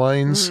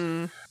Airlines.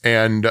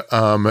 And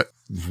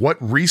what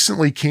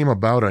recently came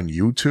about on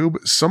YouTube,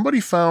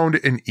 somebody found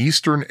an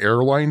Eastern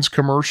Airlines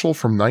commercial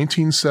from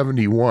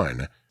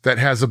 1971 that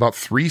has about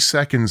 3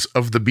 seconds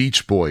of the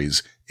Beach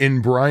Boys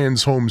in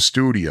Brian's home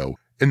studio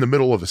in the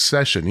middle of a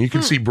session. You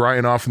can see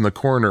Brian off in the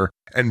corner,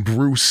 and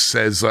Bruce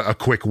says a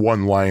quick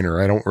one-liner.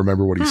 I don't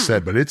remember what he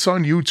said, but it's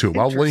on YouTube.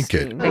 I'll link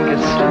it. I think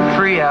it's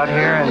free out here,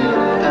 and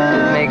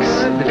it makes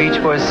the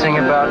Beach Boys sing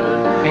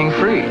about being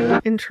free.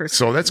 Interesting.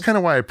 So that's kind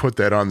of why I put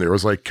that on there. I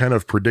was like kind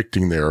of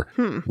predicting there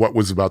what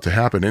was about to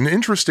happen. And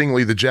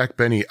interestingly, the Jack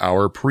Benny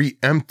Hour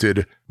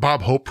preempted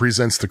Bob Hope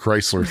Presents the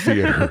Chrysler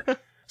Theater.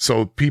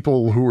 So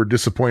people who were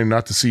disappointed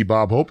not to see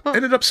Bob Hope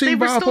ended up seeing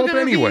Bob Hope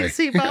anyway.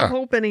 See Bob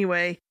Hope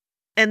anyway.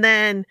 And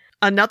then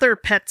another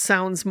Pet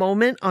Sounds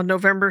moment on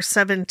November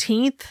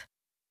 17th,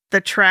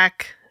 the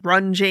track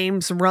Run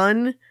James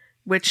Run,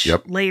 which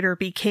later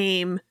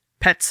became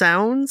Pet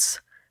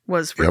Sounds,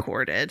 was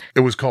recorded.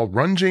 It was called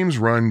Run James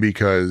Run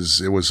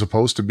because it was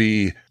supposed to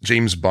be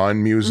James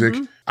Bond music.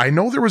 I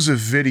know there was a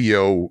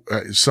video,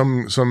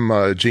 some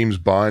James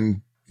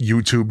Bond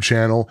YouTube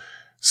channel.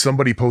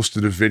 Somebody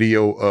posted a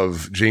video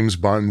of James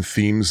Bond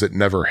themes that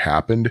never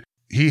happened.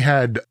 He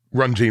had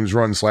Run James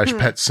Run /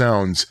 Pet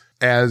Sounds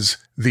as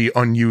the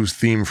unused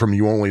theme from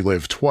You Only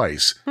Live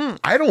Twice.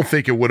 I don't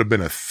think it would have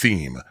been a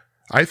theme.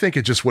 I think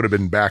it just would have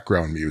been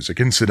background music,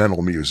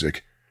 incidental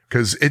music,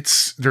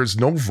 because there's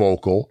no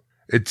vocal.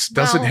 It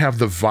doesn't have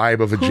the vibe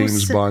of a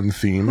James Bond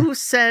theme. Who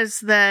says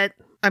that?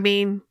 I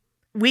mean,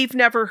 we've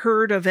never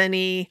heard of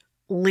any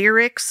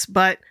lyrics,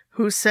 but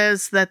who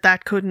says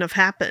that couldn't have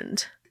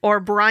happened? Or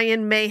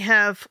Brian may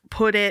have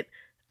put it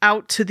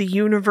out to the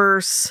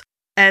universe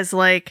as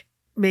like,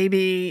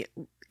 maybe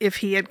if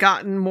he had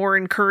gotten more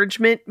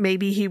encouragement,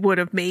 maybe he would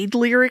have made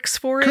lyrics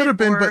for it. Could have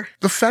been, but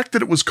the fact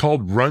that it was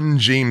called Run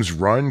James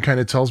Run kind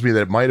of tells me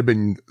that it might have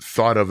been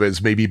thought of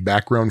as maybe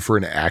background for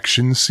an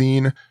action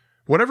scene.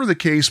 Whatever the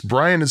case,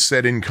 Brian has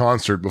said in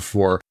concert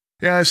before,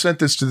 yeah, I sent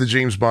this to the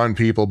James Bond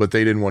people, but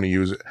they didn't want to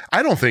use it.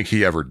 I don't think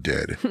he ever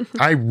did.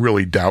 I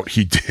really doubt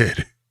he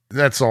did.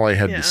 That's all I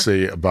had to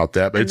say about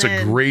that. But it's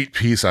a great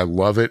piece. I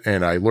love it.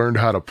 And I learned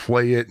how to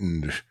play it,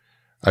 and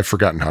I've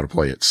forgotten how to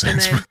play it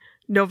since. And then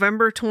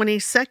November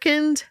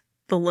 22nd,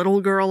 The Little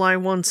Girl I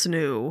Once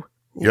Knew.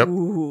 Yep.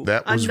 Ooh,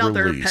 that was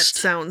another released.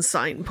 Pet Sounds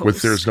signpost.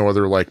 With There's No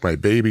Other Like My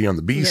Baby on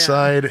the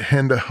B-side.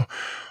 And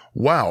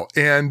wow.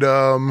 And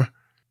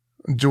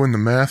doing the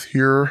math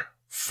here,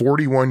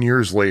 41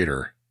 years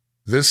later,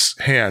 this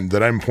hand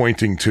that I'm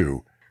pointing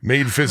to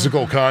made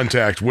physical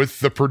contact with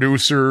the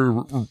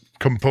producer,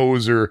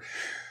 composer,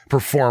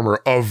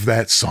 performer of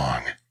that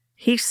song.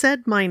 He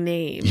said my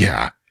name.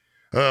 Yeah.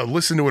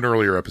 Listen to an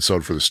earlier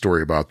episode for the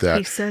story about that.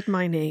 He said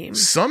my name.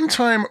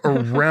 Sometime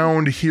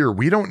around here,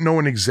 we don't know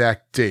an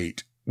exact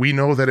date. We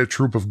know that a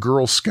troop of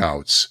Girl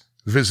Scouts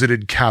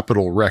visited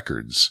Capitol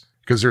Records,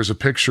 because there's a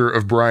picture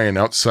of Brian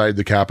outside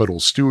the Capitol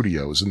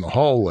studios in the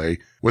hallway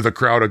with a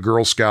crowd of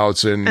Girl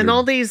Scouts and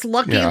all these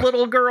lucky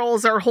little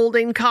girls are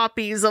holding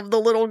copies of The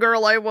Little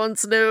Girl I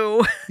Once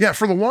Knew. Yeah,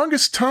 for the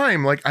longest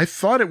time, like, I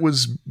thought it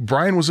was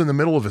Brian was in the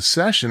middle of a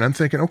session. I'm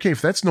thinking, okay,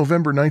 if that's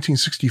November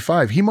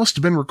 1965, he must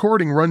have been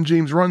recording Run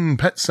James Run,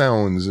 Pet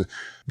Sounds.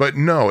 But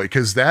no,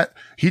 because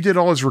he did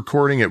all his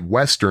recording at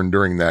Western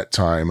during that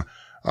time.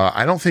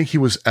 I don't think he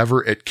was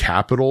ever at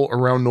Capitol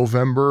around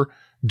November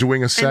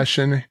doing a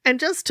session. And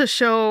just to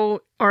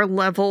show our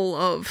level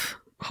of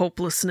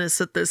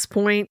hopelessness at this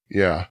point,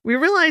 we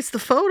realized the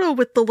photo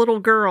with the little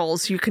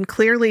girls, you can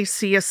clearly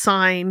see a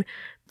sign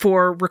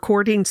for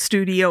Recording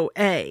Studio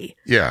A.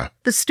 Yeah.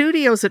 The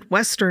studios at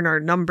Western are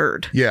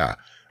numbered. Yeah.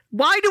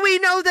 Why do we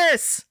know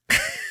this?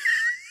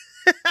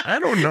 I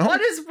don't know.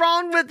 What is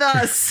wrong with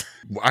us?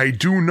 I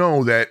do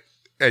know that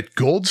at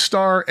Gold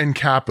Star and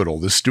Capitol,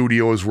 the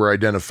studios were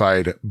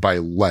identified by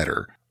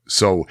letter.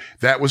 So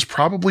that was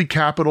probably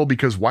Capitol,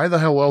 because why the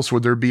hell else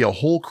would there be a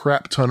whole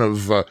crap ton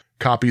of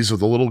copies of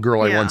The Little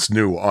Girl I Once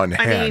Knew on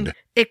hand? I mean,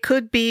 it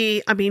could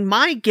be,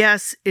 my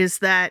guess is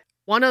that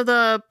one of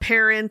the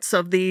parents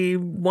of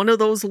one of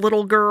those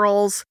little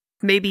girls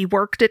maybe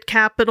worked at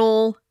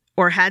Capitol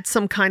or had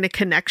some kind of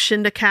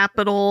connection to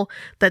Capitol,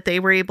 that they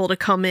were able to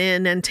come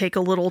in and take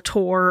a little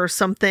tour or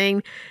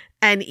something.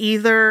 And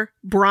either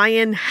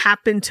Brian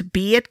happened to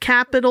be at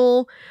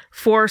Capitol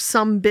for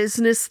some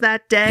business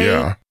that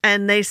day,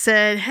 and they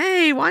said,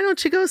 hey, why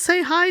don't you go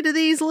say hi to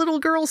these little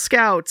Girl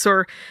Scouts?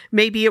 Or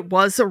maybe it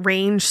was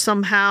arranged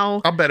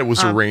somehow. I'll bet it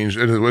was arranged.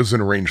 It was an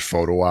arranged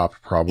photo op,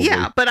 probably.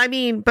 Yeah, but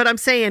I'm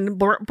saying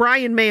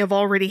Brian may have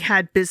already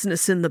had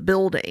business in the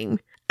building.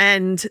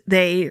 And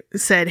they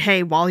said,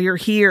 hey, while you're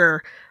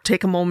here,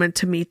 take a moment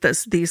to meet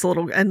these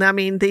little, and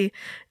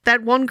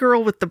that one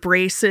girl with the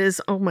braces,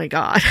 oh my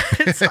God.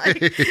 It's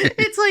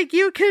like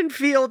you can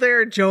feel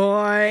their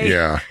joy.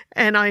 Yeah.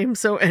 And I am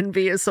so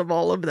envious of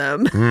all of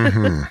them.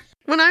 Mm-hmm.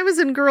 When I was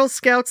in Girl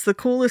Scouts, the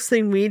coolest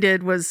thing we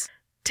did was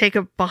take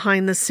a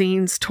behind the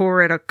scenes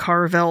tour at a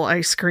Carvel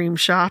ice cream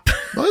shop.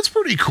 Well, that's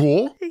pretty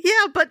cool.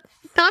 Yeah, but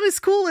not as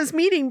cool as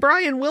meeting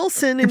Brian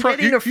Wilson and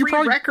getting a free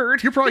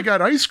record. You probably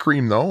got ice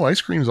cream, though. Ice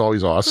cream's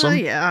always awesome.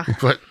 Yeah.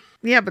 But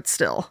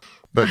still.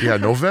 But yeah,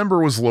 November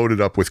was loaded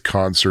up with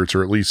concerts,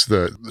 or at least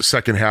the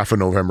second half of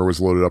November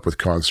was loaded up with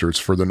concerts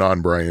for the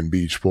non-Brian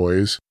Beach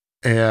Boys.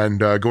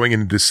 And going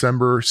into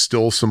December,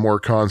 still some more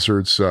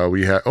concerts. There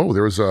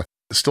was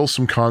still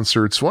some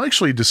concerts. Well,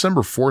 actually,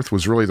 December 4th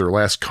was really their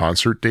last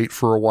concert date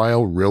for a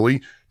while,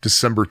 really.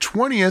 December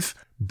 20th,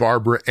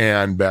 Barbara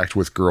Ann, backed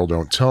with Girl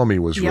Don't Tell Me,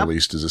 was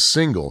released as a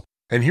single.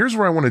 And here's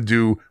where I want to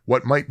do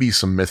what might be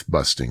some myth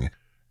busting.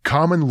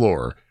 Common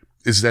lore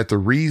is that the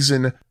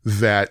reason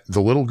that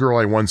The Little Girl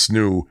I Once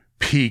Knew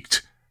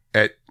peaked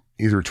at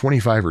either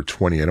 25 or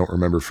 20, I don't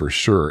remember for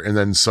sure, and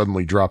then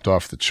suddenly dropped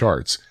off the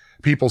charts.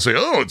 People say,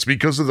 oh, it's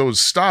because of those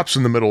stops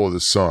in the middle of the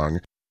song.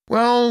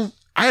 Well,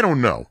 I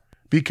don't know,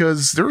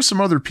 because there are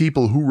some other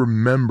people who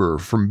remember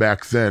from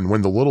back then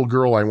when The Little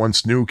Girl I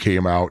Once Knew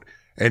came out,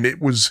 and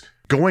it was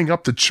going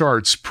up the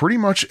charts pretty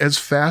much as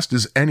fast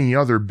as any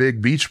other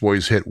big Beach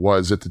Boys hit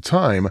was at the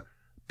time.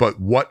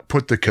 But what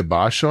put the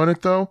kibosh on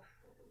it, though?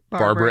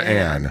 Barbara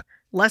Ann.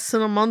 Less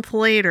than a month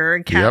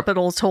later,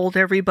 Capitol told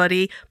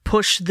everybody,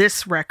 push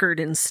this record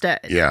instead.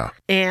 Yeah.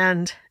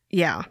 And,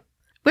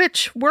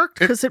 which worked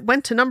because it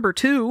went to number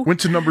 2. Went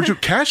to number 2.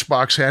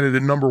 Cashbox had it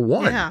at number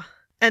 1. Yeah.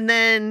 And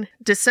then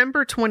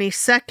December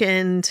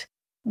 22nd,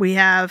 we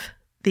have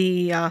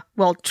the,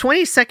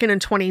 22nd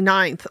and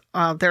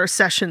 29th, there are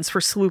sessions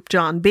for Sloop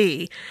John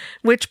B.,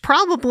 which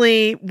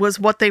probably was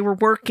what they were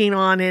working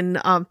on in,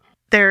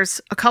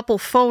 there's a couple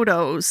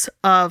photos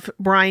of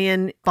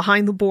Brian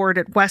behind the board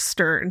at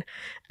Western,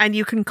 and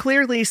you can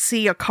clearly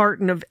see a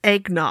carton of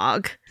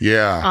eggnog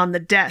on the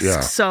desk.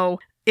 Yeah.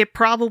 So it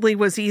probably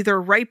was either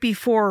right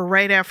before or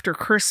right after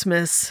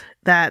Christmas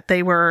that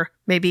they were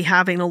maybe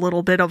having a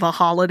little bit of a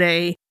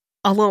holiday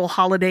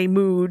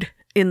mood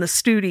in the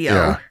studio.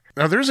 Yeah.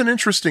 Now, there's an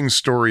interesting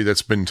story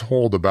that's been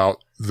told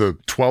about the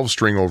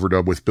 12-string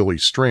overdub with Billy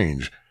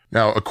Strange.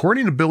 Now,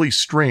 according to Billy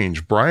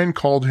Strange, Brian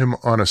called him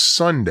on a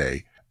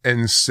Sunday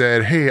and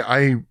said, hey,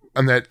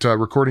 on that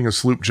recording of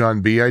Sloop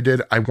John B. I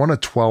did, I want a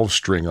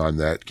 12-string on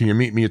that. Can you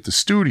meet me at the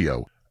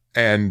studio?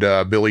 And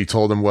Billy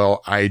told him,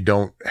 well, I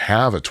don't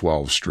have a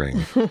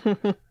 12-string.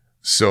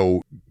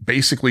 So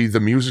basically, the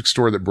music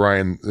store that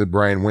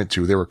Brian went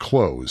to, they were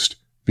closed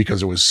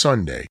because it was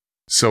Sunday.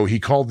 So he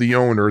called the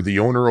owner. The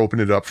owner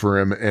opened it up for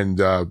him,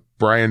 and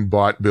Brian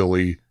bought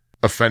Billy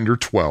a Fender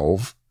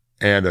 12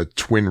 and a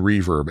twin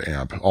reverb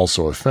amp,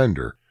 also a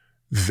Fender.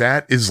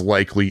 That is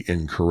likely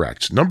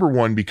incorrect. Number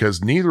one,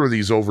 because neither of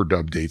these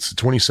overdub dates, the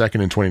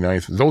 22nd and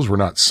 29th, those were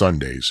not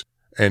Sundays.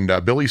 And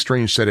Billy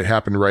Strange said it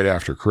happened right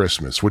after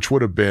Christmas, which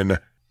would have been,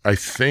 I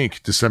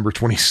think, December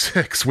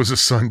 26th was a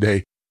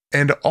Sunday.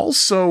 And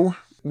also,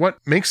 what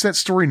makes that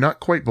story not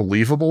quite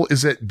believable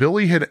is that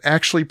Billy had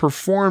actually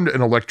performed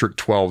an electric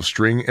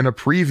 12-string in a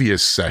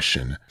previous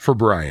session for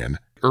Brian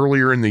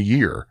earlier in the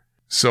year.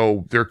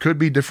 So there could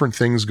be different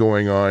things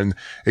going on.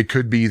 It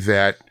could be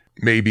that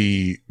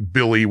maybe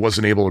Billy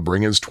wasn't able to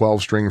bring his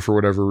 12-string for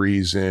whatever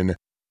reason.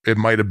 It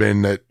might have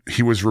been that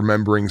he was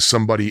remembering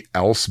somebody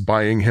else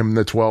buying him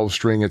the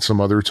 12-string at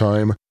some other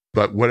time.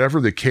 But whatever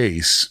the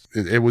case,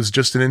 it was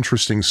just an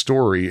interesting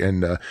story.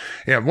 And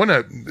I want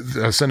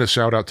to send a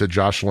shout out to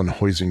Jocelyn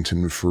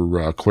Hoisington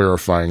for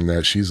clarifying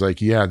that. She's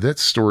like, yeah, that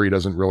story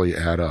doesn't really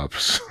add up.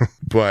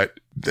 But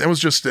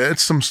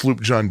it's some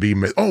Sloop John B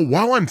myth. Oh,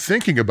 while I'm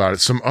thinking about it,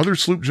 some other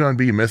Sloop John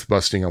B myth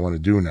busting I want to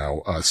do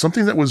now.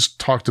 Something that was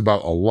talked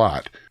about a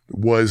lot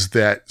was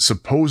that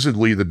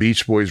supposedly the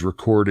Beach Boys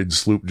recorded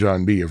Sloop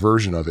John B, a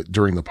version of it,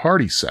 during the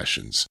party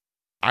sessions.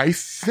 I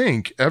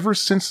think ever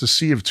since the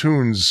Sea of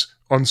Tunes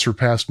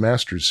Unsurpassed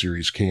Masters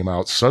series came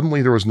out,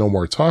 suddenly there was no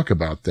more talk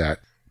about that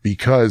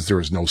because there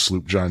was no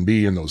Sloop John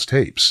B in those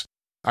tapes.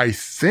 I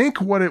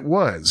think what it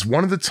was,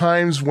 one of the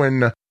times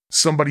when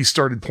somebody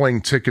started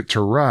playing Ticket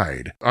to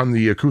Ride on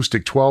the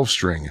acoustic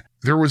 12-string,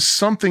 there was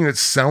something that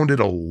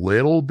sounded a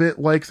little bit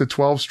like the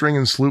 12-string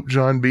in Sloop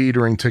John B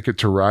during Ticket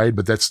to Ride,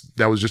 but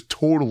that was just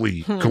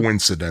totally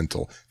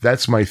coincidental.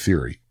 That's my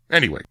theory.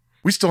 Anyway.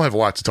 We still have a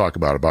lot to talk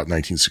about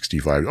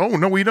 1965. Oh,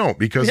 no, we don't,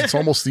 because it's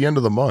almost the end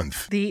of the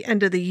month. The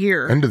end of the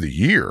year. End of the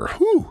year.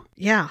 Whew.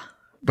 Yeah.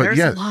 But there's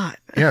a lot.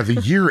 Yeah, the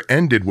year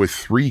ended with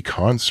 3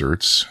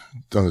 concerts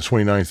on the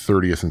 29th,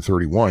 30th, and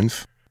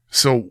 31st.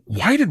 So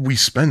why did we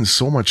spend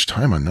so much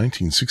time on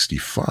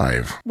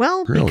 1965?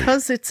 Well, really?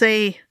 Because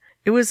it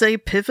was a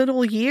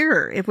pivotal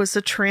year. It was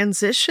a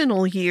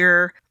transitional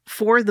year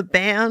for the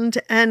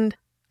band. And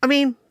I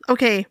mean,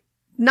 okay,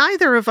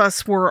 neither of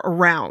us were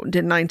around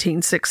in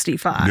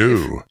 1965.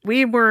 No.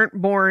 We weren't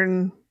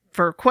born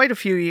for quite a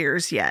few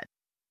years yet.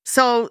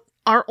 So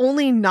our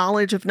only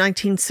knowledge of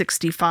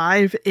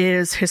 1965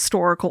 is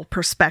historical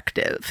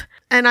perspective.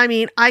 And I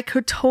mean, I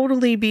could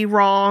totally be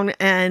wrong,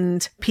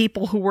 and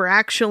people who were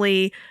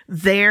actually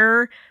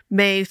there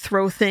may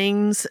throw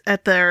things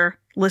at their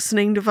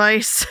listening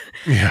device.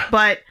 Yeah.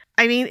 But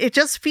I mean, it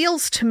just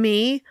feels to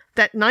me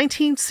that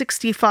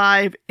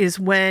 1965 is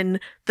when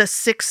the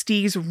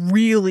 60s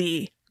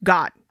really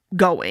got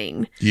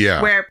going.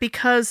 Yeah.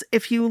 Because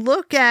if you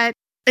look at,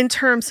 in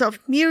terms of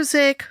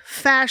music,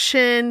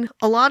 fashion,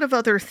 a lot of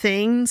other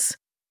things,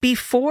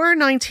 before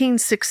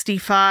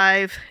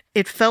 1965,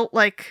 it felt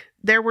like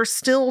there were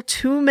still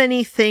too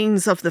many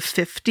things of the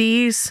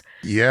 50s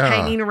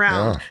hanging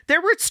around. Yeah.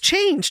 There was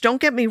change,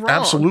 don't get me wrong.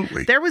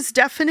 Absolutely. There was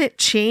definite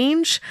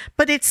change,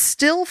 but it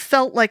still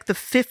felt like the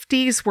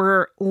 50s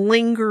were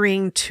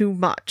lingering too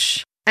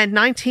much. And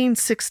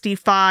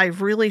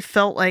 1965 really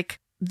felt like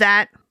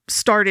that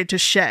started to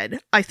shed.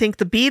 I think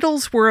the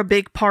Beatles were a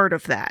big part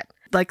of that.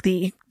 Like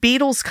the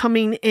Beatles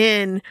coming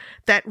in,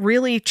 that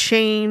really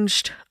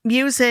changed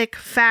music,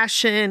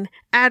 fashion,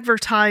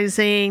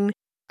 advertising.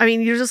 I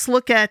mean, you just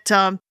look at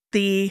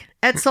the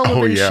Ed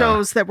Sullivan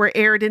shows that were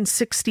aired in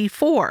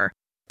 64.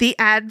 The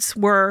ads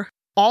were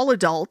all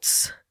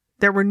adults.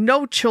 There were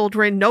no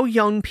children, no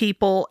young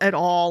people at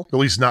all. At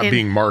least not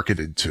being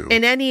marketed to.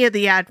 In any of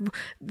the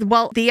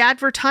the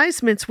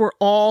advertisements were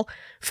all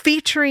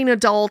featuring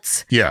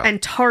adults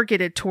and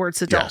targeted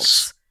towards adults.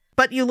 Yes.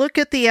 But you look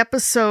at the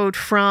episode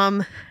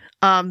from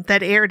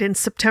that aired in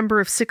September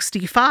of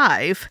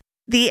 65,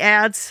 the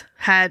ads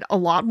had a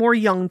lot more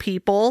young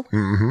people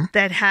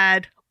that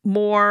had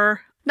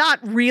more, not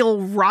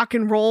real rock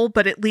and roll,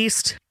 but at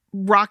least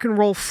rock and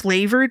roll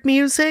flavored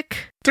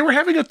music. They were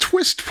having a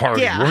twist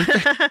party, weren't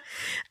they?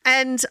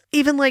 And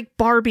even like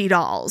Barbie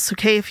dolls.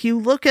 Okay, if you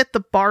look at the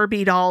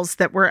Barbie dolls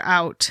that were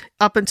out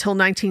up until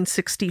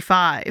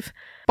 1965,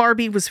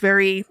 Barbie was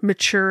very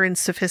mature and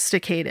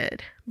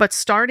sophisticated. But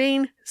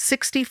starting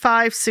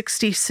 65,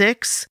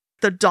 66,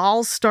 the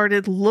dolls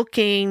started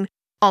looking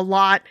a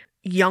lot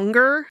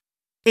younger.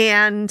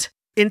 And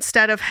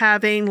instead of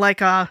having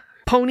like a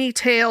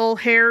ponytail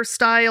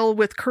hairstyle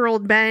with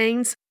curled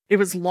bangs, it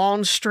was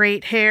long,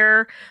 straight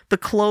hair. The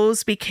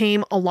clothes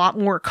became a lot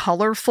more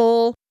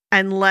colorful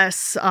and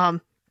less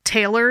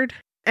tailored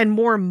and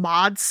more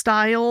mod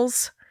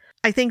styles.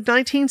 I think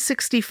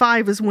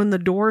 1965 is when the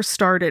door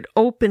started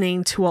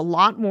opening to a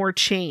lot more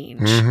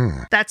change.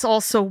 That's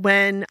also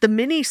when the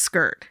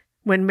miniskirt,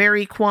 when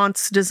Mary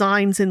Quant's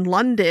designs in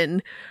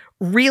London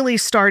really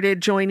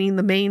started joining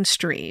the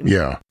mainstream.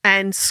 Yeah.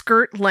 And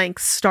skirt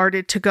lengths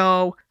started to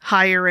go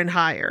higher and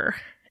higher.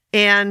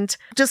 And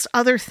just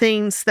other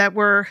things that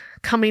were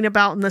coming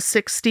about in the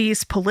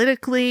 60s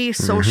politically,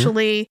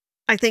 socially.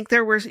 I think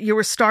you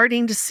were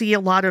starting to see a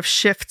lot of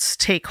shifts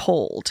take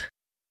hold.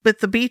 With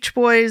the Beach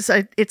Boys,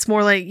 it's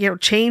more like,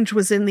 change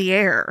was in the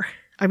air.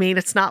 I mean,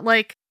 it's not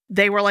like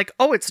they were like,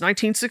 oh, it's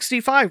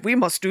 1965, we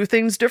must do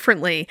things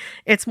differently.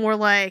 It's more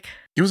like...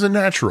 It was a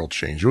natural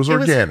change. It was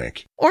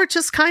organic. Or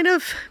just kind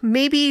of,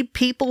 maybe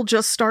people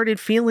just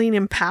started feeling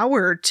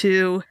empowered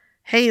to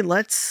hey,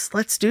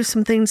 let's do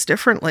some things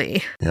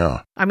differently.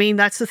 Yeah. I mean,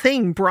 that's the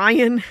thing.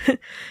 Brian,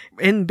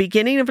 in the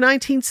beginning of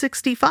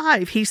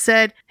 1965, he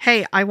said,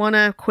 hey, I want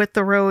to quit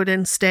the road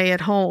and stay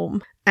at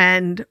home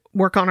and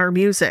work on our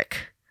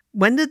music.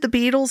 When did the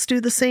Beatles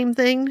do the same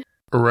thing?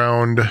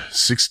 Around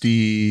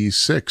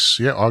 66.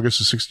 Yeah,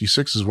 August of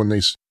 66 is when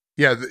they...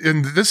 Yeah,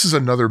 and this is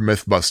another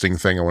myth-busting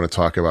thing I want to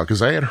talk about,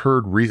 because I had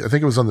heard... I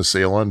think it was on the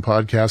Ceylon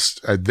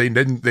podcast. They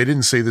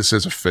didn't say this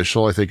as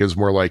official. I think it was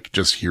more like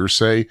just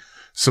hearsay.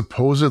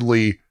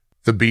 Supposedly,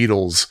 the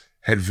Beatles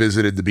had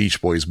visited the Beach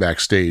Boys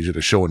backstage at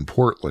a show in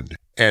Portland.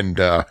 And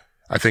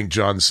I think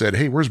John said,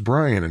 hey, where's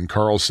Brian? And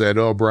Carl said,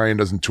 oh, Brian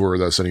doesn't tour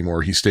with us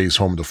anymore. He stays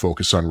home to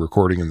focus on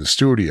recording in the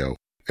studio.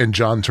 And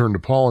John turned to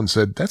Paul and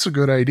said, that's a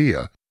good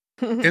idea.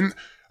 And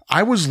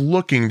I was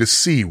looking to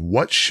see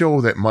what show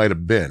that might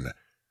have been.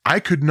 I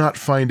could not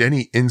find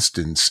any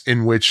instance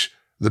in which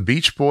the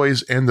Beach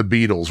Boys and the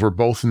Beatles were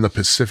both in the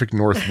Pacific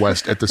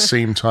Northwest at the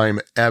same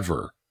time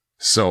ever.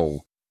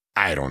 So,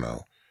 I don't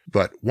know.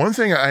 But one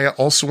thing I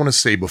also want to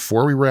say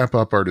before we wrap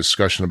up our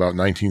discussion about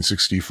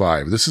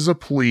 1965, this is a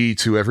plea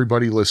to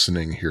everybody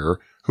listening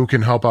here who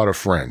can help out a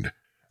friend.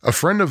 A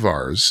friend of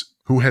ours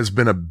who has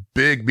been a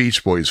big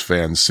Beach Boys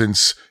fan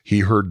since he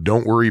heard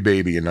Don't Worry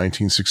Baby in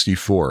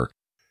 1964.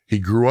 He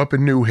grew up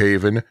in New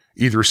Haven,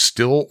 either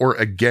still or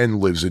again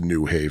lives in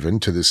New Haven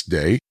to this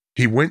day.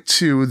 He went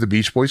to the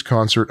Beach Boys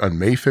concert on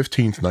May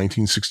 15th,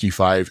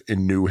 1965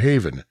 in New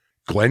Haven.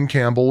 Glenn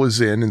Campbell is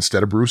in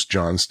instead of Bruce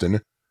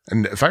Johnston.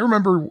 And if I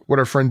remember what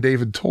our friend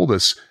David told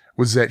us,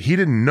 was that he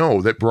didn't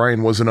know that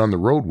Brian wasn't on the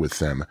road with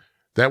them.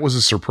 That was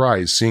a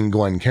surprise, seeing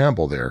Glenn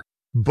Campbell there.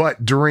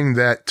 But during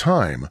that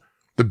time,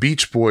 the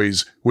Beach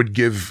Boys would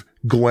give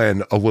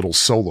Glenn a little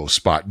solo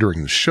spot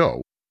during the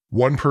show.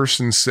 One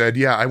person said,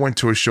 yeah, I went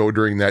to a show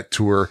during that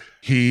tour.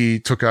 He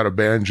took out a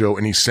banjo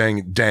and he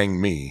sang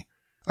Dang Me.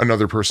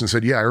 Another person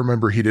said, yeah, I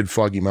remember he did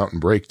Foggy Mountain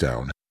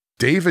Breakdown.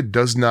 David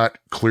does not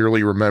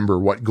clearly remember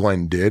what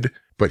Glenn did,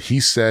 but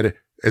he said,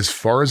 as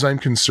far as I'm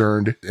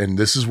concerned, and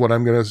this is what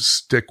I'm going to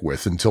stick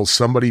with until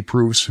somebody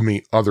proves to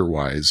me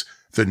otherwise,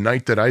 the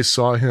night that I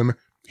saw him,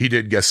 he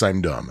did Guess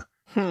I'm Dumb.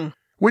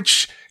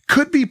 Which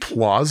could be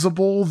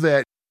plausible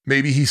that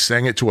maybe he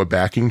sang it to a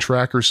backing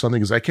track or something,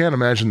 because I can't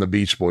imagine the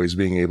Beach Boys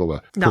being able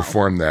to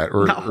perform that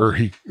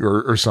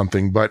or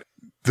something. But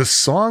the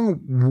song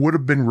would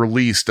have been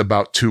released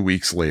about 2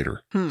 weeks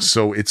later.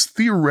 So it's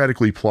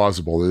theoretically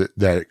plausible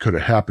that it could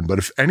have happened. But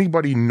if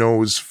anybody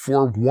knows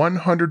for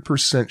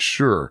 100%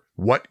 sure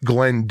what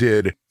Glenn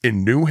did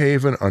in New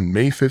Haven on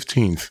May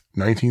 15th,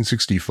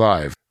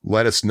 1965,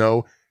 let us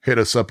know. Hit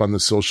us up on the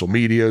social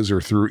medias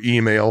or through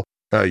email.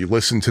 You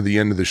listen to the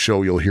end of the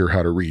show, you'll hear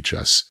how to reach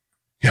us.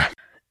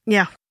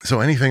 Yeah. So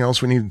anything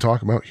else we need to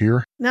talk about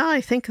here? No,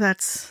 I think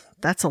that's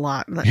a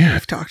lot that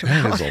we've talked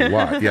about. That is a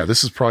lot. Yeah,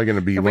 this is probably going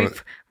to be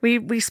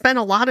we spent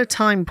a lot of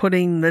time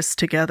putting this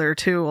together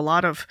too. A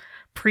lot of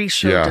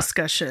pre-show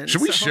discussion.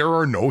 Should we share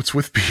our notes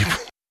with people?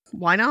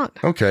 Why not?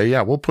 Okay,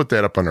 yeah, we'll put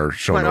that up on our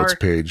show notes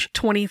page.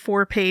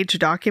 24-page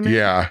document.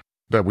 Yeah,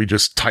 that we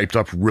just typed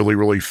up really,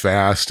 really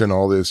fast and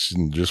all this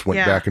and just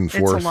went back and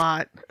forth. It's a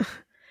lot.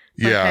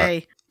 Yeah.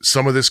 Hey.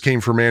 Some of this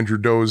came from Andrew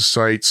Doe's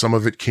site. Some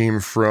of it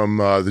came from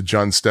the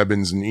John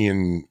Stebbins and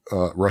Ian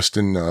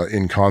Rustin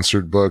in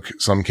concert book.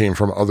 Some came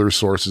from other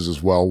sources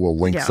as well. We'll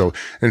link. So,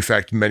 in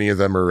fact, many of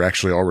them are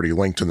actually already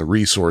linked in the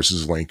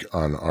resources link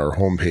on our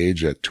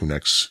homepage at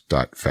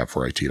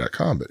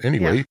tunex.fab4it.com. But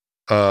anyway,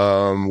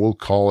 we'll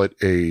call it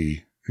do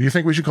you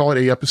think we should call it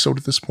a episode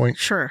at this point?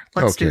 Sure.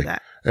 Let's do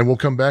that. And we'll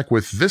come back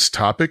with this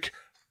topic.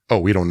 Oh,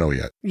 we don't know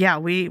yet. Yeah,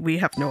 we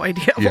have no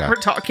idea what we're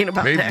talking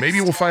about next.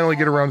 Maybe we'll finally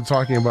get around to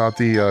talking about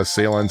the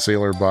Ceylon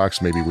Sailor box.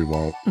 Maybe we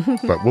won't.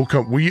 But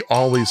we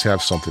always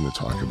have something to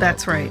talk about.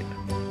 That's right.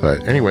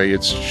 But anyway,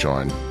 it's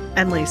Sean.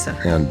 And Lisa.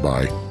 And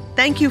bye.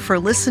 Thank you for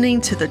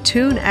listening to the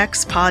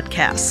TuneX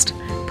podcast.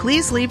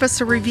 Please leave us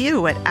a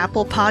review at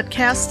Apple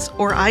Podcasts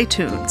or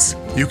iTunes.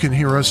 You can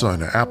hear us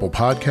on Apple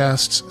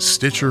Podcasts,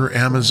 Stitcher,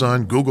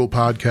 Amazon, Google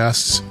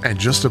Podcasts, and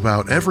just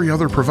about every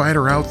other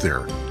provider out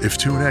there. If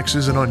TuneX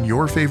isn't on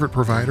your favorite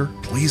provider,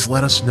 please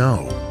let us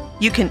know.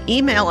 You can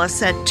email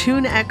us at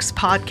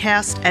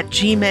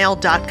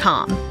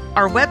tunexpodcast@gmail.com.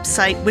 Our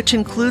website, which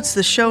includes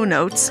the show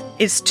notes,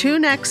 is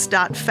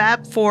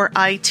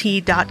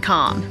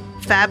tunex.fab4it.com.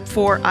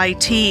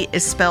 Fab4it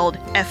is spelled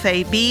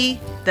F-A-B,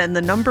 then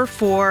the number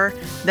 4,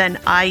 then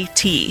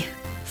I-T.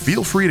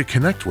 Feel free to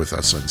connect with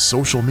us on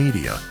social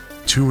media.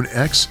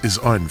 TuneX is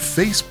on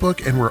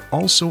Facebook, and we're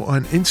also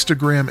on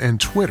Instagram and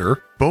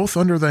Twitter, both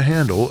under the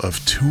handle of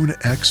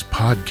TuneX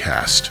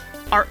Podcast.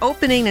 Our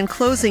opening and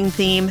closing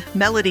theme,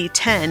 Melody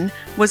 10,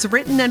 was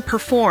written and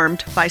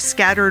performed by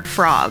Scattered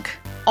Frog.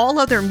 All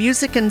other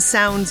music and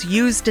sounds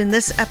used in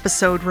this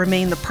episode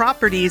remain the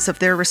properties of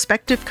their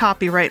respective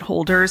copyright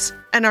holders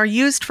and are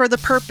used for the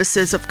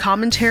purposes of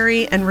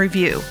commentary and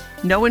review.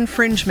 No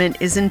infringement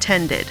is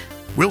intended.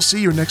 We'll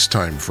see you next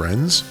time,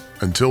 friends.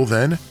 Until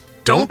then,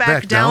 don't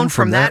back down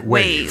from that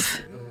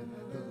wave.